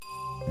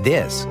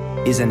This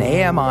is an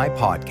AMI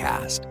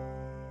podcast.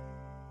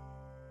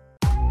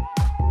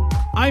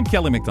 I'm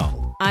Kelly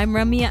McDermott. I'm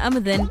Ramya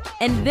Amadin,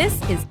 and this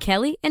is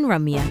Kelly and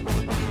Ramya.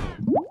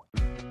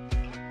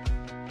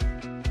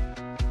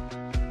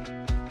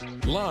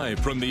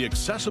 Live from the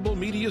Accessible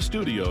Media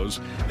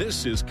Studios,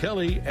 this is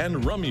Kelly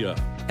and Ramya.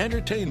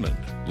 Entertainment,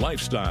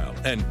 lifestyle,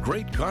 and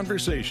great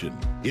conversation.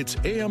 It's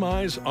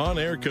AMI's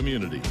on-air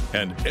community,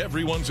 and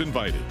everyone's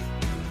invited.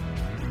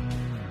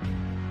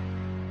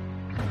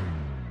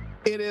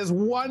 It is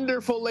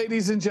wonderful,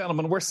 ladies and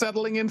gentlemen. We're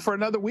settling in for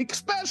another week,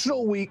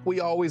 special week. We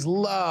always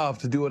love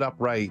to do it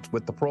upright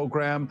with the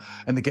program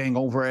and the gang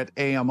over at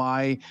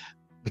AMI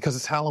because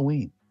it's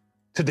Halloween.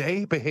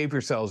 Today, behave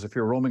yourselves. If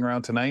you're roaming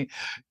around tonight,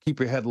 keep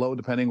your head low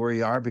depending where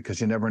you are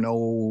because you never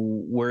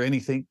know where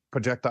anything,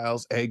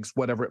 projectiles, eggs,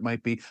 whatever it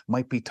might be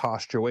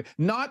tossed your way.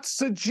 Not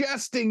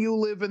suggesting you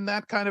live in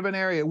that kind of an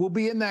area, will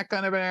be in that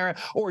kind of an area,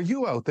 or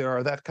you out there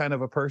are that kind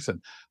of a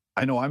person.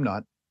 I know I'm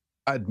not.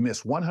 I'd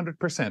miss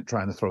 100%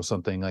 trying to throw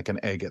something like an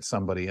egg at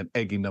somebody and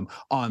egging them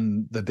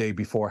on the day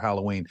before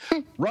Halloween.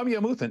 Ramya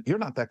Muthan, you're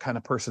not that kind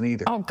of person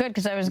either. Oh, good,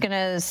 because I was going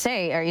to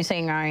say, are you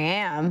saying I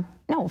am?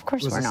 No, of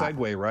course we're not. It was a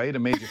segue, right? It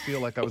made you feel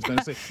like I was going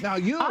to say, now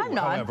you, I'm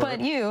not, however,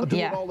 but you, do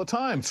it all the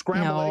time.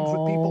 Scramble eggs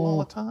with people all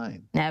the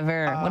time.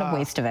 Never. What a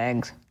waste of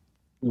eggs.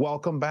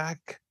 Welcome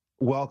back.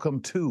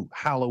 Welcome to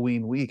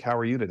Halloween week. How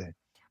are you today?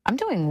 I'm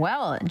doing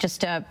well.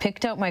 Just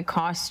picked out my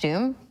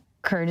costume.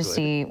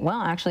 Courtesy, well,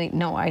 actually,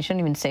 no, I shouldn't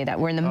even say that.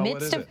 We're in the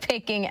midst of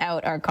picking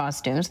out our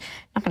costumes.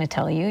 I'm not going to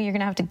tell you. You're going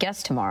to have to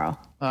guess tomorrow.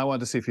 I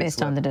wanted to see if you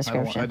based on the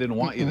description. I didn't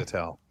want you to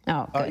tell.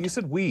 Oh, good. You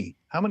said we.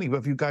 How many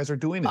of you guys are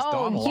doing this?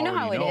 Oh, you know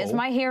how it is.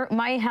 My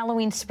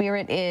Halloween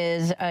spirit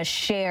is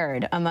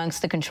shared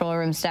amongst the control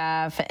room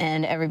staff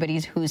and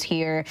everybody who's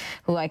here,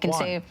 who I can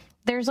say,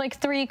 there's like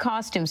 3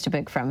 costumes to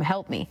pick from.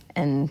 Help me.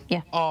 And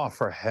yeah. Oh,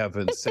 for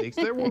heaven's sakes.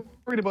 They're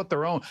worried about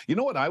their own. You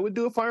know what I would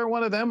do if I were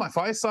one of them? If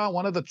I saw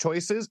one of the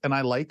choices and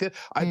I liked it,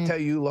 I'd tell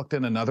you looked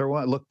in another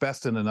one, look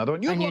best in another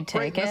one. You look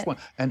great in this one.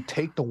 And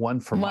take the one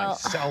for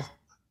myself.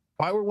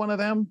 If I were one of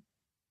them.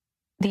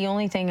 The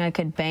only thing I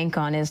could bank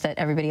on is that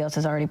everybody else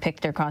has already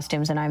picked their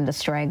costumes and I'm the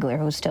straggler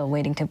who's still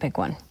waiting to pick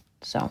one.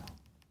 So.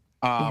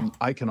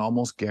 I can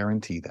almost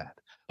guarantee that.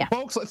 Yeah.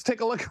 Folks, let's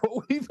take a look at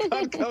what we've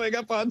got coming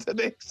up on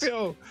today's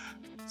show.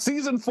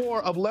 Season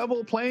 4 of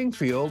Level Playing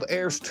Field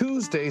airs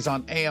Tuesdays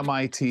on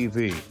AMI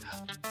TV.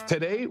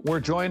 Today, we're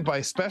joined by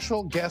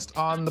special guest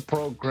on the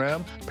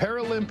program,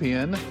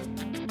 Paralympian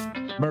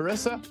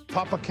Marissa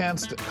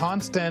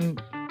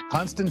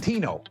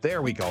Papaconstantinou.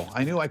 There we go.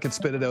 I knew I could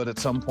spit it out at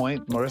some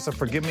point. Marissa,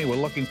 forgive me. We're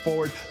looking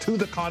forward to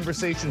the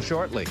conversation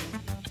shortly.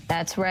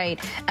 That's right.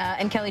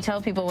 And Kelly,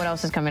 tell people what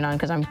else is coming on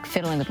because I'm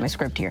fiddling with my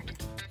script here.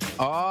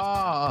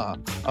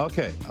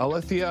 Okay.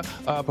 Alethea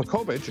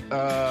Bakogeorge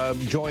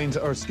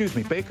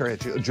Baker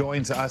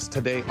joins us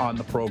today on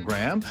the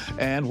program,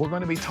 and we're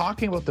going to be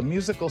talking about the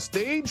Musical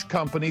Stage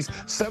Company's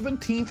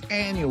 17th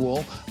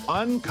annual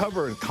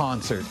Uncovered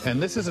concert.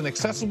 And this is an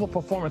accessible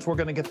performance we're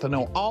going to get to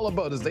know all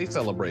about as they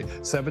celebrate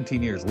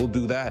 17 years. We'll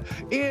do that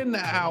in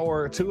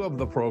hour 2 of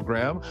the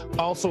program.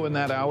 Also in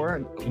that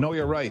hour, Know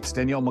Your Rights.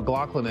 Danielle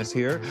McLaughlin is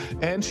here,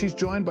 and she's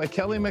joined by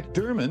Kelly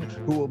McDermott,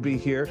 who will be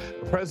here,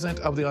 president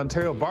of the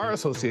Ontario Bar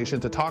Association,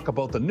 to talk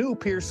about the new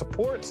peer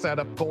support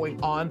setup going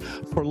on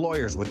for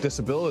lawyers with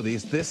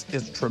disabilities. This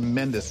is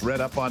tremendous. Read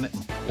up on it.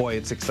 Boy,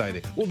 it's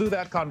exciting. We'll do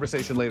that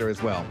conversation later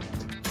as well.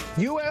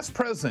 U.S.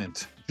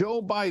 President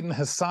Joe Biden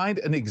has signed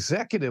an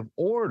executive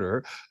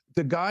order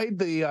to guide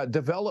the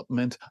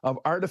development of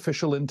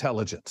artificial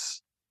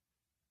intelligence.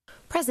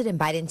 President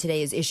Biden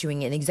today is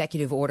issuing an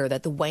executive order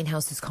that the White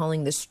House is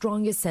calling the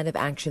strongest set of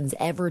actions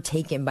ever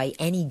taken by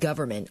any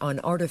government on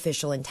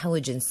artificial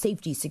intelligence,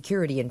 safety,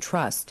 security, and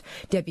trust.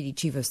 Deputy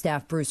Chief of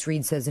Staff Bruce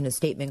Reed says in a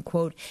statement,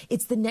 quote,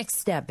 "It's the next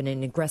step in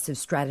an aggressive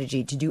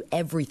strategy to do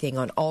everything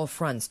on all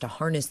fronts to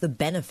harness the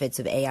benefits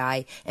of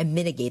AI and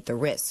mitigate the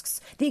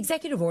risks." The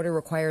executive order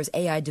requires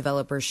AI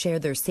developers share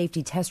their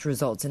safety test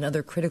results and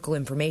other critical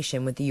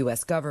information with the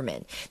U.S.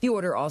 government. The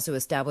order also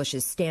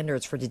establishes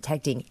standards for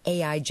detecting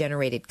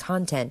AI-generated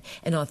content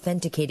and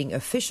authenticating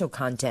official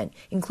content,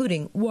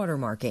 including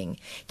watermarking.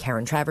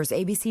 Karen Travers,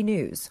 ABC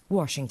News,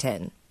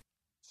 Washington.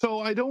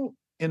 So I don't,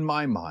 in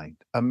my mind,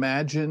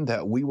 imagine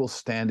that we will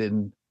stand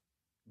in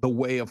the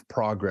way of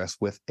progress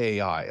with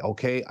AI,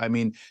 okay? I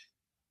mean,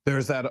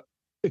 there's that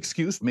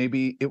excuse,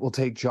 maybe it will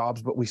take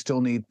jobs, but we still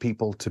need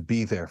people to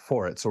be there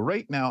for it. So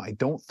right now, I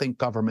don't think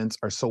governments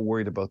are so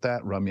worried about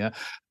that, Ramya.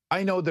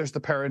 I know there's the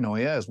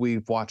paranoia as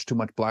we've watched too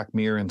much Black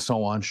Mirror and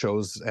so on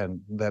shows and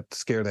that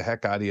scare the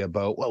heck out of you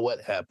about, well, what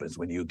happens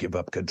when you give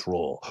up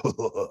control?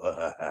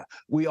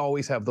 We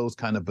always have those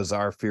kind of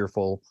bizarre,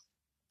 fearful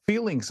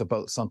feelings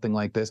about something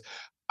like this.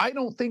 I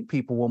don't think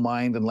people will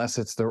mind unless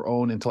it's their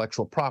own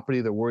intellectual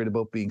property. They're worried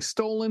about being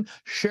stolen,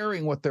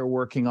 sharing what they're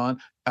working on.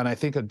 And I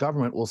think a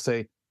government will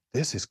say,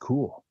 this is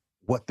cool.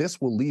 What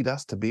this will lead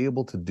us to be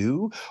able to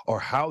do or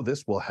how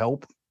this will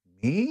help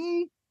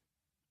me.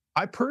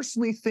 I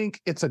personally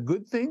think it's a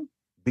good thing,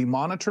 be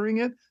monitoring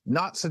it,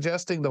 not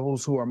suggesting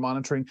those who are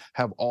monitoring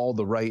have all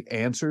the right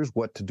answers,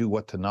 what to do,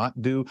 what to not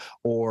do,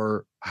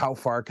 or how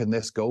far can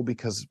this go?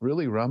 Because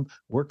really,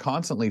 we're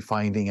constantly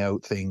finding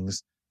out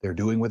things they're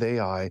doing with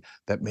AI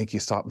that make you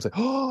stop and say,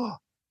 oh,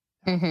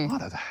 a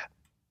lot of that.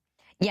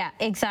 Yeah,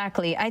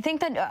 exactly. I think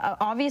that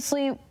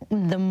obviously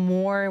the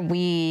more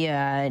we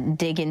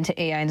dig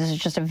into AI, and this is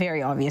just a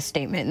very obvious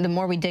statement, the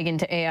more we dig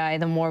into AI,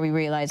 the more we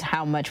realize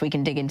how much we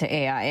can dig into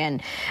AI.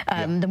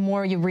 And the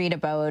more you read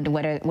about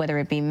whether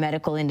it be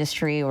medical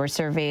industry or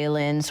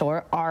surveillance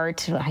or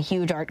art, a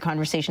huge art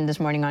conversation this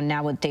morning on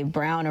Now with Dave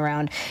Brown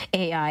around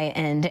AI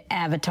and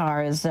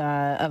avatars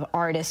of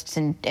artists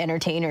and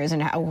entertainers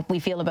and how we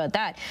feel about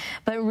that.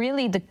 But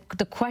really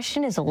the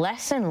question is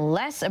less and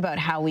less about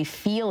how we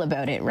feel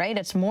about it, right?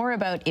 It's more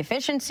about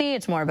efficiency,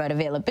 it's more about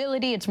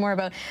availability, it's more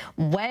about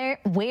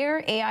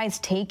where AI is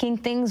taking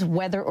things,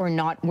 whether or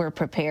not we're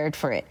prepared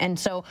for it. And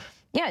so,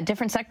 yeah,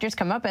 different sectors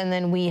come up, and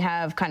then we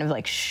have kind of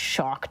like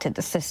shock to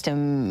the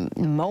system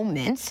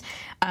moments.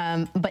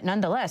 But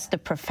nonetheless, the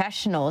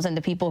professionals and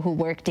the people who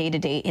work day to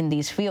day in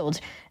these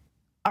fields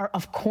are,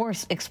 of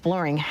course,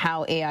 exploring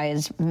how AI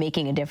is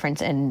making a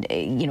difference and,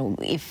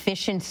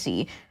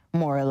 efficiency,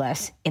 more or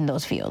less, in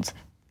those fields.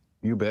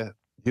 You bet.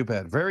 You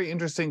bet. Very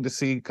interesting to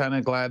see. Kind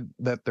of glad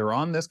that they're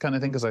on this kind of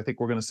thing, because I think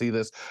we're going to see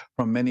this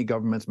from many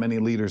governments, many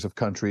leaders of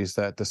countries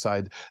that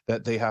decide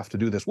that they have to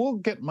do this. We'll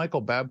get Michael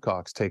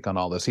Babcock's take on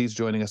all this. He's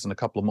joining us in a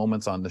couple of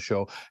moments on the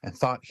show and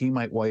thought he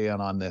might weigh in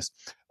on this.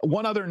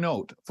 One other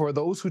note, for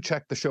those who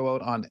check the show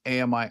out on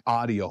AMI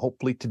Audio,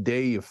 hopefully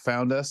today you've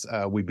found us.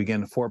 We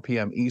begin 4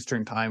 p.m.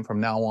 Eastern time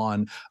from now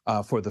on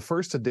for the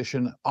first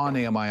edition on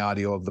AMI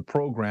Audio of the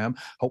program.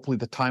 Hopefully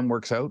the time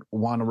works out.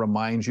 Want to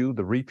remind you,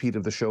 the repeat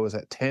of the show is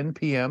at 10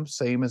 p.m.,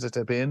 same as it's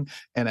been,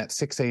 and at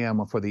 6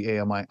 a.m. for the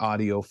AMI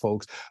Audio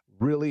folks.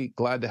 Really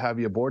glad to have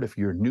you aboard. If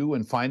you're new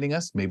and finding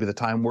us, maybe the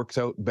time works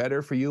out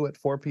better for you at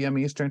 4 p.m.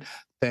 Eastern.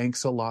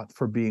 Thanks a lot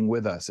for being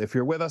with us. If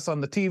you're with us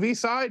on the TV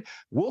side,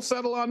 we'll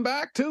settle on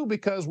back too,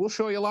 because we'll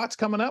show you lots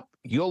coming up.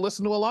 You'll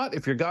listen to a lot.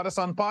 If you got us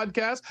on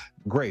podcast,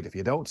 great. If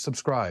you don't,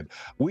 subscribe.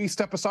 We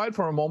step aside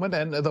for a moment,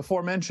 and the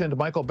aforementioned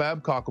Michael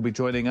Babcock will be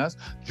joining us.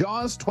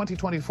 Jaws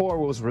 2024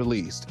 was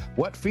released.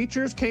 What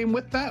features came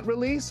with that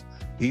release?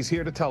 He's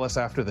here to tell us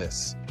after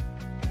this.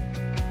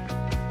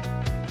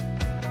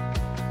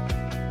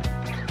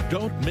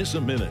 Don't miss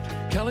a minute.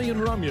 Kelly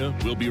and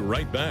Ramya will be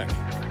right back.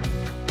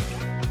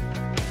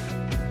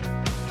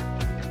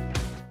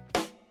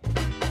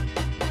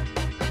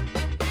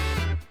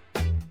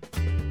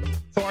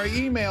 So our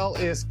email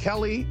is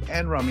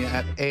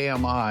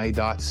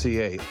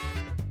kellyandramya@ami.ca.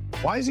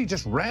 Why is he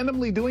just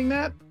randomly doing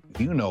that?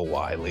 You know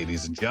why,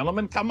 ladies and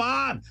gentlemen. Come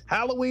on,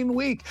 Halloween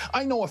week.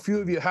 I know a few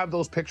of you have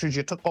those pictures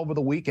you took over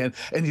the weekend,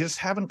 and you just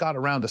haven't got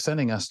around to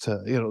sending us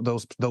to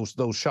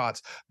those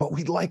shots. But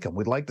we'd like them.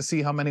 We'd like to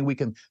see how many we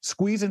can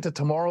squeeze into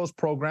tomorrow's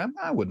program.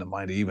 I wouldn't have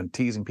minded even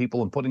teasing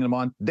people and putting them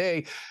on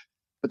today.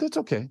 But that's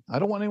okay. I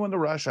don't want anyone to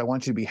rush. I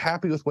want you to be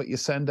happy with what you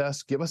send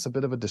us. Give us a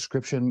bit of a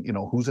description,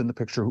 who's in the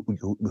picture,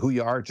 who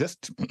you are.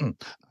 Just,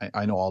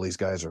 I know all these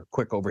guys are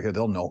quick over here.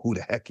 They'll know who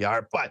the heck you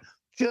are. But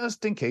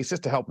just in case,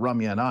 just to help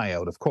Ramya and I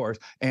out, of course,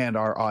 and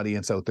our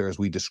audience out there as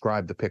we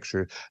describe the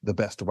picture the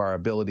best of our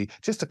ability,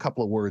 just a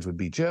couple of words would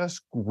be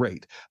just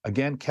great.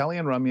 Again, Kelly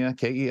and Ramya,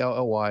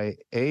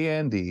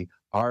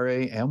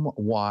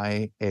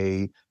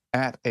 KELLYANDRAMYA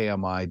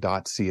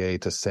 @AMI.ca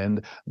to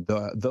send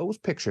those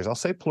pictures. I'll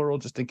say plural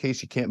just in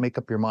case you can't make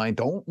up your mind.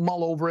 Don't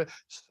mull over it.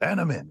 Send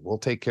them in. We'll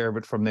take care of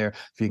it from there.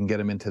 If you can get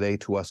them in today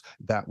to us,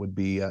 that would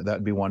be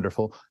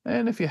wonderful.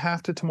 And if you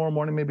have to tomorrow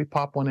morning, maybe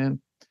pop one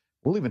in.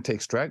 We'll even take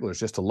stragglers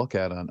just to look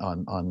at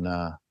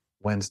on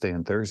Wednesday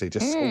and Thursday,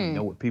 just so we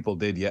know what people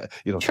did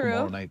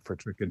tomorrow night for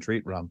Trick and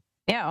Treat Rum.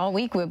 Yeah, all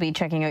week we'll be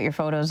checking out your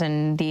photos,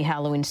 and the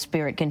Halloween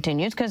spirit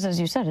continues because,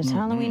 as you said, it's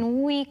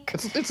Halloween week.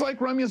 It's like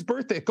Ramya's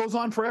birthday. It goes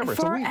on forever.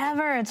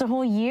 Forever. It's a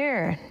whole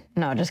year.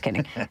 No, just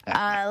kidding.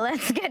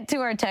 Let's get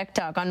to our tech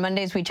talk. On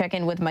Mondays, we check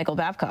in with Michael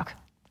Babcock.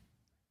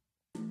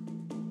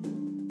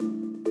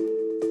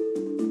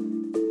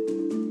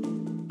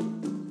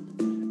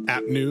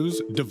 App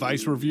news,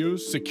 device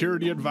reviews,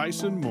 security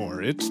advice, and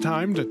more. It's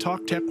time to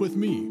talk tech with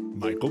me,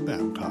 Michael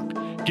Babcock.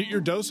 Get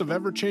your dose of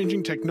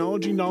ever-changing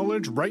technology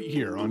knowledge right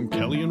here on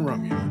Kelly and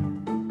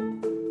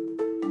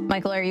Ramya.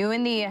 Michael, are you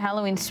in the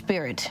Halloween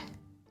spirit?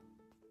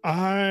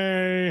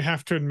 I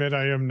have to admit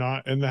I am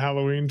not in the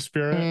Halloween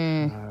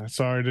spirit.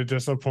 Sorry to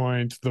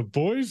disappoint. The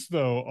boys,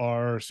 though,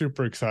 are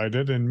super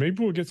excited, and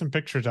maybe we'll get some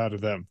pictures out of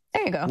them.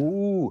 There you go.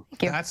 Ooh,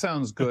 that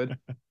sounds good.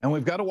 And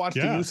we've got to watch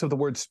the use of the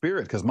word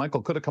spirit, because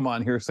Michael could have come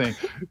on here saying,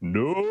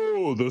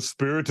 no, the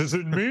spirit is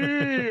in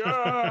me.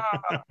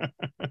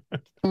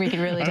 We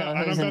can really tell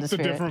who's in the spirit. That's the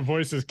different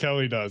voices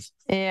Kelly does.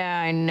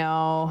 Yeah, I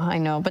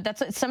know. But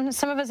that's some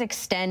of us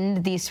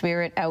extend the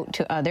spirit out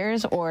to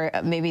others, or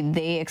maybe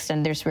they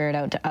extend their spirit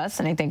out to us.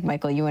 And I think,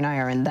 Michael, you and I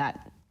are in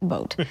that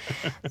boat.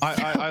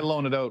 I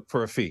loan it out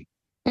for a fee.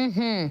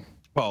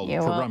 Well,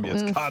 Yeah, for well, Rummy,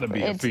 it's got to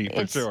be a feat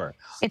for sure.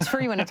 It's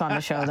free when it's on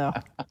the show, though.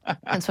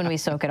 That's when we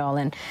soak it all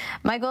in.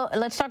 Michael,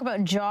 let's talk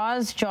about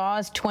Jaws.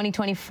 Jaws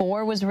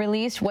 2024 was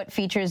released. What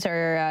features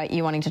are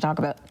you wanting to talk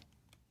about?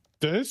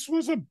 This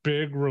was a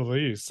big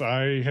release.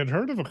 I had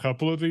heard of a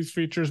couple of these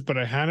features, but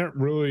I hadn't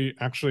really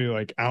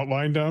actually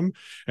outlined them.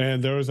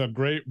 And there was a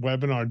great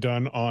webinar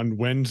done on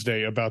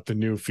Wednesday about the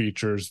new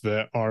features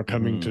that are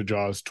coming to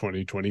JAWS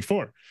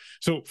 2024.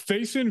 So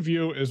Face in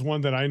View is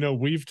one that I know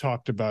we've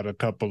talked about a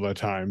couple of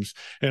times,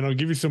 and I'll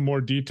give you some more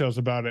details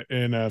about it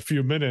in a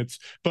few minutes.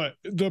 But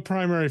the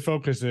primary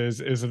focus is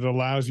it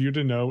allows you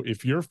to know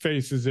if your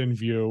face is in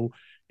view,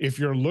 if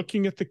you're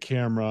looking at the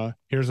camera.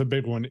 Here's a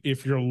big one: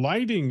 if your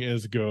lighting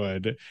is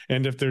good,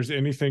 and if there's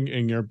anything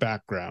in your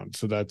background.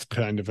 So that's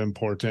kind of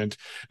important.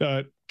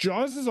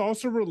 JAWS is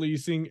also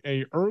releasing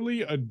a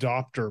early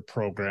adopter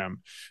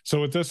program.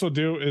 So what this will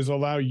do is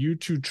allow you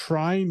to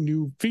try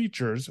new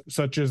features,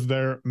 such as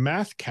their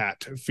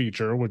MathCat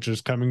feature, which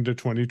is coming to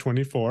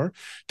 2024,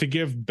 to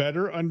give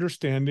better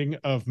understanding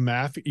of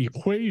math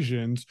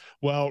equations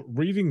while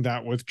reading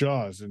that with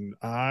JAWS. And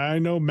I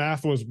know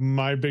math was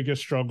my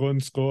biggest struggle in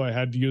school. I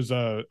had to use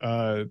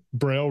a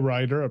Braille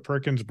writer, a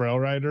Perkins Braille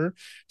writer,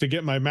 to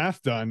get my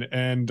math done.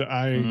 And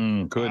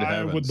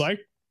I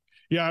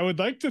would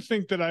like to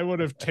think that I would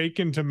have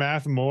taken to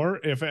math more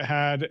if it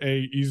had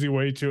a easy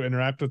way to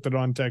interact with it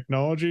on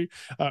technology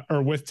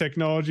or with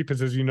technology,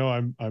 because as you know,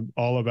 I'm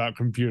all about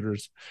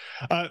computers.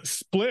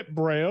 Split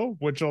Braille,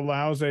 which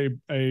allows a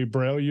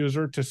Braille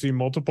user to see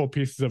multiple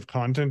pieces of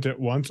content at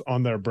once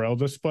on their Braille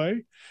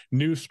display.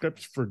 New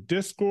scripts for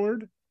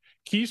Discord.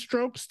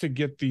 Keystrokes to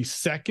get the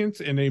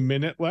seconds in a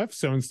minute left.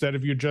 So instead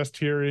of you just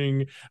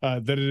hearing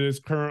that it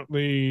is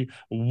currently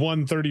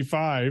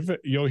 1:35,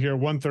 you'll hear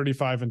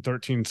 1:35 and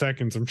 13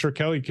 seconds. I'm sure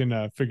Kelly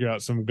can figure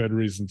out some good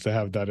reasons to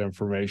have that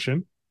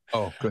information.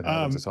 Oh, good.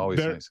 It's always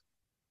nice.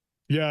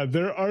 Yeah,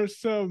 there are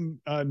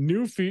some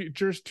new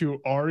features to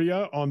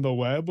ARIA on the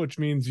web, which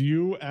means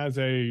you as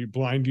a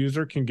blind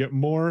user can get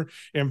more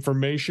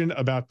information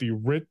about the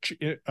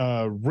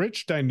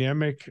rich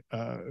dynamic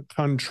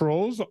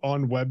controls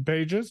on web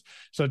pages,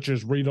 such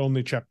as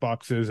read-only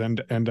checkboxes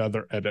and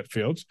other edit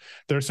fields.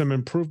 There's some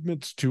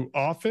improvements to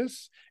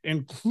Office,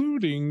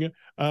 including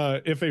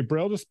if a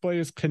Braille display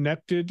is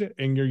connected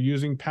and you're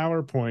using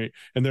PowerPoint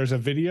and there's a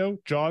video,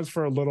 JAWS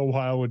for a little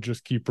while would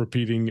just keep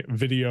repeating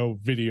video,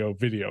 video,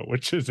 video,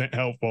 which isn't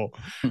helpful.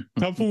 A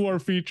couple more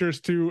features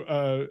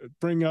to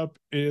bring up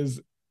is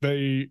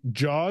the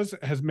JAWS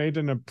has made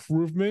an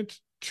improvement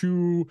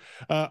to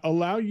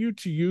allow you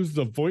to use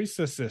the voice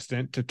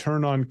assistant to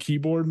turn on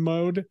keyboard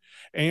mode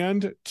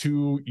and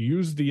to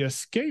use the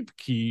escape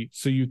key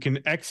so you can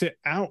exit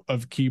out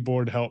of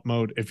keyboard help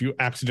mode if you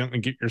accidentally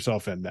get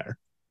yourself in there.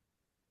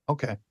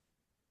 Okay.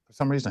 For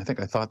some reason, I think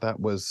I thought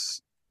that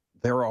was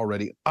there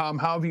already. How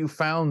have you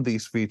found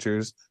these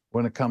features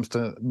when it comes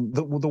to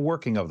the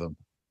working of them?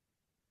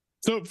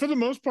 So for the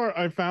most part,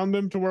 I found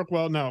them to work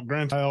well. Now,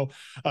 granted, I'll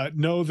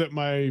know that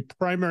my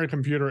primary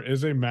computer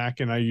is a Mac,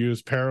 and I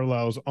use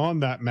Parallels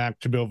on that Mac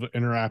to be able to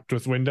interact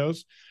with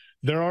Windows.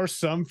 There are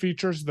some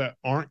features that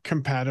aren't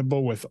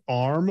compatible with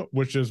ARM,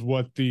 which is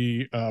what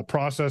the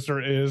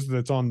processor is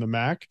that's on the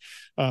Mac.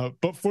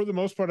 But for the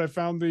most part, I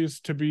found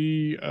these to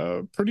be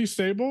pretty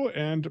stable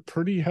and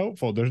pretty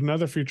helpful. There's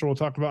another feature we'll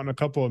talk about in a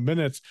couple of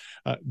minutes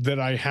that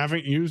I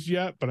haven't used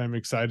yet, but I'm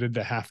excited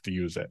to have to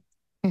use it.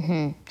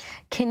 Mm-hmm.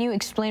 Can you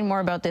explain more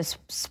about this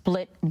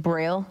split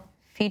Braille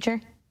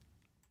feature?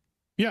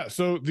 Yeah,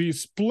 so the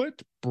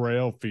split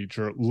Braille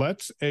feature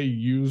lets a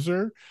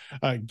user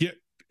get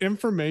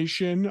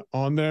information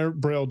on their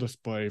Braille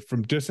display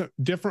from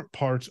different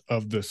parts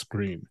of the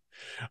screen.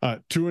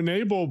 To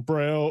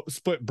enable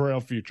split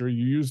Braille feature,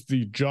 you use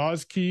the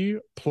JAWS key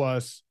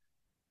plus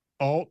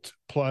Alt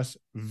plus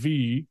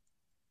V.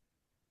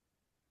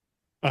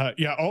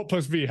 Alt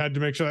plus V, had to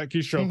make sure that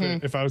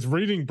keystroke. If I was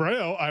reading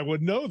Braille, I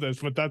would know this,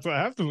 but that's what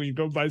happens when you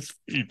go by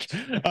speech.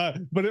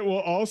 But it will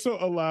also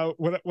allow,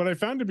 what I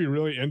found to be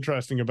really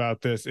interesting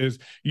about this is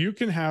you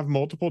can have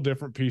multiple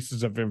different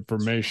pieces of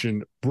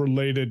information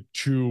related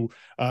to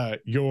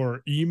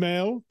your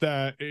email,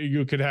 that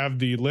you could have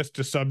the list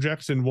of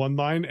subjects in one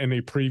line and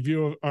a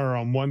preview or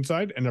on one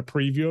side and a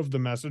preview of the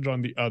message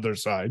on the other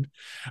side.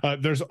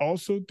 There's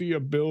also the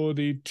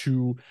ability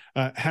to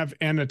have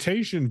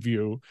annotation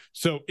view.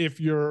 So if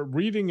you're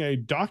reading a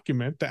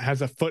document that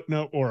has a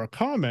footnote or a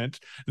comment,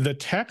 the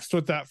text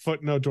with that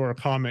footnote or a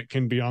comment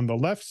can be on the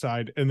left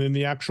side, and then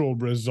the actual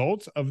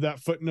results of that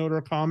footnote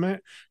or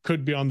comment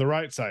could be on the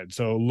right side.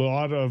 So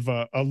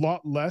a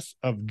lot less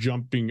of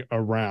jumping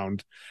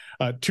around.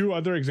 Two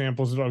other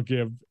examples that I'll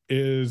give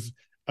is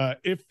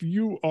if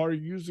you are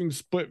using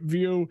split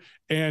view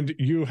and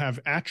you have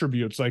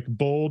attributes like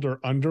bold or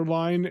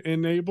underline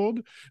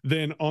enabled,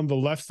 then on the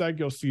left side,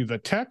 you'll see the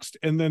text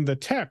and then the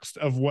text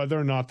of whether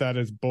or not that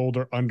is bold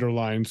or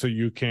underlined, so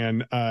you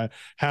can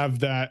have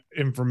that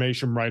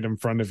information right in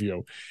front of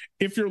you.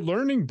 If you're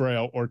learning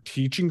Braille or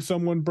teaching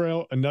someone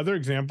Braille, another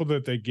example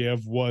that they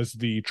give was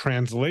the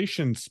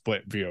translation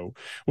split view,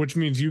 which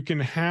means you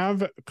can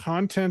have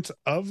content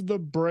of the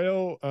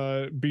Braille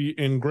be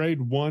in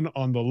grade 1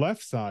 on the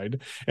left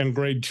side and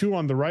grade 2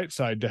 on the right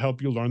side to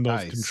help you learn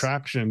those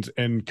contractions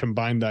and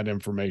combine that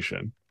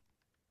information.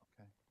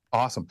 Okay.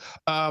 Awesome.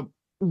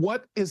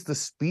 What is the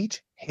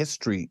speech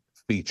history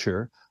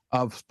feature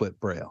of Split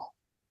Braille?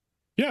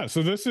 Yeah,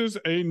 so this is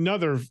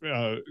another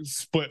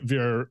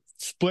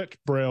split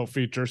Braille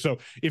feature. So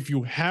if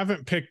you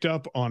haven't picked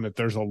up on it,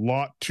 there's a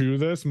lot to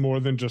this, more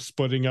than just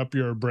splitting up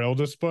your Braille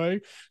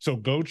display. So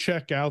go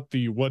check out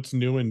the What's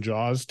New in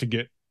JAWS to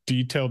get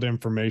detailed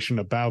information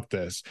about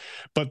this.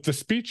 But the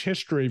speech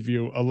history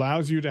view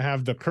allows you to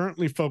have the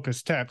currently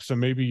focused text, so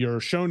maybe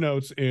your show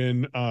notes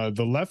in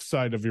the left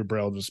side of your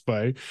Braille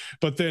display,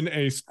 but then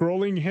a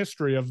scrolling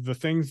history of the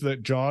things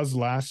that JAWS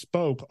last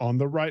spoke on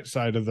the right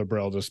side of the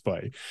Braille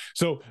display.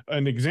 So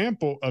an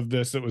example of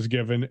this that was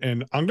given,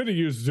 and I'm going to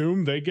use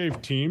Zoom. They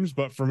gave Teams,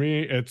 but for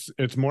me,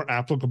 it's more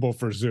applicable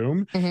for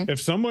Zoom. If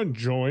someone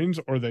joins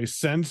or they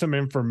send some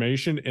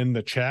information in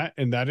the chat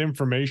and that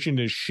information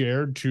is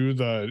shared to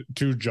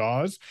JAWS,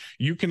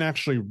 you can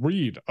actually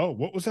read, oh,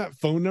 what was that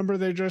phone number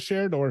they just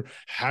shared? Or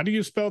how do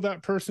you spell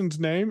that person's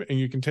name? And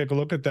you can take a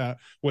look at that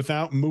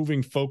without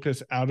moving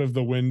focus out of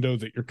the window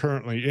that you're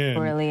currently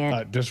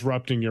in,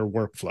 disrupting your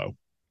workflow.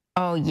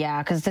 Oh,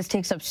 yeah, because this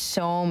takes up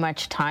so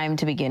much time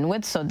to begin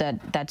with. So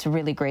that's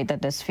really great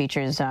that this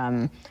feature is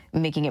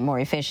making it more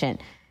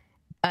efficient.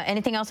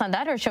 Anything else on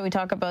that, or shall we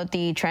talk about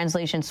the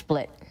translation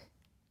split?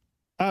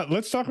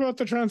 Let's talk about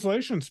the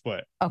translation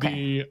split.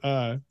 Okay.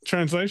 The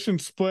translation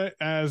split,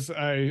 as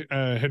I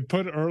had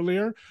put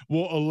earlier,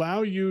 will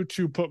allow you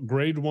to put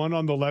grade 1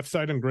 on the left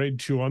side and grade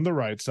 2 on the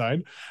right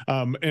side.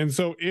 And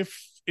so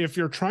if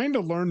you're trying to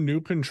learn new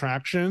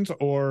contractions,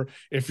 or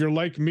if you're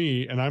like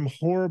me and I'm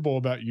horrible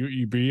about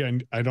UEB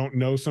and I don't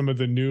know some of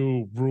the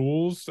new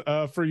rules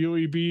for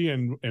UEB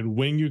and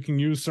when you can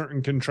use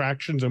certain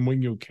contractions and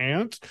when you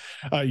can't,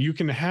 you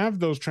can have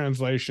those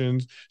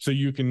translations so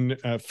you can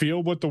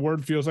feel what the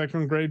word feels like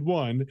on grade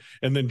 1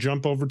 and then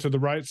jump over to the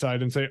right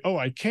side and say, oh,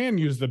 I can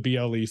use the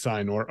BLE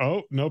sign, or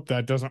oh, nope,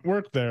 that doesn't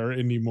work there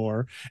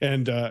anymore.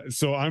 And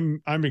so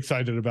I'm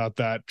excited about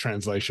that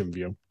translation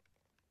view.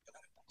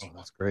 Oh,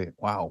 that's great.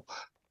 Wow.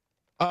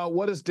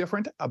 What is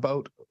different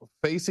about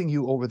facing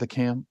you over the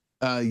cam?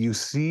 You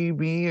see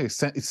me,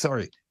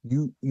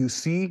 you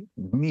see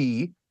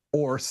me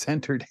or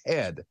centered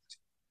head.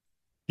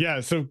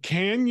 Yeah, so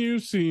Can You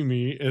See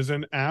Me is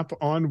an app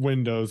on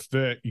Windows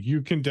that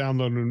you can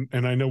download,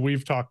 and I know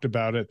we've talked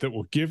about it, that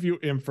will give you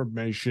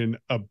information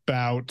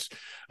about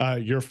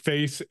your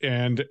face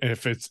and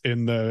if it's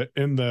in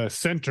the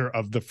center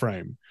of the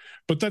frame.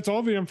 But that's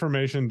all the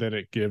information that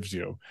it gives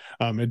you.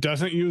 It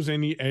doesn't use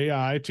any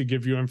AI to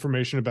give you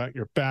information about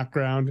your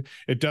background.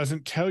 It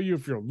doesn't tell you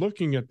if you're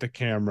looking at the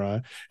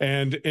camera,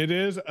 and it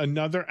is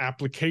another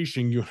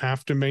application you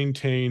have to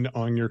maintain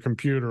on your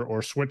computer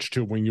or switch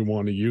to when you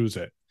want to use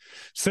it.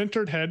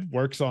 Centered Head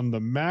works on the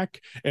Mac,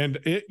 and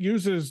it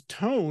uses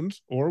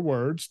tones or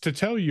words to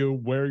tell you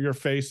where your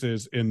face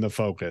is in the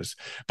focus.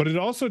 But it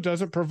also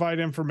doesn't provide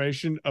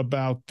information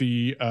about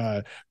the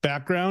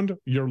background,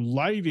 your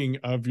lighting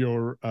of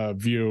your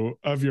view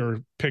of your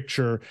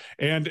picture,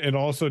 and it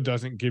also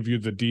doesn't give you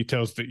the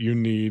details that you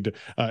need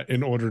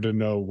in order to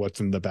know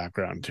what's in the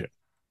background too.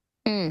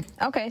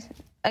 Okay.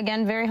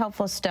 Again, very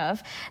helpful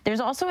stuff. There's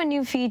also a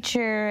new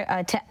feature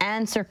to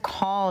answer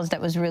calls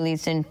that was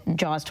released in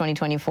JAWS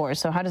 2024.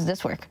 So how does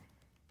this work?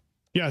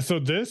 Yeah, so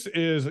this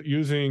is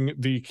using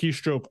the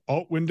keystroke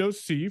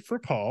Alt-Windows-C for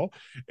call,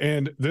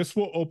 and this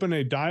will open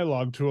a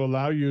dialog to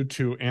allow you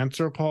to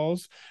answer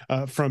calls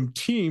from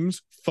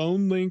Teams,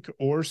 Phone Link,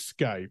 or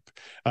Skype.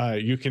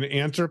 You can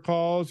answer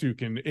calls, you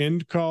can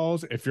end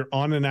calls. If you're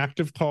on an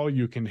active call,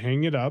 you can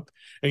hang it up,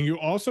 and you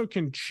also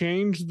can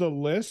change the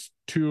list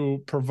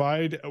to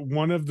provide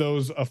one of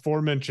those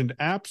aforementioned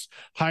apps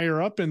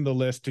higher up in the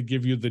list to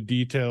give you the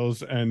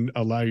details and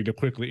allow you to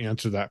quickly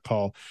answer that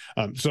call.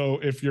 So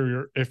if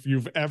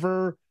you've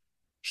ever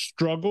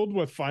struggled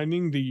with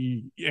finding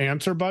the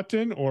answer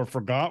button or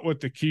forgot what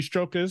the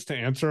keystroke is to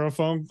answer a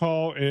phone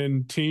call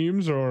in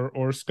Teams or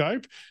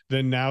Skype,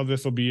 then now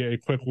this will be a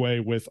quick way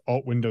with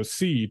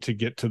Alt-Windows-C to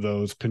get to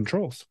those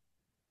controls.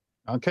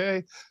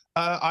 Okay.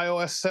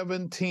 iOS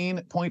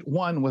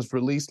 17.1 was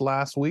released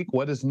last week.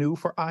 What is new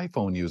for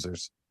iPhone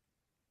users?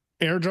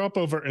 AirDrop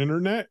over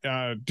internet.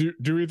 Do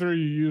either of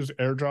you use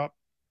AirDrop?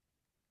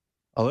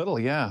 A little,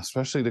 yeah,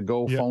 especially to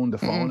go phone to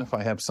phone if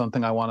I have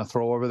something I want to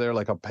throw over there,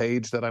 like a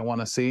page that I want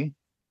to see.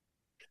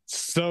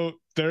 So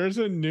there's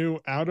a new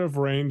out of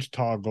range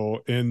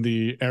toggle in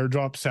the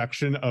AirDrop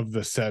section of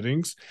the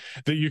settings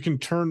that you can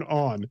turn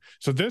on.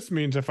 So this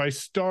means if I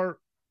start,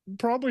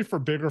 probably for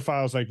bigger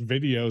files like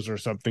videos or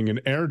something, an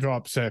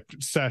AirDrop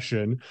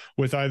session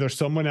with either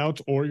someone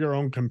else or your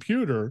own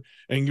computer,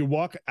 and you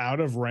walk out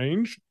of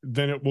range,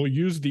 then it will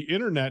use the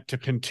internet to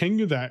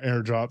continue that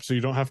AirDrop so you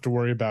don't have to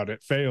worry about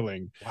it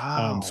failing.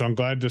 Wow. So I'm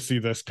glad to see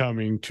this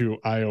coming to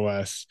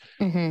iOS.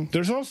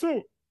 There's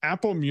also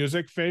Apple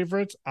Music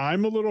favorites.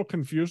 I'm a little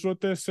confused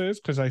what this is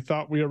because I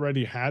thought we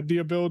already had the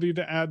ability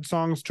to add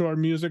songs to our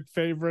music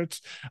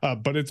favorites,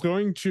 but it's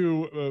going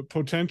to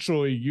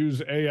potentially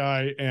use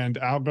AI and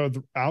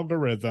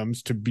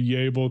algorithms to be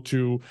able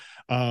to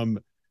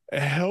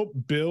help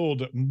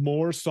build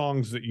more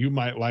songs that you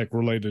might like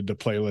related to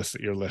playlists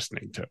that you're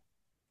listening to.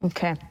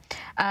 Okay.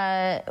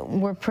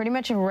 We're pretty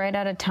much right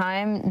out of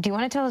time. Do you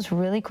want to tell us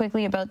really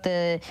quickly about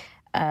the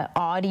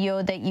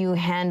audio that you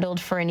handled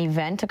for an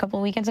event a couple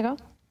of weekends ago?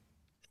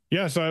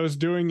 Yeah, so I was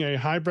doing a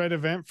hybrid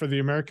event for the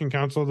American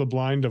Council of the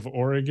Blind of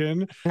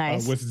Oregon.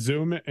 Nice. With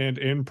Zoom and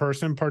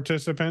in-person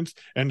participants.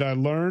 And I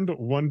learned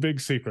one big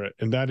secret,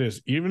 and that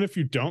is even if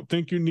you don't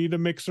think you need a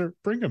mixer,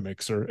 bring a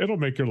mixer. It'll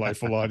make your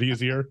life a lot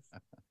easier.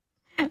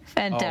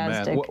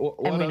 Fantastic. Oh,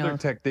 man.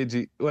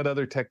 What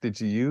other tech did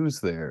you use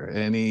there?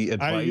 Any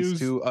advice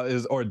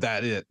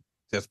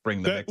just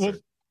bring the mixer?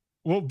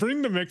 Well,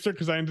 bring the mixer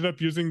because I ended up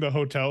using the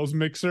hotel's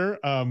mixer,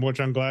 which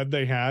I'm glad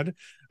they had.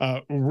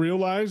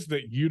 Realize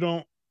that you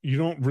don't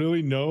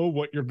really know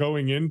what you're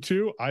going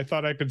into. I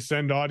thought I could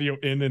send audio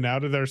in and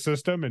out of their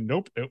system, and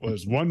nope, it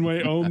was one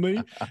way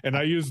only. And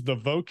I used the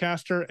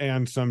Vocaster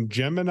and some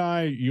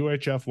Gemini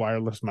UHF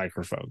wireless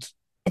microphones.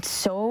 It's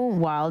so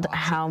wild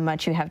how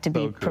much you have to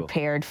be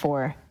prepared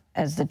for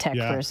as the tech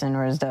person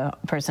or as the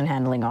person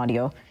handling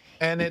audio.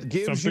 And it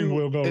gives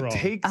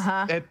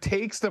it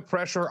takes the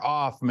pressure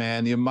off,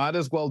 man. You might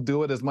as well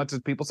do it as much as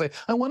people say,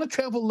 I want to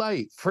travel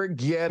light.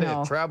 Forget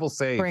it. Travel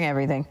safe. Bring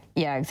everything.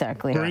 Yeah,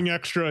 exactly. Bring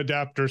extra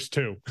adapters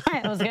too.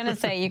 I was going to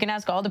say, you can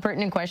ask all the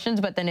pertinent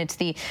questions, but then it's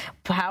the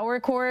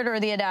power cord or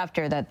the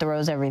adapter that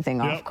throws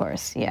everything off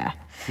course. Yeah.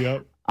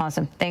 Yep.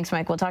 Awesome. Thanks,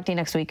 Mike. We'll talk to you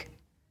next week.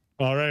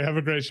 All right. Have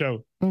a great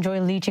show.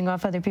 Enjoy leeching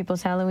off other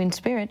people's Halloween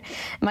spirit.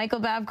 Michael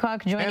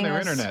Babcock joining us. And their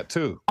internet,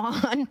 too.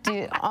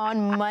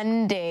 On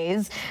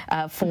Mondays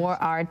for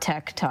our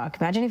Tech Talk.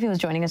 Imagine if he was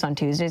joining us on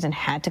Tuesdays and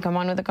had to come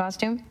on with a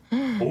costume.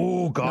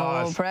 Oh,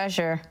 gosh. No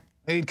pressure.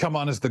 He'd come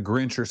on as the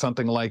Grinch or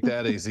something like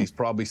that. He's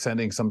probably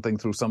sending something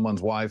through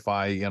someone's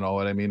Wi-Fi, you know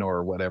what I mean,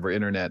 or whatever,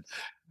 internet,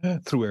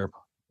 through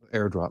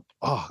airdrop.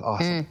 Oh,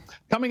 awesome.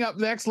 Coming up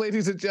next,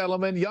 ladies and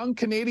gentlemen, young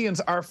Canadians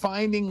are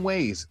finding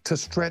ways to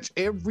stretch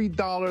every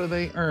dollar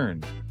they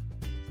earn.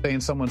 Stay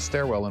in someone's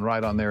stairwell and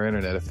ride on their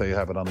internet if they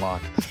have it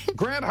unlocked.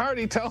 Grant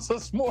Hardy tells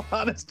us more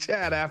on his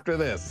chat after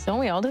this. Don't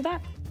we all do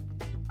that?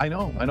 I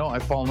know.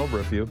 I've fallen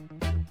over a few.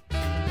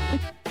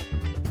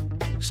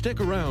 Stick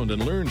around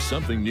and learn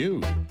something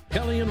new.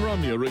 Kelly and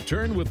Ramya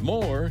return with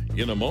more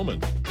in a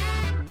moment.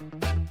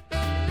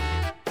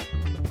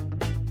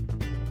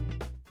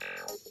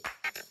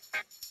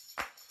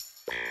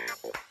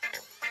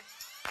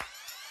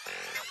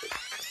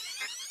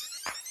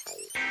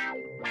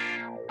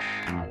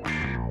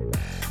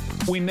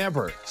 We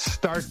never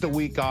start the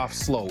week off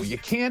slow. You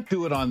can't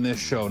do it on this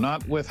show,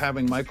 not with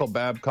having Michael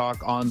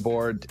Babcock on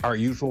board, our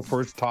usual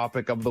first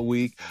topic of the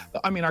week.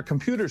 I mean, our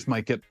computers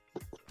might get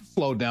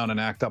slowed down and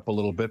act up a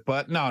little bit,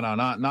 but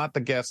not the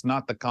guests,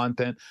 not the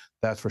content,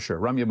 that's for sure.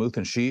 Ramya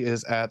Muthan, she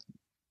is at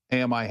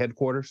AMI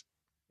headquarters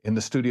in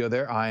the studio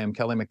there. I am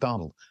Kelly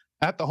McDonald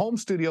at the home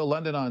studio,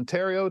 London,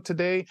 Ontario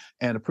today,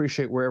 and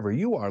appreciate wherever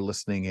you are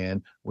listening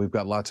in. We've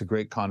got lots of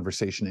great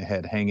conversation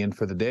ahead. Hang in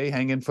for the day,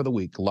 hang in for the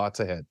week, lots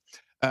ahead.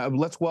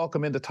 Let's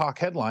welcome into Talk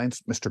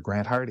Headlines, Mr.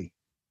 Grant Hardy.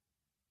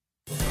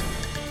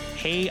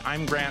 Hey,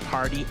 I'm Grant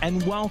Hardy,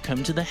 and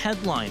welcome to the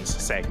Headlines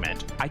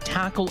segment. I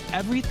tackle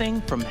everything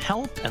from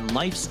health and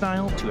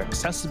lifestyle to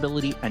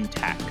accessibility and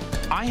tech.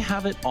 I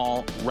have it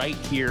all right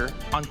here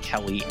on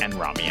Kelly and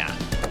Ramya.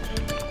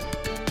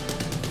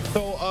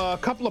 So a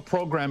couple of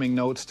programming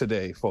notes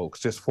today, folks,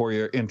 just for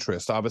your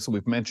interest. Obviously,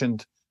 we've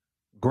mentioned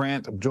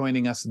Grant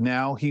joining us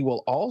now. He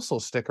will also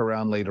stick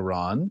around later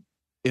on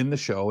in the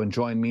show and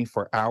join me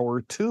for hour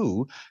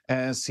 2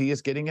 as he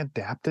is getting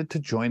adapted to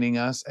joining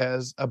us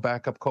as a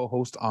backup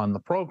co-host on the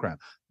program.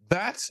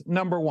 That's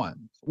number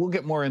one. We'll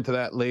get more into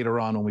that later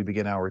on when we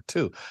begin hour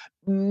 2.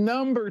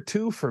 Number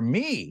 2 for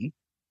me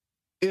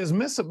is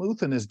Miss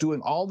Amuthan is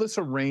doing all this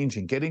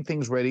arranging, getting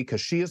things ready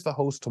because she is the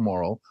host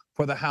tomorrow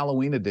for the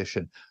Halloween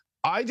edition.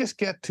 I just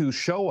get to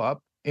show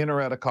up in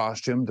or out of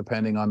costume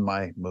depending on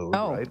my mood,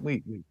 right?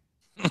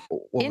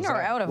 In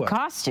or out of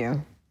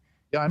costume?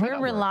 Yeah,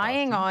 we're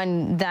relying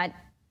on that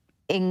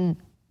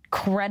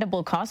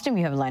incredible costume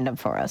you have lined up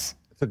for us.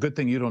 It's a good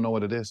thing you don't know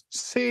what it is.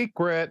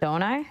 Secret.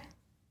 Don't I?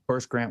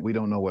 First, Grant, we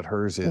don't know what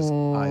hers is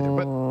either.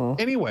 But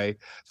anyway,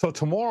 so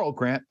tomorrow,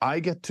 Grant, I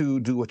get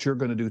to do what you're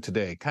going to do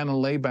today. Kind of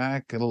lay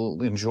back,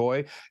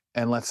 enjoy,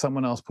 and let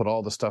someone else put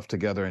all the stuff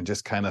together and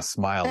just kind of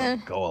smile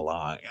and go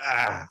along.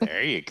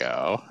 There you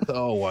go.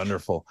 So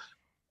wonderful.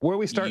 Where are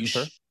we starting,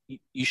 sir?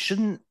 You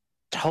shouldn't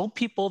tell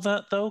people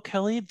that, though,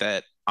 Kelly,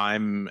 that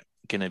I'm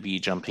going to be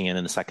jumping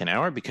in the second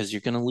hour because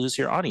you're going to lose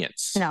your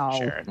audience. No,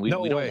 Sharon. We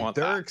don't way. Want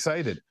they're that.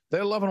 Excited.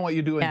 They're loving what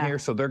you do in here,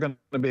 so they're going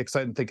to be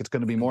excited and think it's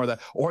going to be more of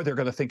that, or they're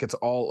going to think it's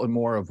all and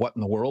more of what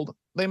in the world.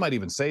 They might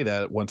even say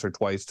that once or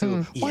twice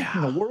too. What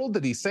in the world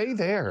did he say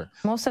there?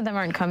 Most of them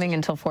aren't coming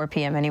until 4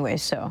 p.m. anyway,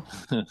 so.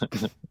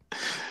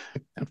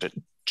 Have to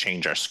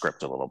change our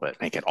script a little bit,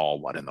 make it all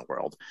one in the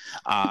world.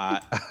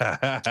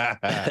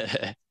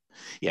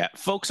 Yeah,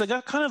 folks, I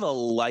got kind of a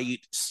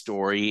light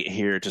story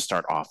here to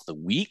start off the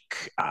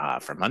week.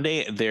 For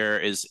Monday,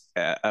 there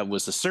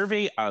was a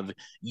survey of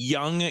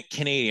young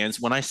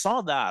Canadians. When I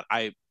saw that,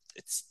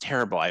 it's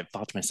terrible. I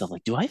thought to myself,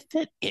 like, do I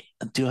fit it?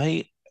 Do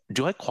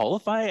I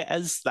qualify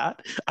as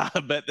that?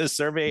 But the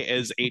survey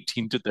is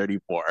 18 to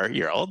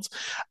 34-year-olds.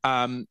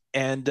 And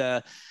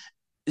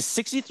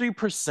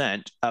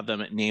 63% of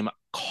them name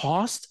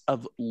cost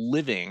of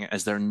living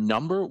as their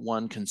number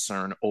one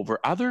concern over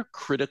other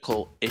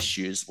critical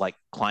issues like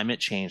climate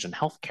change and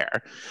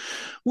healthcare,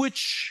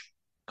 which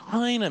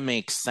kind of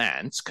makes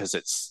sense because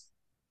it's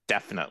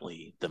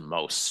definitely the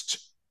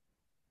most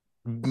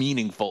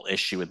meaningful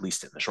issue, at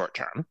least in the short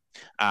term.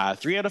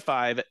 3 out of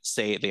 5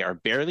 say they are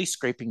barely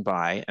scraping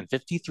by, and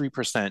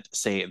 53%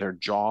 say their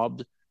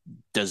job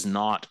does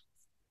not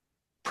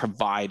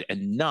provide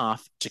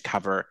enough to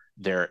cover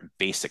their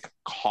basic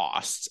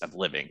costs of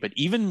living. But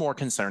even more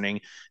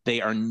concerning,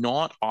 they are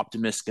not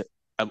optimistic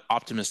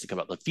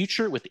about the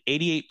future, with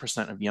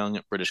 88% of young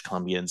British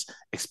Columbians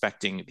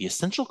expecting the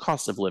essential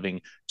cost of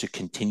living to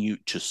continue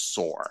to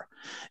soar.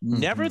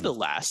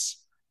 Nevertheless,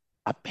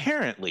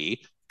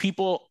 apparently,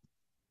 people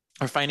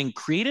are finding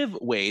creative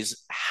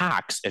ways,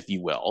 hacks, if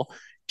you will,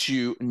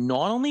 to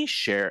not only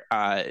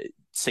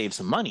save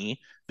some money,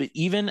 but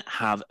even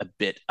have a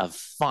bit of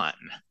fun.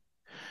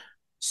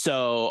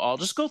 So I'll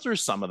just go through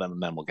some of them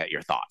and then we'll get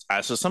your thoughts.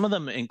 So some of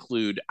them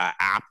include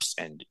apps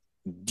and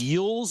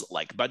deals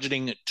like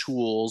budgeting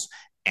tools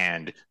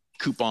and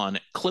coupon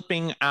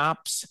clipping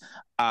apps.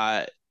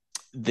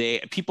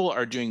 People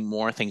are doing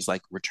more things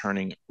like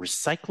returning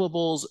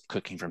recyclables,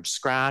 cooking from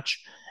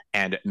scratch,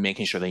 and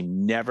making sure they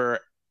never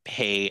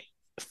pay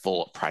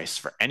full price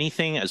for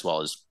anything, as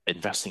well as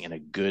investing in a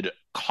good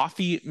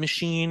coffee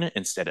machine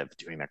instead of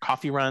doing their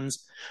coffee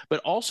runs. But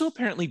also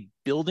apparently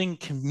building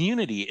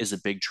community is a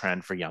big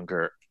trend for the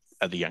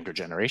younger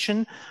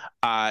generation.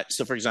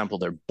 So for example,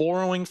 they're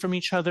borrowing from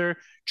each other,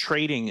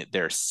 trading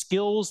their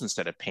skills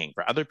instead of paying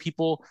for other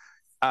people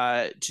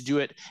to do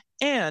it.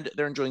 And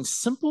they're enjoying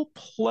simple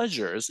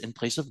pleasures in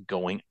place of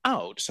going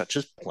out, such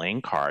as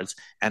playing cards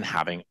and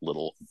having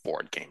little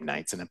board game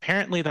nights. And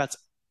apparently that's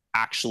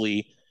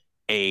actually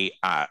a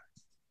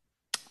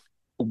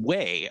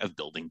way of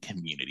building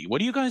community. What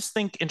do you guys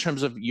think in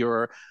terms of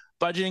your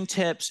budgeting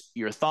tips,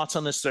 your thoughts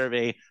on this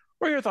survey,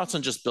 or your thoughts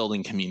on just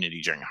building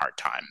community during hard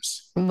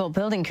times? Well,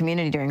 building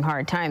community during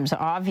hard times,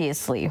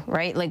 obviously,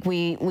 right? Like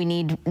we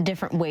need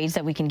different ways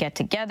that we can get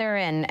together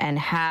and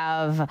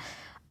have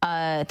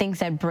things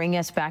that bring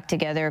us back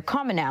together,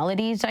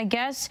 commonalities, I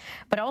guess,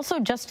 but also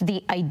just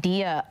the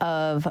idea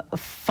of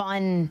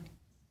fun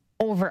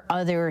over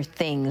other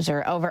things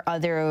or over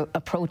other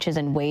approaches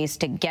and ways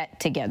to get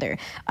together.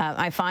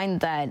 I find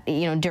that,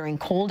 during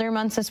colder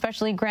months,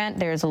 especially, Grant,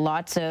 there's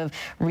lots of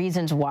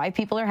reasons why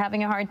people are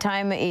having a hard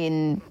time.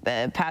 In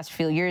the past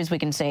few years, we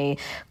can say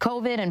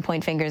COVID and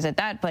point fingers at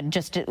that, but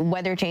just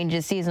weather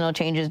changes, seasonal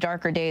changes,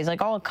 darker days,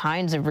 like all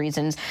kinds of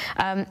reasons.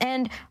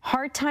 And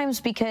hard times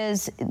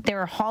because there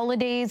are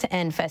holidays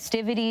and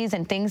festivities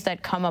and things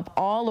that come up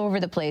all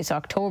over the place,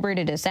 October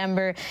to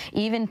December,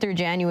 even through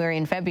January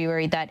and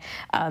February, that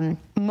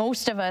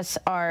most of us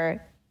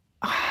are,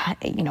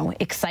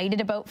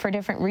 excited about for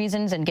different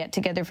reasons and get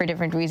together for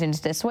different reasons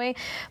this way,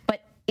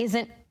 but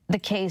isn't the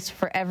case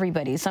for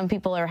everybody. Some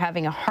people are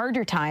having a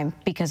harder time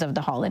because of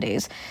the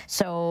holidays.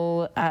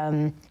 So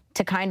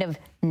to kind of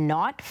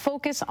not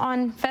focus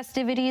on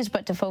festivities,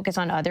 but to focus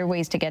on other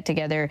ways to get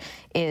together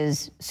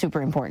is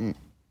super important.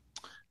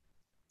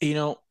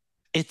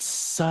 It's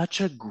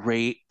such a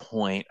great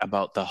point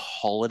about the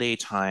holiday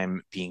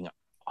time being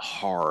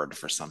hard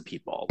for some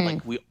people.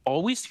 Like we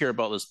always hear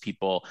about those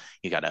people,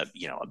 you got a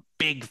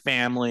big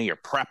family, you're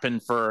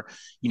prepping for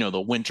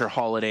the winter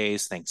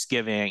holidays,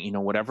 Thanksgiving,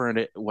 whatever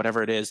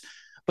it is,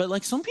 but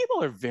like some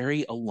people are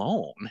very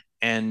alone,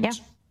 and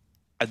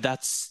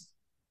that's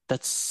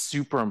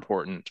super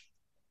important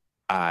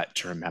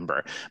to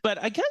remember.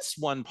 But I guess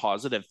one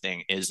positive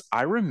thing is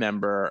I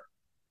remember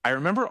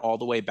all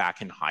the way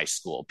back in high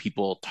school,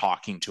 people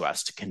talking to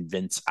us to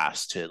convince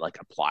us to like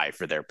apply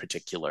for their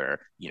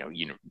particular,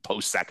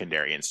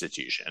 post-secondary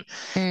institution.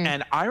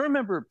 And I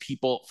remember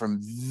people from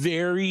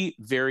very,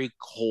 very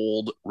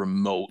cold,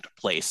 remote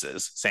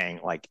places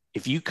saying like,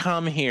 if you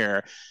come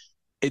here,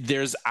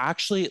 there's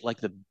actually like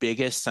the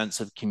biggest sense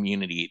of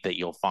community that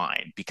you'll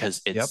find,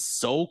 because it's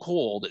so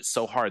cold, it's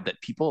so hard,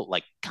 that people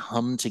like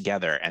come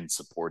together and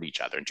support each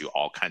other and do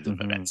all kinds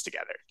of events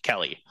together.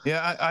 Kelly.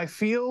 Yeah, I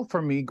feel,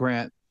 for me,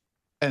 Grant,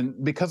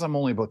 and because I'm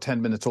only about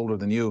 10 minutes older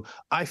than you,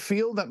 I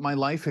feel that my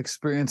life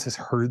experience has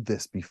heard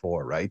this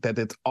before, right? That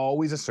it's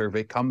always a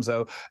survey comes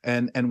out,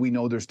 and we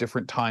know there's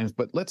different times,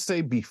 but let's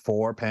say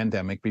before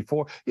pandemic,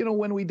 before,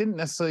 when we didn't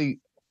necessarily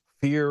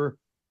fear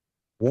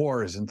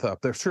wars and stuff.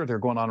 They're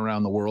going on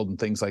around the world and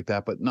things like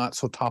that, but not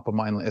so top of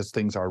mind as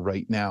things are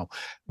right now.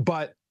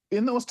 But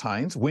in those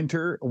times,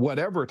 winter,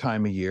 whatever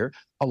time of year,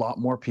 a lot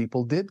more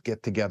people did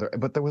get together,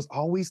 but there was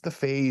always the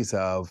phase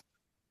of,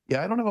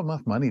 yeah, I don't have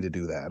enough money to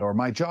do that, or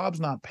my job's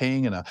not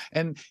paying enough.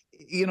 And,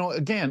 you know,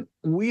 again,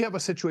 we have a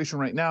situation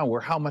right now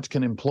where how much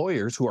can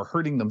employers who are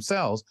hurting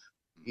themselves,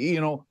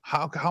 you know,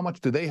 how much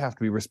do they have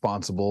to be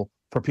responsible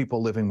for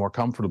people living more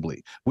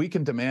comfortably? We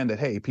can demand that,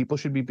 hey, people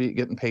should be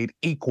getting paid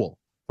equal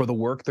for the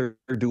work they're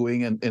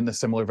doing and in a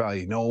similar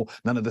value. No,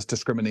 none of this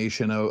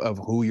discrimination of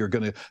who you're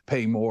going to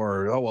pay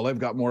more. Or, oh, well, I've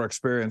got more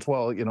experience.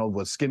 Well, you know,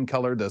 with skin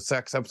color, does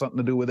sex have something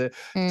to do with it?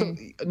 So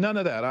none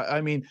of that.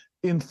 I mean,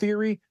 in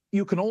theory,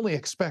 you can only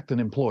expect an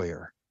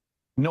employer,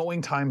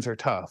 knowing times are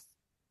tough,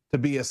 to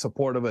be as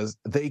supportive as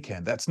they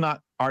can. That's not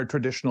our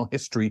traditional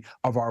history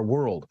of our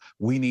world.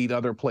 We need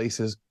other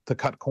places to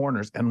cut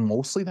corners. And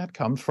mostly that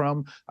comes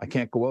from, I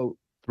can't go out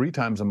 3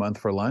 times a month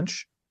for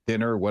lunch,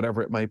 dinner,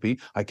 whatever it might be.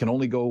 I can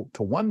only go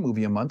to 1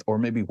 movie a month, or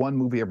maybe 1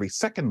 movie every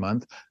second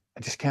month. I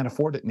just can't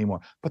afford it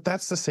anymore. But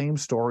that's the same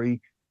story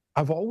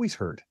I've always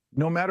heard,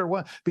 no matter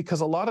what,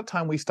 because a lot of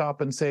time we stop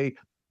and say,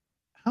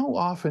 how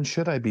often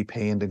should I be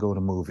paying to go to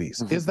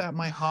movies? Is that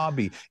my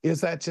hobby?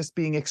 Is that just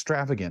being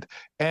extravagant?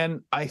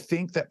 And I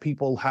think that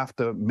people have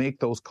to make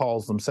those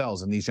calls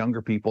themselves, and these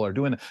younger people are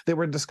doing it. They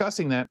were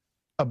discussing that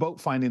about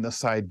finding the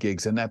side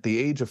gigs, and that the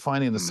age of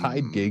finding the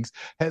side gigs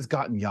has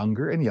gotten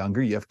younger and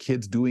younger. You have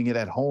kids doing it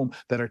at home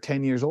that are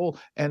 10 years old.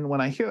 And when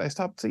I hear that, I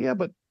stop and say, yeah,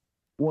 but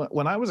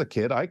when I was a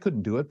kid, I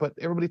couldn't do it, but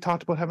everybody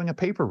talked about having a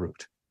paper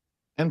route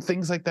and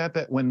things like that,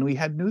 that when we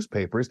had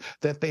newspapers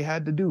that they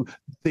had to do.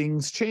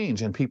 Things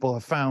change, and people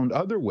have found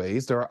other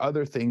ways. There are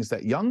other things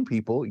that young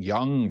people,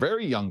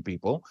 very young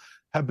people,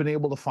 have been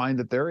able to find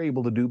that they're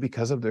able to do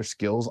because of their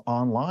skills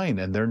online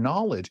and their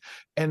knowledge.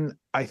 And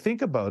I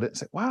think about it and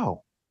say,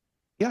 wow,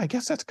 yeah, I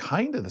guess that's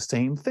kind of the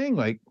same thing.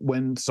 Like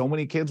when so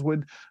many kids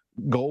would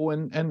go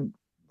and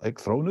like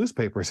throw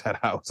newspapers at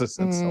houses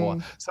and so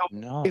on.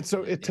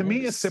 So to me,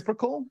 it's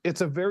reciprocal.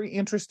 It's a very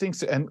interesting,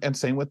 and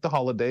same with the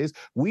holidays.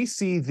 We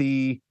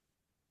see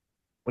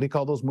what do you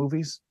call those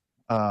movies?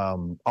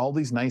 All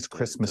these nice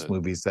Christmas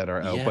movies that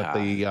are out, but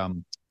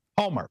the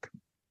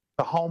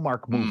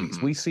Hallmark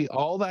movies. We see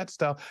all that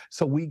stuff.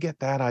 So we get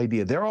that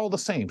idea. They're all the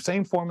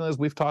same formulas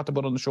we've talked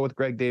about on the show with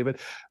Greg David,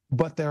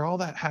 but they're all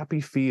that happy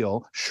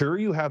feel. Sure,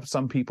 you have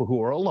some people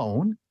who are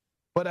alone,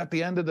 but at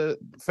the end of the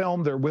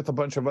film, they're with a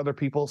bunch of other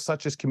people,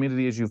 such as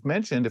community, as you've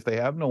mentioned, if they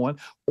have no one,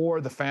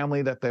 or the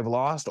family that they've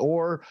lost,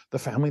 or the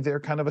family they're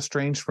kind of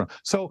estranged from.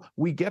 So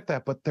we get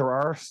that, but there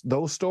are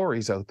those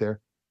stories out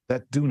there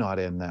that do not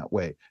end that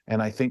way.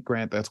 And I think,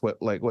 Grant, that's what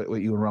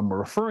you and Rum were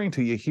referring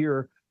to. You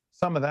hear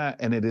some of that,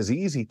 and it is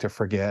easy to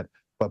forget.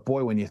 But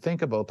boy, when you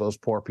think about those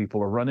poor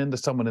people or run into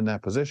someone in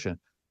that position,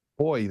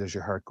 boy, does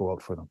your heart go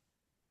out for them.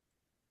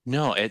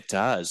 No, it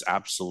does.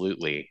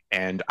 Absolutely.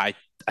 And I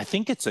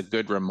think it's a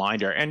good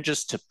reminder. And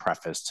just to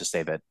preface to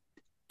say that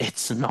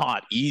it's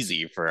not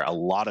easy for a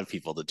lot of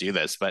people to do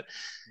this, but,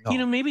 you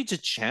know, maybe to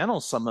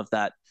channel some of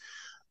that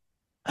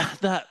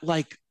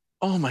like,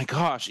 oh my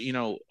gosh, you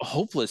know,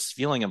 hopeless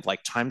feeling of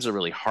like times are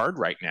really hard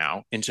right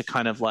now, into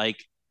kind of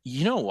like,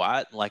 you know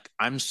what, like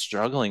I'm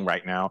struggling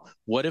right now.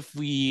 What if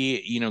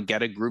we, you know,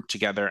 get a group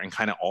together and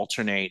kind of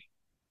alternate,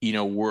 you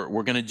know,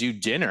 we're going to do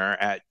dinner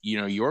at, you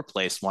know, your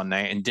place one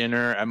night and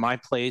dinner at my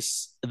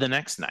place the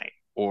next night,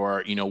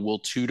 or, you know, we'll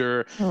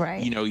tutor,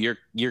 you know, your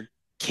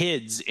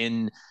kids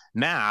in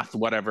math,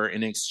 whatever,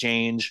 in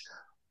exchange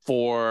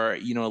for,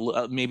 you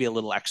know, maybe a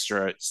little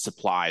extra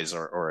supplies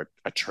or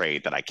a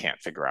trade that I can't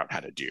figure out how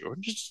to do.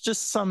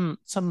 Just some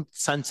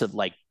sense of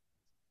like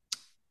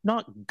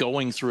not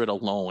going through it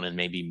alone, and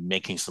maybe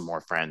making some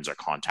more friends or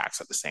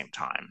contacts at the same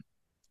time.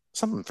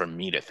 Something for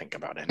me to think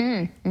about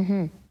anyway.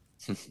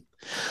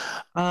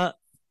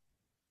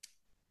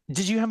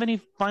 Did you have any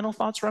final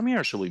thoughts, Remy,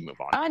 or should we move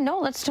on? No,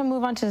 let's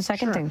move on to the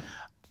second thing.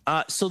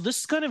 So this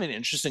is kind of an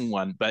interesting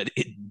one, but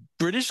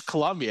British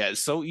Columbia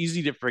is so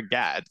easy to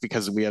forget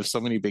because we have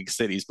so many big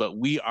cities, but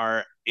we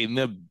are in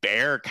the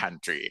bear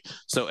country.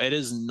 So it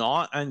is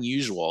not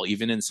unusual,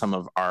 even in some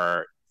of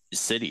our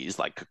cities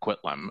like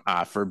Coquitlam,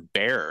 for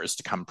bears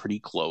to come pretty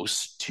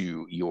close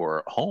to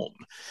your home.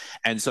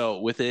 And so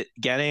with it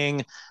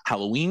getting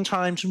Halloween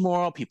time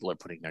tomorrow, people are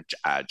putting their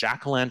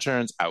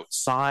jack-o'-lanterns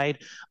outside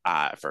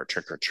for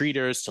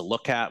trick-or-treaters to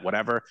look at,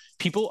 whatever.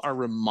 People are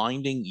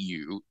reminding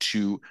you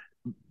to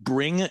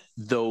bring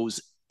those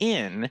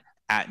in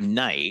at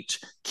night,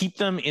 keep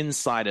them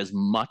inside as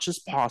much as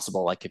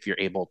possible. Like if you're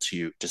able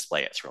to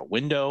display it through a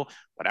window,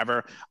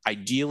 whatever,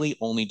 ideally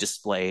only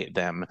display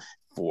them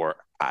for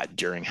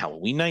during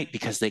Halloween night,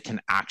 because they can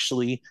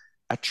actually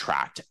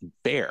attract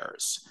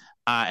bears.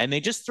 And they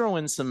just throw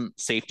in some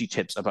safety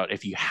tips about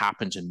if you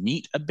happen to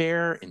meet a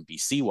bear in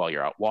BC while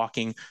you're out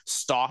walking,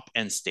 stop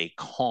and stay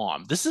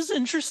calm. This is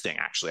interesting,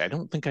 actually. I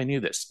don't think I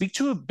knew this. Speak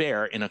to a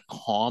bear in a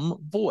calm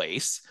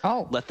voice.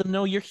 Let them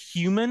know you're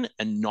human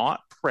and not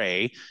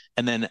prey,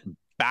 and then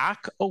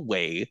back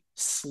away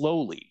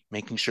slowly,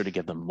 making sure to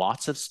give them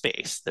lots of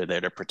space. They're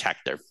there to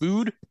protect their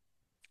food,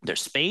 their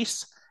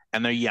space,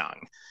 and their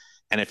young.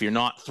 And if you're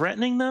not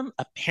threatening them,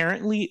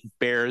 apparently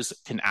bears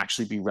can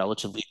actually be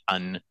relatively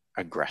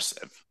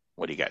unaggressive.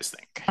 What do you guys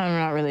think? I'm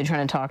not really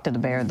trying to talk to the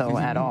bear, though,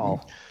 at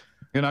all.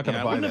 You're not going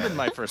to buy that. That would have been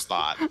my first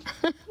thought.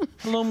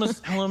 Hello,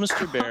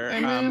 Mr. Bear.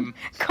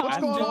 What's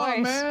going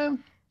on,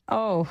 man?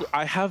 Oh,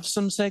 I have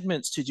some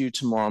segments to do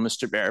tomorrow,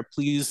 Mr. Bear.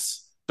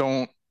 Please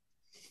don't.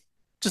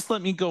 Just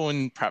let me go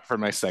and prep for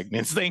my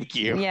segments. Thank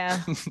you.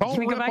 Yeah. Don't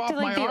rip off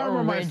my arm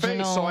or my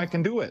face so I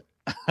can do it.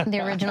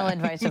 The original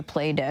advice of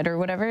play dead or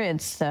whatever.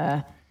 It's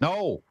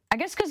no. I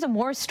guess because the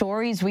more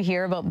stories we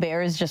hear about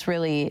bears just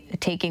really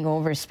taking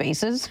over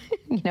spaces,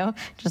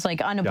 just like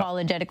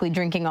unapologetically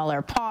drinking all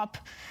our pop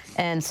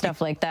and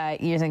stuff like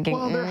that, you're thinking,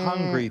 well, they're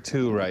hungry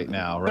too right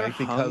now, right?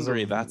 They're because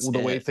hungry, of that's the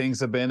way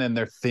things have been, and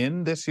they're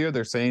thin this year.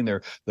 They're saying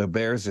the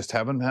bears just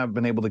haven't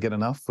been able to get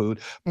enough food.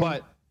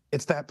 But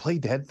it's that play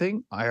dead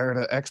thing. I heard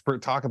an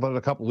expert talk about it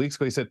a couple of weeks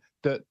ago. He said,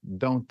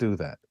 don't do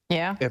that.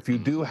 Yeah. If you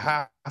do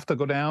have to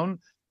go down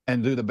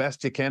and do the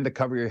best you can to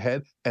cover your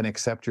head and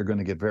accept you're going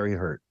to get very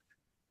hurt.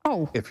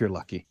 Oh. If you're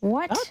lucky.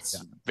 What?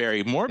 That's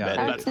very morbid,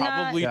 but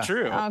probably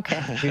true. Okay.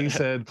 He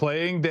said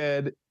playing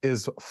dead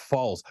is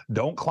false.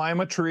 Don't climb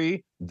a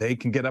tree. They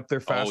can get up there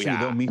faster.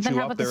 They'll meet you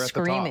up there at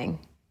the top.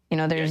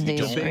 There's the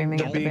screaming.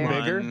 The being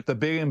bigger. The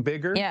big and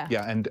bigger. Yeah.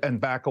 Yeah.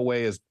 And back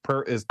away is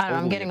totally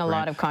I'm getting a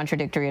lot of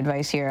contradictory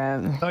advice here.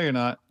 No, you're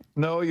not.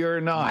 No, you're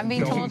not. I'm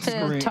being told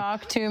to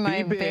talk to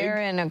my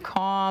bear in a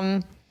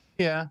calm.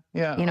 Yeah.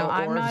 Yeah.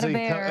 I'm not a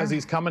bear. As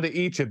he's coming to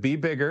eat you, be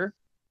bigger.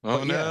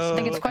 Oh, no. I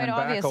think it's quite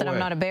obvious that I'm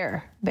not a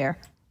bear.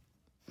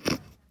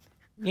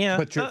 Yeah.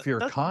 But if you're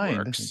kind.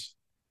 Works.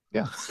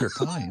 Yeah, if you're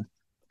kind.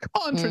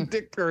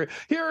 Contradictory.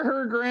 Hear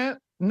her, Grant?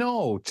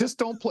 No, just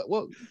don't play.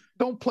 Well,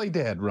 don't play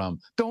dead, Rum.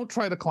 Don't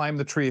try to climb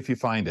the tree if you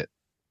find it.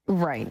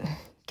 Right.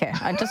 Okay.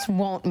 I just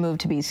won't move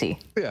to BC.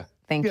 Yeah.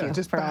 Thank you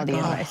for all the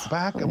advice.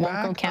 Back won't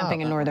go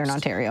camping in Northern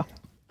Ontario.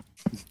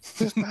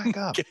 Just back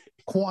up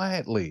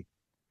quietly.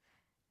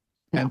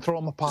 And throw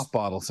them a pop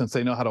bottle since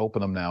they know how to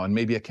open them now, and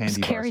maybe a candy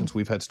bar since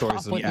we've had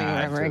stories of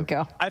wherever I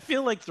go. I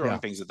feel like throwing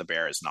things at the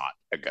bear is not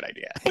a good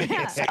idea.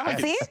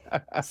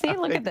 See,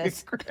 look at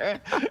this.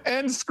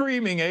 And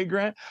screaming,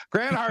 Grant?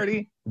 Grant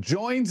Hardy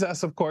joins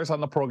us, of course,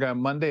 on the program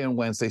Monday and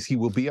Wednesdays. He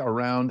will be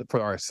around for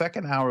our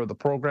second hour of the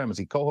program as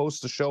he co-hosts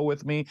the show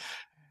with me.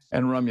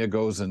 And Ramya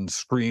goes and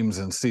screams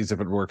and sees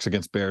if it works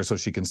against bears so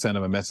she can send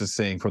him a message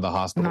saying from the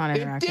hospital,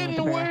 it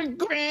didn't work,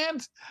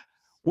 Grant.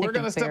 We're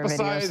going to step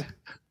aside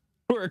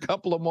for a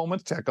couple of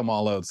moments, check them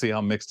all out, see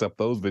how mixed up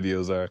those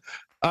videos are.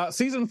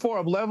 Season 4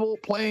 of Level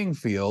Playing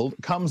Field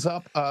comes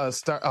up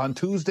on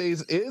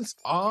Tuesdays. It's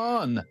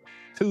on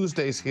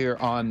Tuesdays here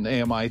on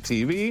AMI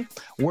TV.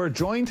 We're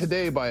joined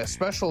today by a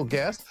special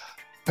guest,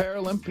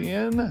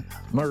 Paralympian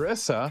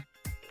Marissa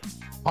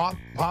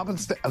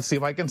let's see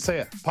if I can say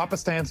it.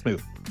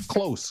 Papaconstantinou.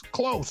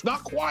 Close,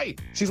 not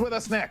quite. She's with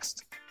us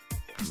next.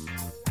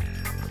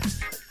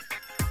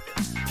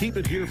 Keep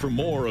it here for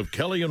more of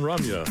Kelly and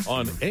Ramya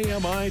on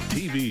AMI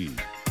TV.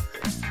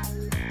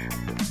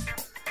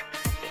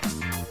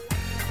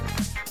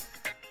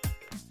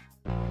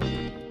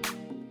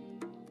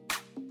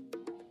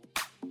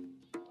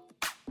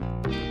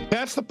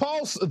 Catch the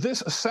Pulse this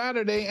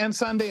Saturday and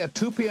Sunday at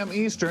 2 p.m.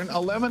 Eastern,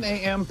 11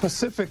 a.m.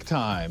 Pacific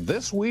time.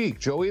 This week,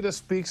 Joita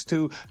speaks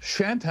to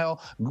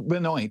Chantal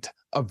Benoit,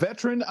 a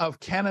veteran of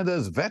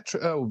Canada's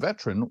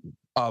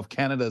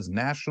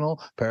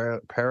national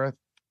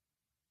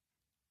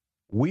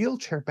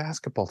wheelchair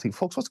basketball team.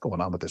 Folks, what's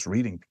going on with this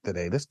reading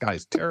today? This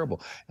guy's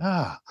terrible.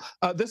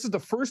 This is the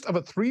first of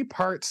a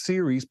 3-part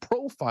series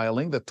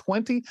profiling the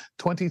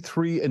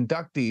 2023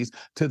 inductees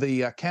to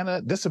the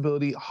Canada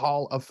Disability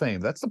Hall of Fame.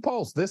 That's the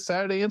Pulse this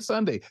Saturday and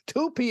Sunday,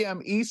 2 p.m.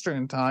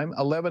 Eastern time,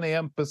 11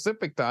 a.m.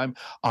 Pacific time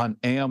on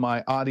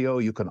AMI Audio.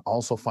 You can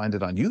also find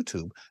it on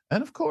YouTube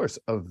and, of course,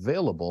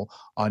 available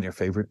on your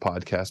favorite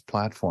podcast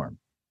platform.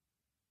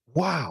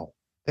 Wow.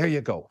 There you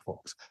go,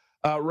 folks.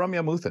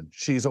 Ramya Muthan,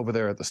 she's over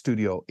there at the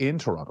studio in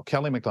Toronto.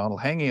 Kelly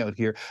McDonald hanging out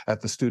here at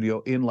the studio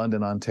in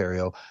London,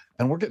 Ontario.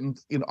 And we're getting,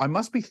 I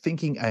must be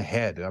thinking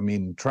ahead. I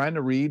mean, trying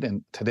to read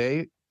and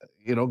today,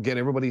 get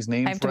everybody's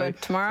names right. I have to do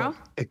it tomorrow?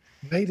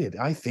 Excited.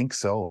 I think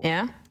so.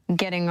 Yeah?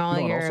 Getting all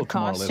your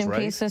costume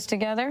pieces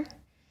together?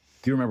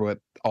 Do you remember what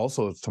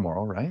also is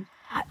tomorrow, right?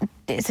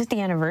 Is it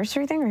the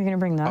anniversary thing? Are you going to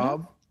bring that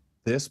up?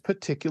 This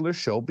particular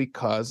show,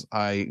 because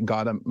I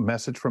got a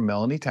message from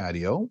Melanie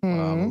Taddeo,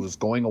 who's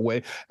going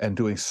away and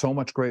doing so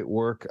much great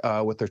work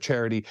with their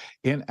charity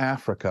in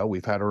Africa.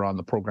 We've had her on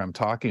the program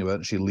talking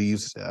about it. She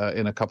leaves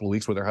in a couple of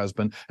weeks with her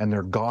husband, and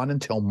they're gone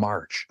until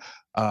March,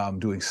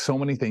 doing so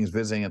many things,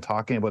 visiting and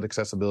talking about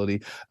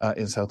accessibility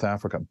in South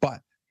Africa.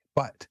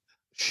 But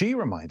she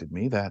reminded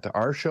me that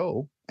our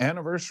show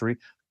anniversary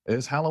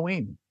is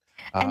Halloween.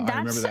 And I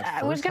remember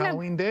that first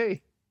Halloween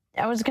day.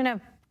 I was going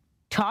to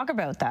talk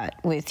about that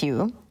with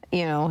you,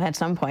 at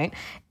some point.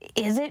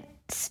 Is it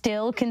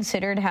still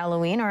considered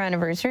Halloween or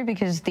anniversary?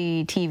 Because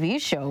the TV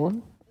show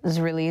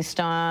is released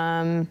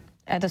at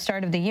the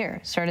start of the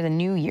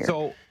new year.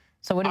 So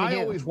what do we do? I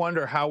always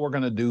wonder how we're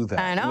going to do that.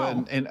 I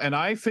know. And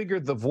I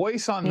figured the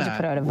voice on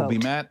that will be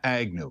Matt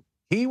Agnew.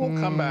 He will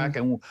come back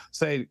and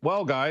say,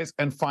 well, guys,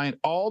 and find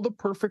all the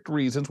perfect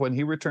reasons when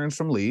he returns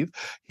from leave.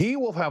 He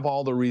will have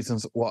all the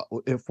reasons, well,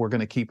 if we're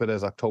going to keep it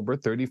as October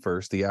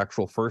 31st, the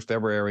actual first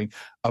ever airing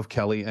of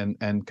Kelly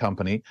and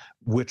Company,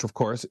 which, of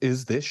course,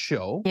 is this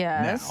show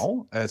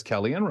now as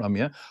Kelly and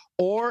Ramya,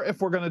 or if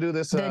we're going to do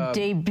this... The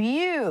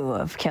debut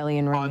of Kelly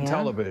and Ramya. On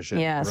television,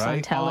 yes, right?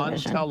 On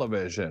television. On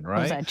television,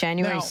 right? Was that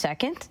January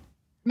 2nd?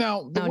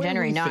 Now, the way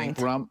January we 9th.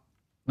 think,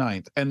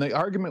 9th. And the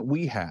argument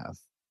we have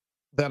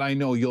that I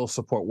know you'll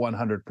support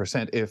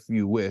 100% if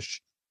you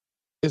wish,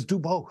 is do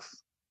both.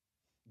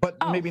 But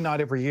maybe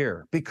not every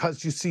year,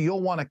 because you see,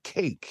 you'll want a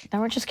cake.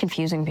 Now we're just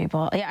confusing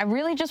people. Yeah, I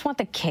really just want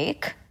the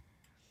cake.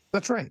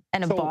 That's right.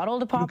 And a bottle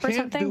to pop or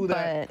something. Do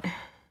that. But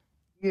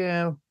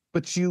yeah,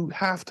 but you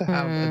have to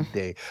have a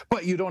day.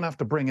 But you don't have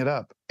to bring it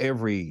up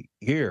every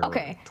year.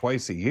 Okay. Or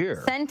twice a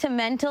year.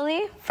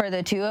 Sentimentally, for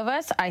the two of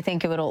us, I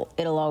think it'll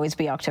always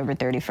be October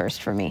 31st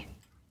for me.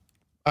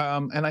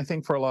 And I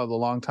think for a lot of the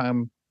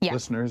longtime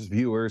listeners,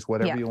 viewers,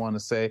 whatever you want to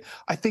say,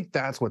 I think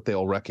that's what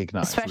they'll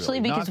recognize. Especially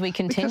because we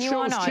continue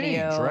on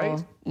audio. Change,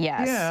 right?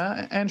 Yes.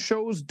 Yeah, and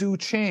shows do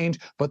change,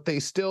 but they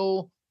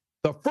still,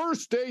 the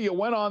first day you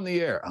went on the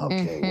air,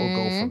 okay, we'll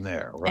go from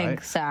there, right?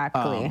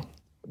 Exactly.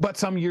 But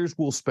some years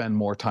we'll spend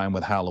more time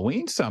with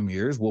Halloween. Some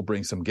years we'll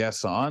bring some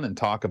guests on and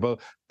talk about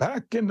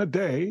back in the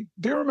day.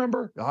 Do you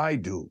remember? I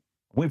do.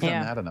 We've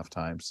done that enough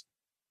times.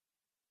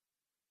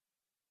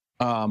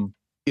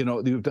 You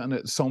know, you've done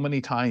it so many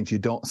times, you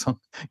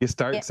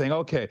start saying,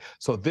 okay,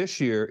 so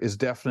this year is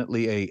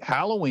definitely a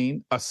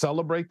Halloween, a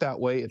celebrate that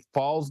way. It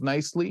falls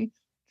nicely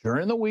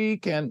during the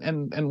week,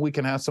 and we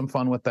can have some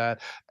fun with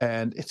that.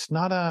 And it's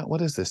not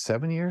what is this,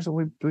 7 years that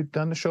we've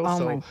done the show?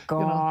 Oh, my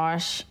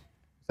gosh. Is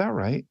that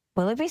right?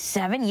 Will it be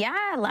 7?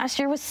 Yeah, last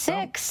year was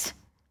 6.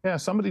 Oh, yeah,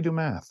 somebody do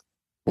math.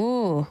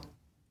 Ooh,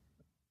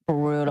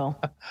 brutal.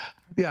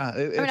 Yeah.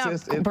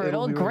 It's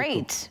brutal, really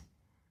great. Cool.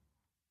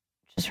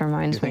 Just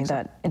reminds me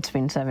that it's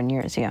been 7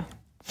 years,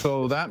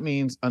 So that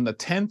means on the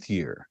 10th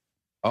year,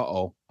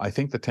 I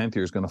think the 10th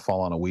year is going to fall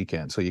on a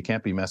weekend. So you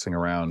can't be messing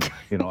around,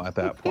 at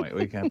that point.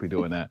 We can't be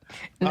doing that.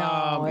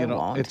 No, it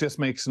won't. It just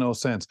makes no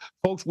sense.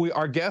 Folks,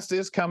 our guest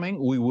is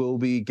coming. We will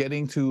be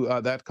getting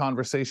to that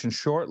conversation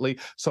shortly.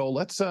 So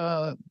let's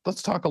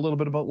talk a little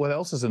bit about what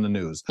else is in the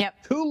news.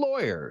 Yep. 2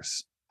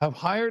 lawyers have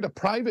hired a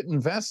private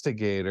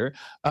investigator.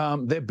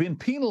 They've been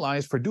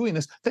penalized for doing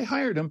this. They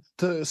hired him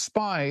to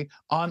spy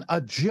on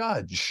a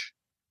judge.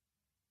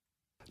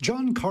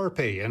 John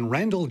Carpe and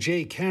Randall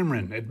J.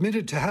 Cameron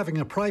admitted to having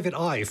a private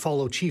eye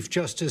follow Chief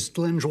Justice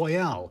Glenn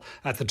Joyal.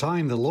 At the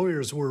time, the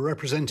lawyers were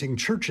representing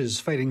churches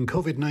fighting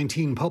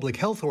COVID-19 public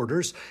health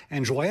orders,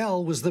 and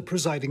Joyal was the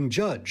presiding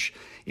judge.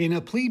 In a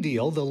plea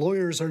deal, the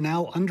lawyers are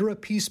now under a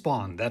peace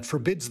bond that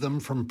forbids them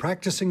from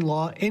practicing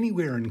law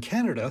anywhere in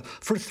Canada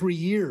for 3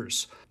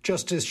 years.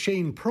 Justice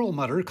Shane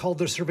Perlmutter called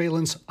the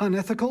surveillance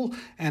unethical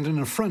and an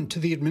affront to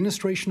the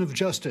administration of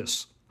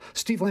justice.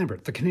 Steve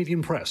Lambert, The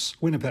Canadian Press,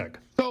 Winnipeg.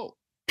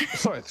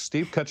 Sorry,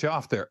 Steve, cut you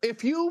off there.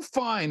 If you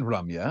find,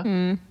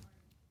 Ramya,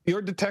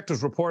 your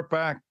detectives report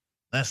back,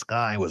 this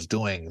guy was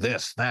doing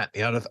this, that,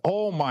 the other.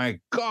 Oh my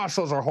gosh,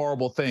 those are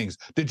horrible things.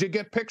 Did you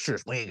get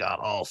pictures? We got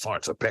all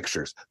sorts of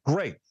pictures.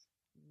 Great.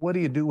 What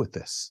do you do with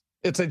this?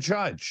 It's a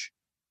judge.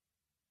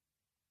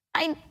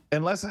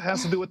 Unless it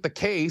has to do with the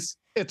case,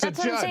 it's a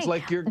judge.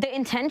 The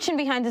intention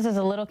behind this is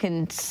a little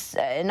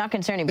not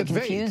concerning, but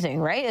confusing,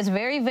 right? It's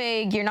very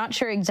vague. You're not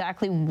sure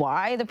exactly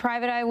why the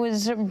private eye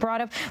was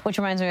brought up, which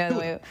reminds me, by the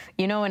way,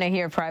 when I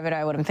hear private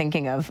eye, what I'm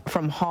thinking of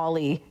from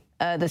Holly,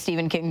 the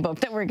Stephen King book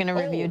that we're going to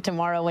review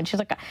tomorrow, when she's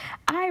like,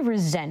 I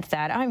resent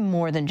that. I'm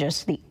more than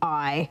just the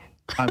eye.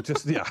 I'm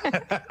just, more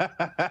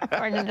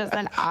than just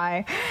an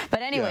eye.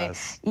 But anyway,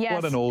 yes.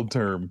 What an old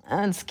term.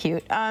 That's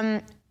cute.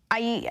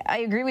 I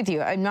agree with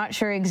you. I'm not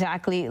sure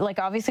exactly,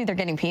 obviously they're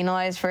getting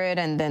penalized for it,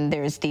 and then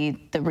there's the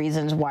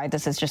reasons why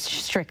this is just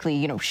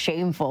strictly,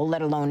 shameful,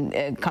 let alone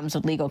it comes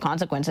with legal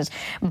consequences.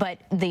 But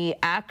the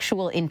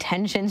actual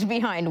intentions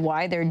behind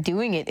why they're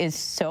doing it is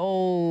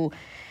so,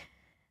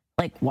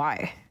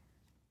 why?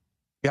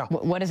 Yeah.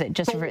 What is it?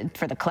 Just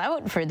for the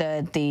clout, for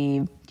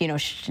the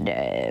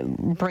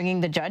bringing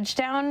the judge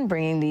down,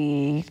 bringing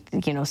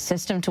the,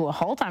 system to a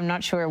halt? I'm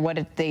not sure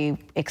what they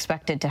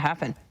expected to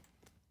happen.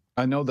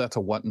 I know that's a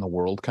what in the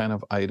world kind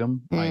of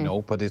item. I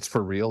know, but it's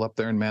for real up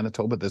there in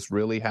Manitoba. This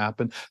really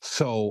happened.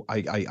 So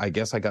I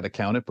guess I got to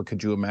count it. But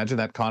could you imagine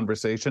that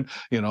conversation?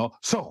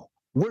 So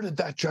where did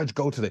that judge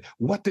go today?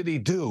 What did he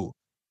do?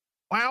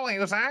 Well, he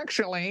was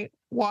actually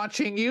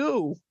watching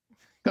you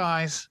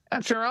guys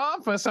at your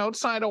office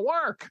outside of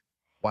work.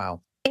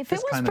 Wow. If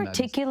it was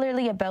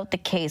particularly about the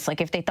case,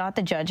 if they thought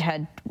the judge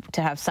had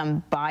to have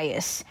some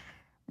bias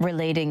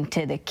relating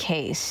to the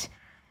case,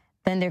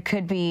 then there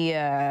could be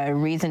a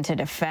reason to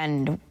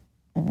defend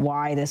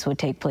why this would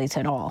take place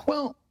at all.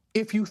 Well,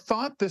 if you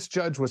thought this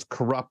judge was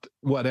corrupt,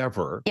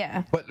 whatever,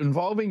 but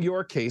involving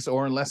your case,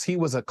 or unless he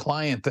was a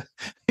client,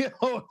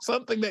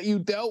 something that you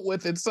dealt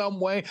with in some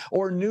way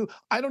or knew,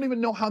 I don't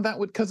even know how that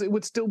would, because it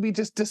would still be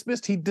just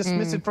dismissed. He'd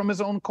dismiss it from his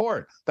own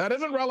court. That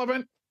isn't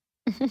relevant.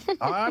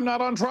 I'm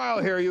not on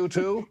trial here, you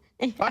two.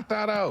 Cut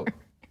that out.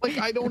 Like,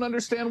 I don't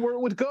understand where it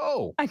would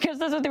go. I guess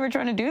that's what they were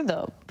trying to do,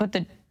 though. Put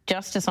the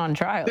justice on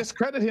trial.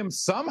 Discredit him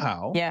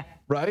somehow. Yeah.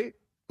 Right?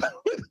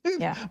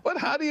 Yeah. But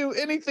how do you,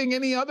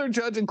 any other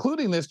judge,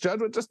 including this judge,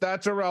 would just,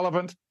 that's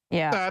irrelevant.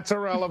 Yeah. That's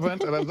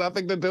irrelevant. It has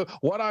nothing to do.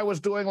 What I was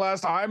doing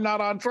last, I'm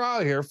not on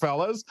trial here,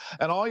 fellas.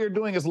 And all you're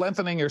doing is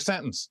lengthening your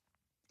sentence.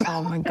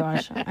 Oh my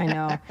gosh, I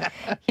know.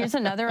 Here's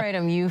another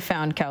item you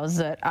found, Kels,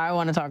 that I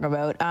want to talk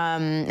about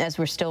as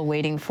we're still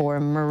waiting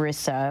for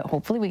Marissa.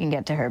 Hopefully we can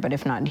get to her, but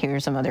if not,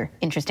 here's some other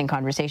interesting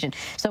conversation.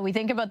 So we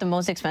think about the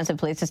most expensive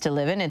places to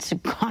live in. It's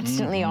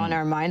constantly on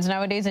our minds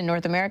nowadays in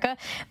North America.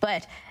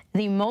 But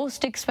the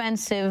most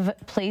expensive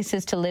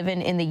places to live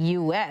in the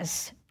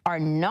U.S. are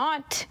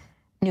not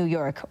New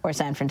York or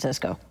San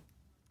Francisco.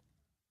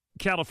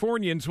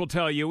 Californians will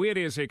tell you it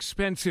is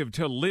expensive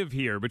to live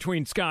here.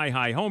 Between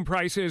sky-high home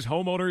prices,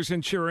 homeowners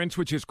insurance,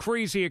 which is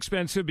crazy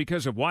expensive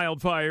because of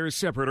wildfires,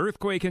 separate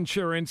earthquake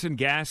insurance, and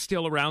gas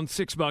still around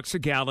 $6 a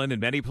gallon in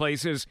many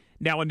places.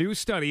 Now, a new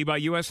study by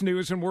U.S.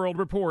 News and World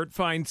Report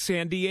finds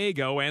San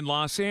Diego and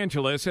Los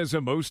Angeles as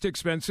the most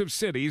expensive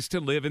cities to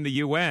live in the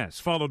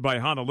U.S., followed by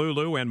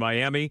Honolulu and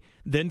Miami,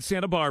 then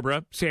Santa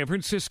Barbara, San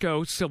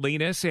Francisco,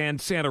 Salinas, and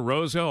Santa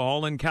Rosa,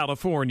 all in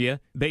California.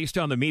 Based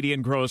on the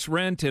median gross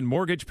rent and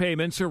mortgage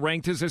payments, are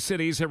ranked as the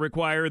cities that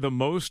require the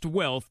most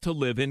wealth to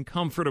live in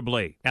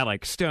comfortably.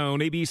 Alex Stone,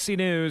 ABC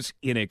News,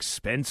 in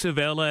expensive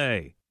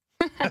L.A.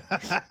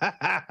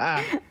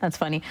 That's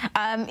funny.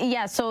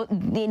 Yeah, so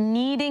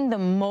needing the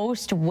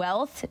most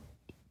wealth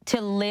to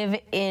live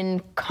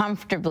in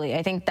comfortably.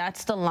 I think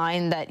that's the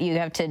line that you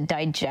have to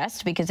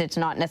digest, because it's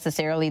not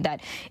necessarily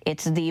that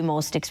it's the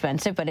most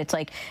expensive, but it's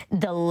like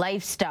the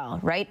lifestyle,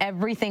 right?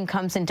 Everything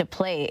comes into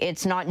play.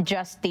 It's not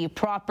just the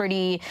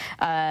property,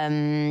 what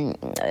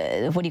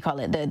do you call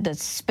it? The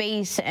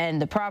space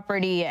and the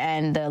property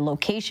and the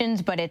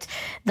locations, but it's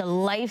the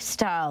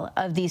lifestyle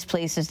of these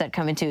places that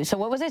come into. So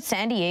what was it?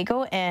 San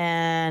Diego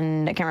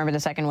and I can't remember the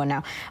second one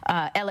now.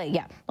 LA,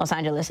 yeah, Los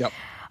Angeles. Yep.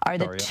 Are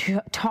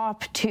the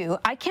top two.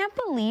 I can't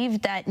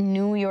believe that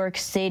New York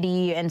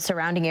City and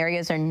surrounding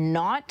areas are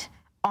not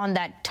on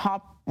that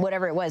top,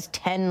 whatever it was,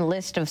 10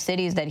 list of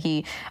cities that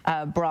he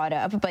brought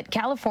up. But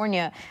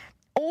California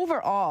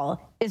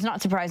overall is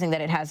not surprising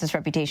that it has this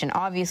reputation,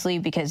 obviously,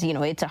 because, you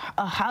know, it's a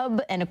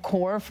hub and a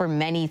core for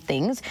many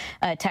things,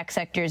 tech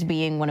sectors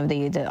being one of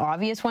the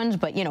obvious ones,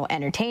 but, you know,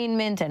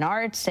 entertainment and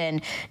arts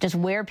and just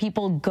where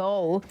people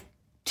go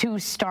to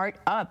start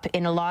up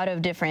in a lot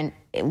of different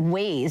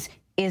ways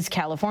is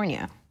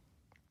California.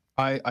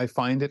 I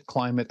find it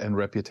climate and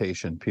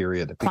reputation,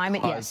 period.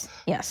 Climate,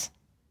 yes.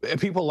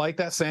 People like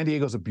that. San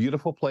Diego's a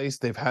beautiful place.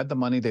 They've had the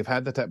money, they've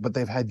had the tech, but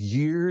they've had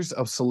years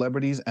of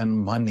celebrities and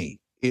money.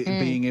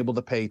 Being able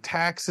to pay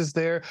taxes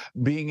there,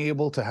 being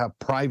able to have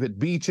private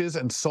beaches,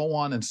 and so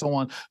on and so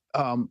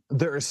on.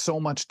 There is so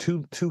much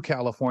to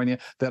California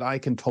that I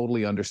can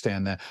totally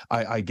understand that.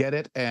 I get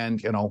it.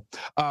 And, you know,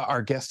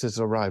 our guest has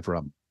arrived,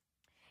 Rum.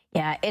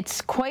 Yeah, it's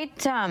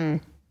quite...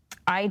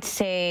 I'd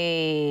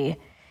say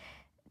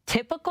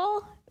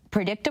typical,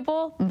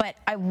 predictable, but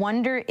I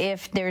wonder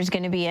if there's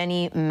going to be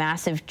any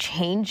massive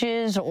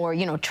changes or,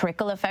 you know,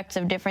 trickle effects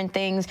of different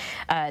things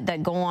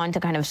that go on to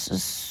kind of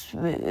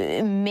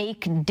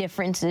make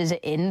differences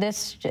in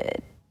this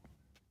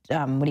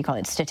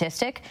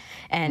statistic,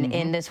 and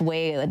in this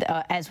way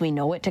as we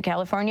know it to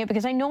California,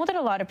 because I know that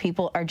a lot of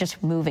people are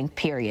just moving,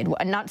 period.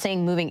 I'm not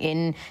saying moving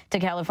into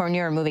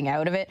California or moving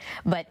out of it,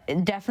 but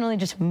definitely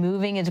just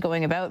moving is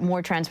going about.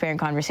 More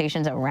transparent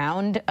conversations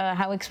around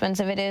how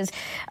expensive it is.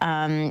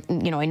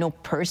 You know, I know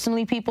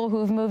personally people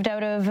who've moved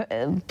out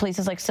of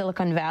places like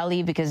Silicon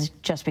Valley because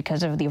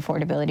of the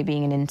affordability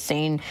being an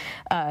insane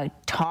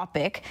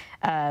topic.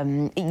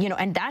 You know,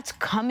 and that's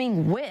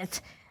coming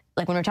with,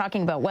 like when we're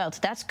talking about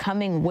wealth, that's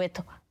coming with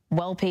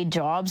well-paid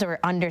jobs or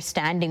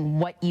understanding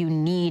what you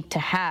need to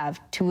have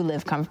to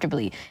live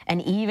comfortably.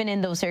 And even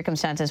in those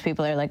circumstances,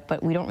 people are like,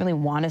 but we don't really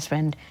want to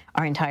spend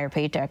our entire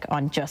paycheck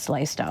on just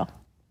lifestyle.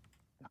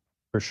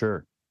 For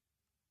sure.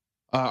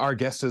 Our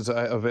guest is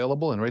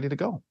available and ready to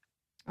go.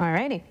 All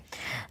righty.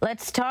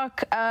 Let's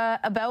talk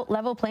about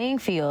Level Playing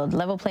Field.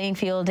 Level Playing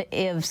Field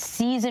of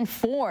Season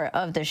 4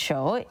 of the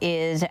show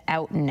is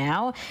out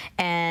now,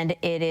 and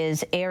it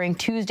is airing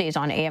Tuesdays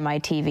on AMI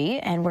TV,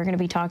 and we're going to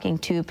be talking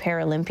to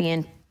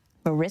Paralympian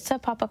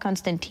Marissa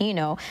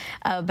Papaconstantinou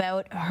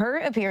about her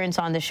appearance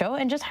on the show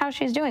and just how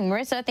she's doing.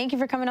 Marissa, thank you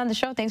for coming on the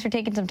show. Thanks for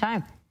taking some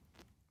time.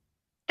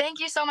 Thank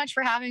you so much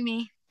for having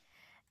me.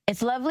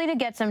 It's lovely to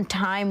get some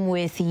time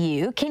with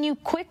you. Can you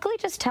quickly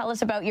just tell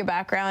us about your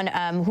background,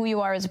 who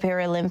you are as a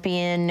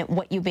Paralympian,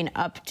 what you've been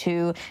up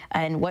to,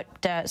 and what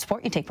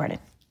sport you take part in?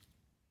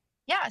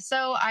 Yeah,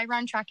 so I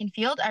run track and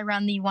field. I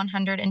run the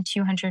 100 and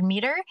 200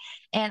 meter,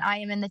 and I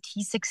am in the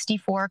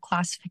T64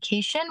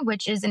 classification,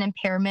 which is an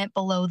impairment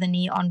below the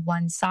knee on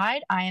one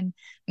side. I am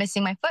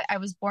missing my foot. I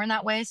was born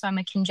that way, so I'm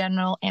a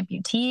congenital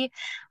amputee.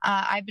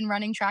 I've been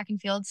running track and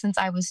field since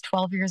I was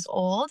 12 years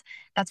old.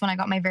 That's when I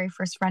got my very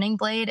first running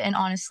blade, and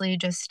honestly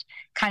just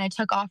kind of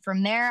took off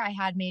from there. I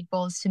had made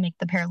goals to make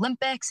the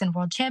Paralympics and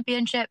World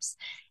Championships,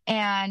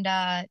 and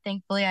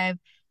thankfully I've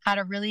had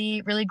a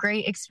really, really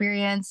great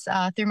experience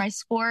through my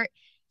sport.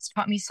 It's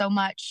taught me so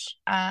much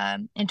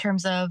in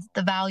terms of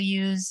the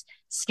values,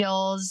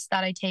 skills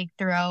that I take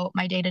throughout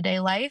my day-to-day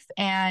life.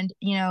 And,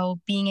 you know,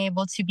 being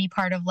able to be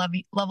part of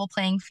Level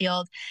Playing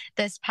Field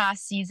this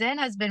past season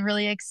has been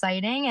really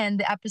exciting. And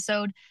the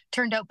episode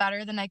turned out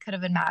better than I could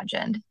have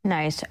imagined.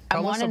 Nice.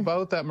 Tell us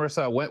about that,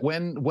 Marissa.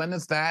 When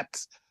is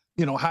that,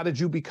 you know, how did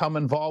you become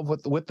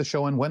involved with the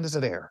show, and when does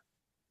it air?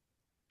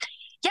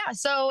 Yeah,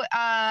 so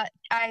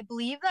I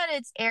believe that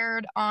it's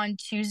aired on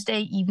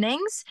Tuesday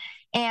evenings,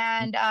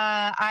 and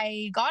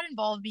I got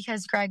involved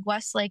because Greg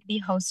Westlake, the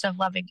host of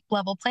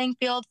Level Playing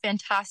Field,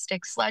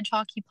 fantastic sledge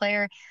hockey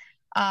player.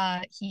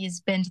 He's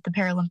been to the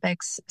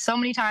Paralympics so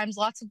many times,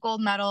 lots of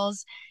gold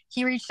medals.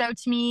 He reached out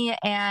to me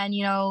and,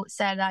 you know,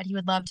 said that he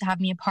would love to have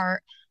me a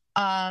part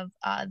of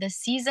this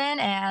season,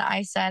 and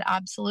I said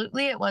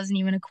absolutely. It wasn't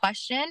even a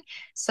question.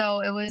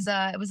 So it was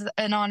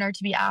an honor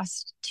to be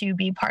asked to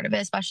be part of it,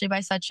 especially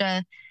by such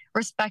a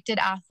respected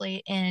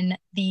athlete in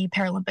the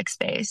Paralympic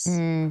space.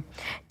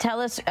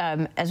 Tell us,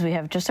 as we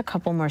have just a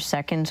couple more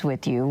seconds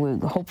with you,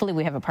 hopefully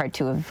we have a part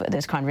 2 of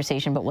this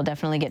conversation, but we'll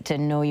definitely get to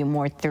know you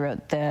more through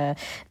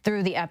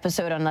the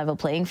episode on Level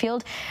Playing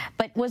Field.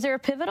 But was there a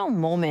pivotal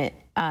moment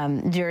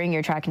during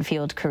your track and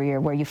field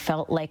career where you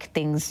felt like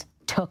things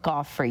took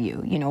off for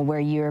you, you know, where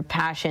your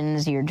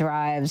passions, your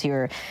drives,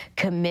 your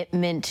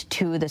commitment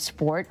to the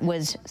sport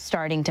was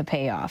starting to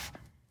pay off?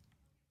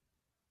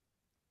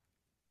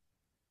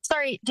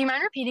 Sorry, do you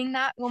mind repeating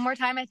that one more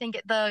time? I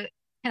think the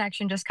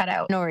connection just cut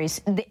out. No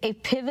worries. A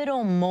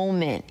pivotal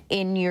moment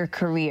in your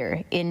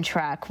career in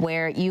track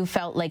where you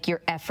felt like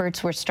your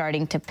efforts were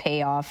starting to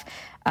pay off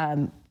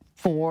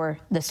for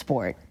the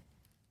sport.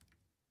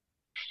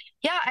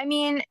 Yeah, I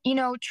mean, you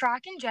know,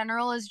 track in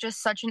general is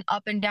just such an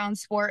up and down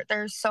sport.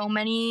 There's so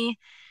many,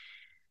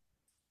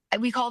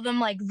 we call them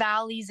like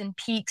valleys and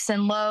peaks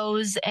and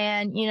lows.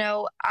 And, you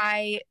know,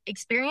 I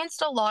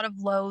experienced a lot of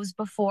lows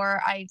before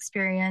I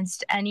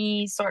experienced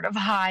any sort of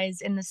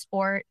highs in the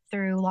sport,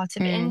 through lots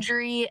of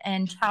injury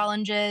and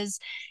challenges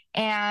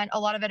and a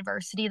lot of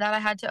adversity that I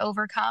had to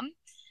overcome.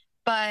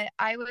 But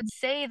I would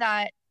say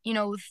that, you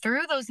know,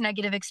 through those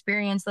negative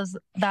experiences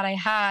that I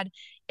had,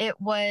 it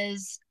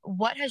was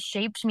what has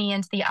shaped me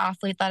into the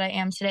athlete that I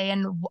am today.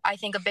 And I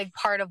think a big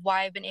part of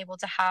why I've been able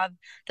to have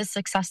the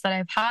success that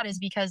I've had is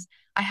because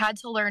I had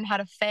to learn how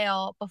to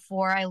fail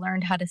before I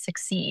learned how to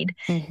succeed.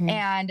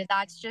 And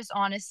that's just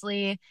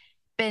honestly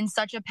been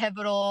such a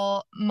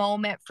pivotal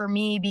moment for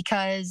me,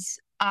 because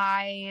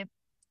I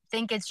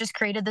think it's just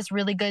created this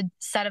really good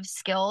set of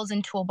skills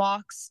and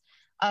toolbox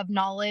of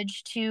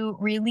knowledge to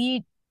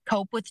really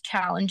cope with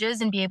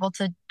challenges and be able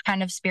to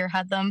kind of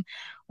spearhead them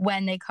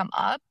when they come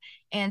up.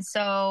 And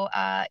so,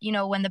 you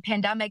know, when the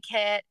pandemic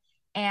hit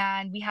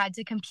and we had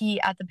to compete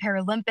at the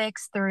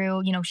Paralympics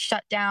through, you know,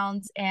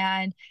 shutdowns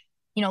and,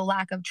 you know,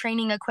 lack of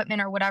training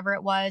equipment or whatever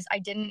it was, I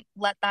didn't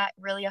let that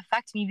really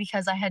affect me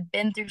because I had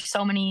been through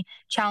so many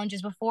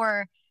challenges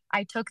before.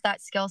 I took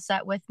that skill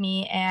set with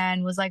me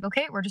and was like,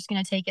 okay, we're just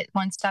going to take it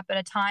one step at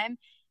a time.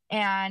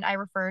 And I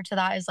refer to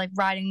that as like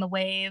riding the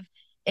wave.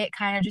 It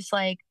kind of just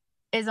like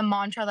is a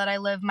mantra that I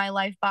live my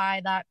life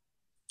by, that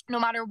no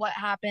matter what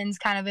happens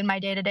kind of in my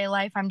day-to-day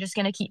life, I'm just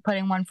going to keep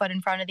putting one foot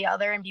in front of the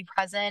other and be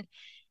present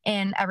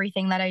in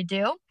everything that I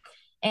do.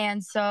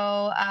 And so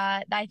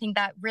I think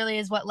that really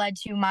is what led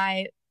to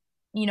my,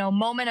 you know,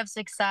 moment of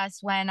success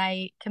when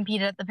I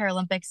competed at the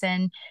Paralympics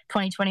in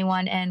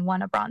 2021 and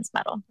won a bronze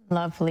medal.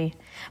 Lovely.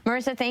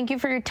 Marissa, thank you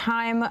for your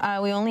time.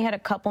 We only had a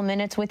couple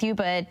minutes with you,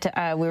 but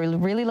we're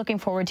really looking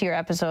forward to your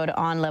episode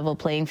on Level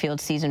Playing Field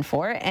Season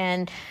 4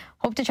 and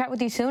hope to chat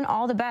with you soon.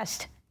 All the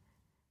best.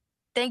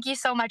 Thank you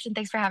so much, and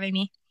thanks for having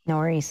me. No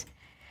worries.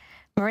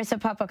 Marissa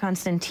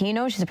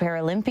Papaconstantinou, she's a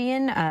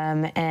Paralympian,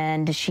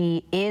 and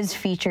she is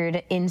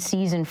featured in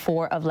Season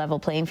 4 of Level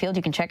Playing Field.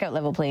 You can check out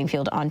Level Playing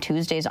Field on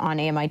Tuesdays on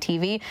AMI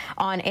TV,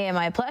 on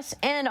AMI Plus,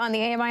 and on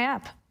the AMI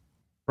app.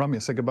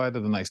 Ramya, say goodbye to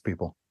the nice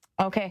people.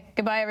 Okay.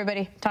 Goodbye,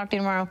 everybody. Talk to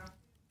you tomorrow.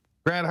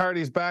 Grant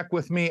Hardy's back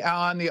with me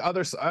on the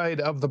other side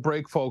of the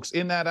break, folks.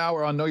 In that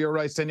hour on Know Your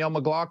Rights, Danielle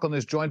McLaughlin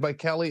is joined by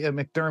Kelly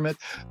McDermott,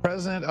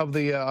 president of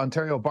the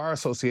Ontario Bar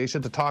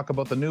Association, to talk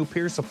about the new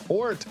peer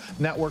support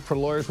network for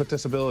lawyers with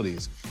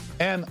disabilities.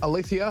 And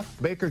Alethea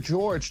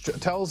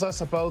Bakogeorge tells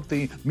us about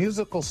the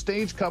musical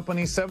stage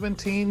company's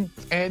 17th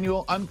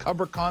annual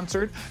Uncover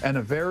concert, and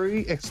a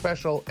very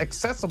special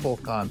accessible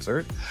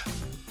concert.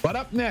 But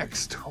up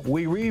next,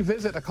 we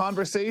revisit a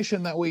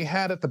conversation that we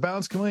had at the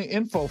Bounce Community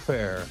Info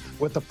Fair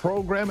with the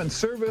program and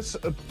service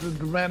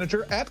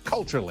manager at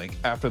CultureLink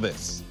after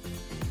this.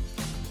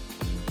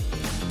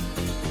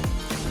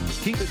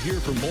 Keep it here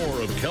for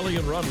more of Kelly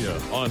and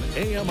Ramya on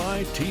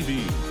AMI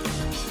TV.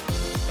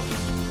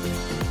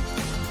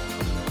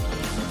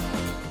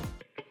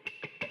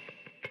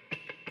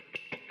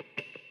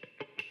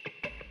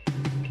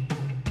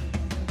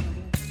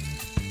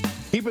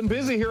 Keeping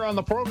busy here on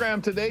the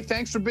program today.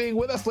 Thanks for being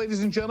with us,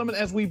 ladies and gentlemen,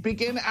 as we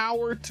begin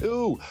hour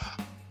 2.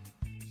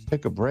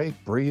 Take a break,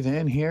 breathe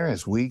in here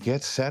as we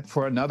get set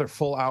for another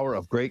full hour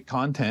of great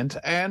content.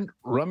 And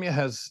Ramya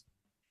has,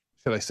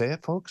 should I say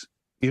it, folks?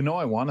 You know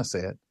I want to say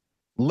it.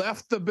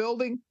 Left the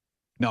building?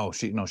 No,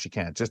 she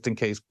can't. Just in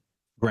case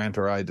Grant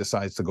or I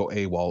decides to go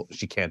AWOL,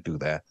 she can't do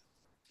that.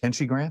 Can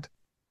she, Grant?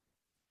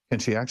 Can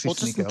she actually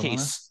sneak out on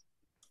us?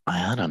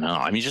 I don't know.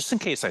 I mean, just in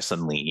case I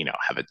suddenly,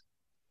 have a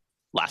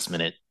last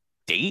minute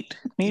date,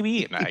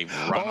 maybe, and I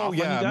run off on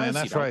you guys, man,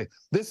 that's right.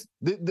 This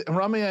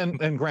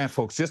Ramya and Grant,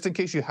 folks, just in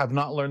case you have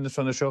not learned this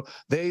from the show,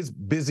 they's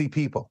busy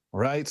people,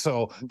 right?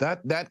 So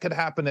that could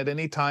happen at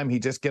any time. He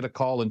just get a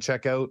call and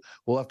check out.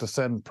 We'll have to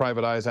send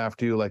private eyes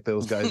after you like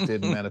those guys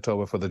did in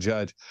Manitoba for the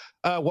judge.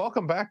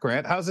 Welcome back,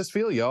 Grant. How's this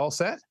feel? You all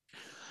set?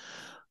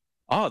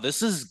 Oh,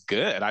 this is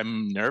good.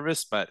 I'm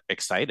nervous but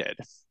excited.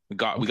 We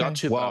got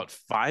to about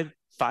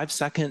five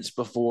seconds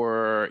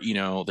before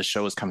the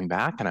show is coming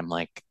back, and I'm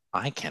like,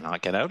 I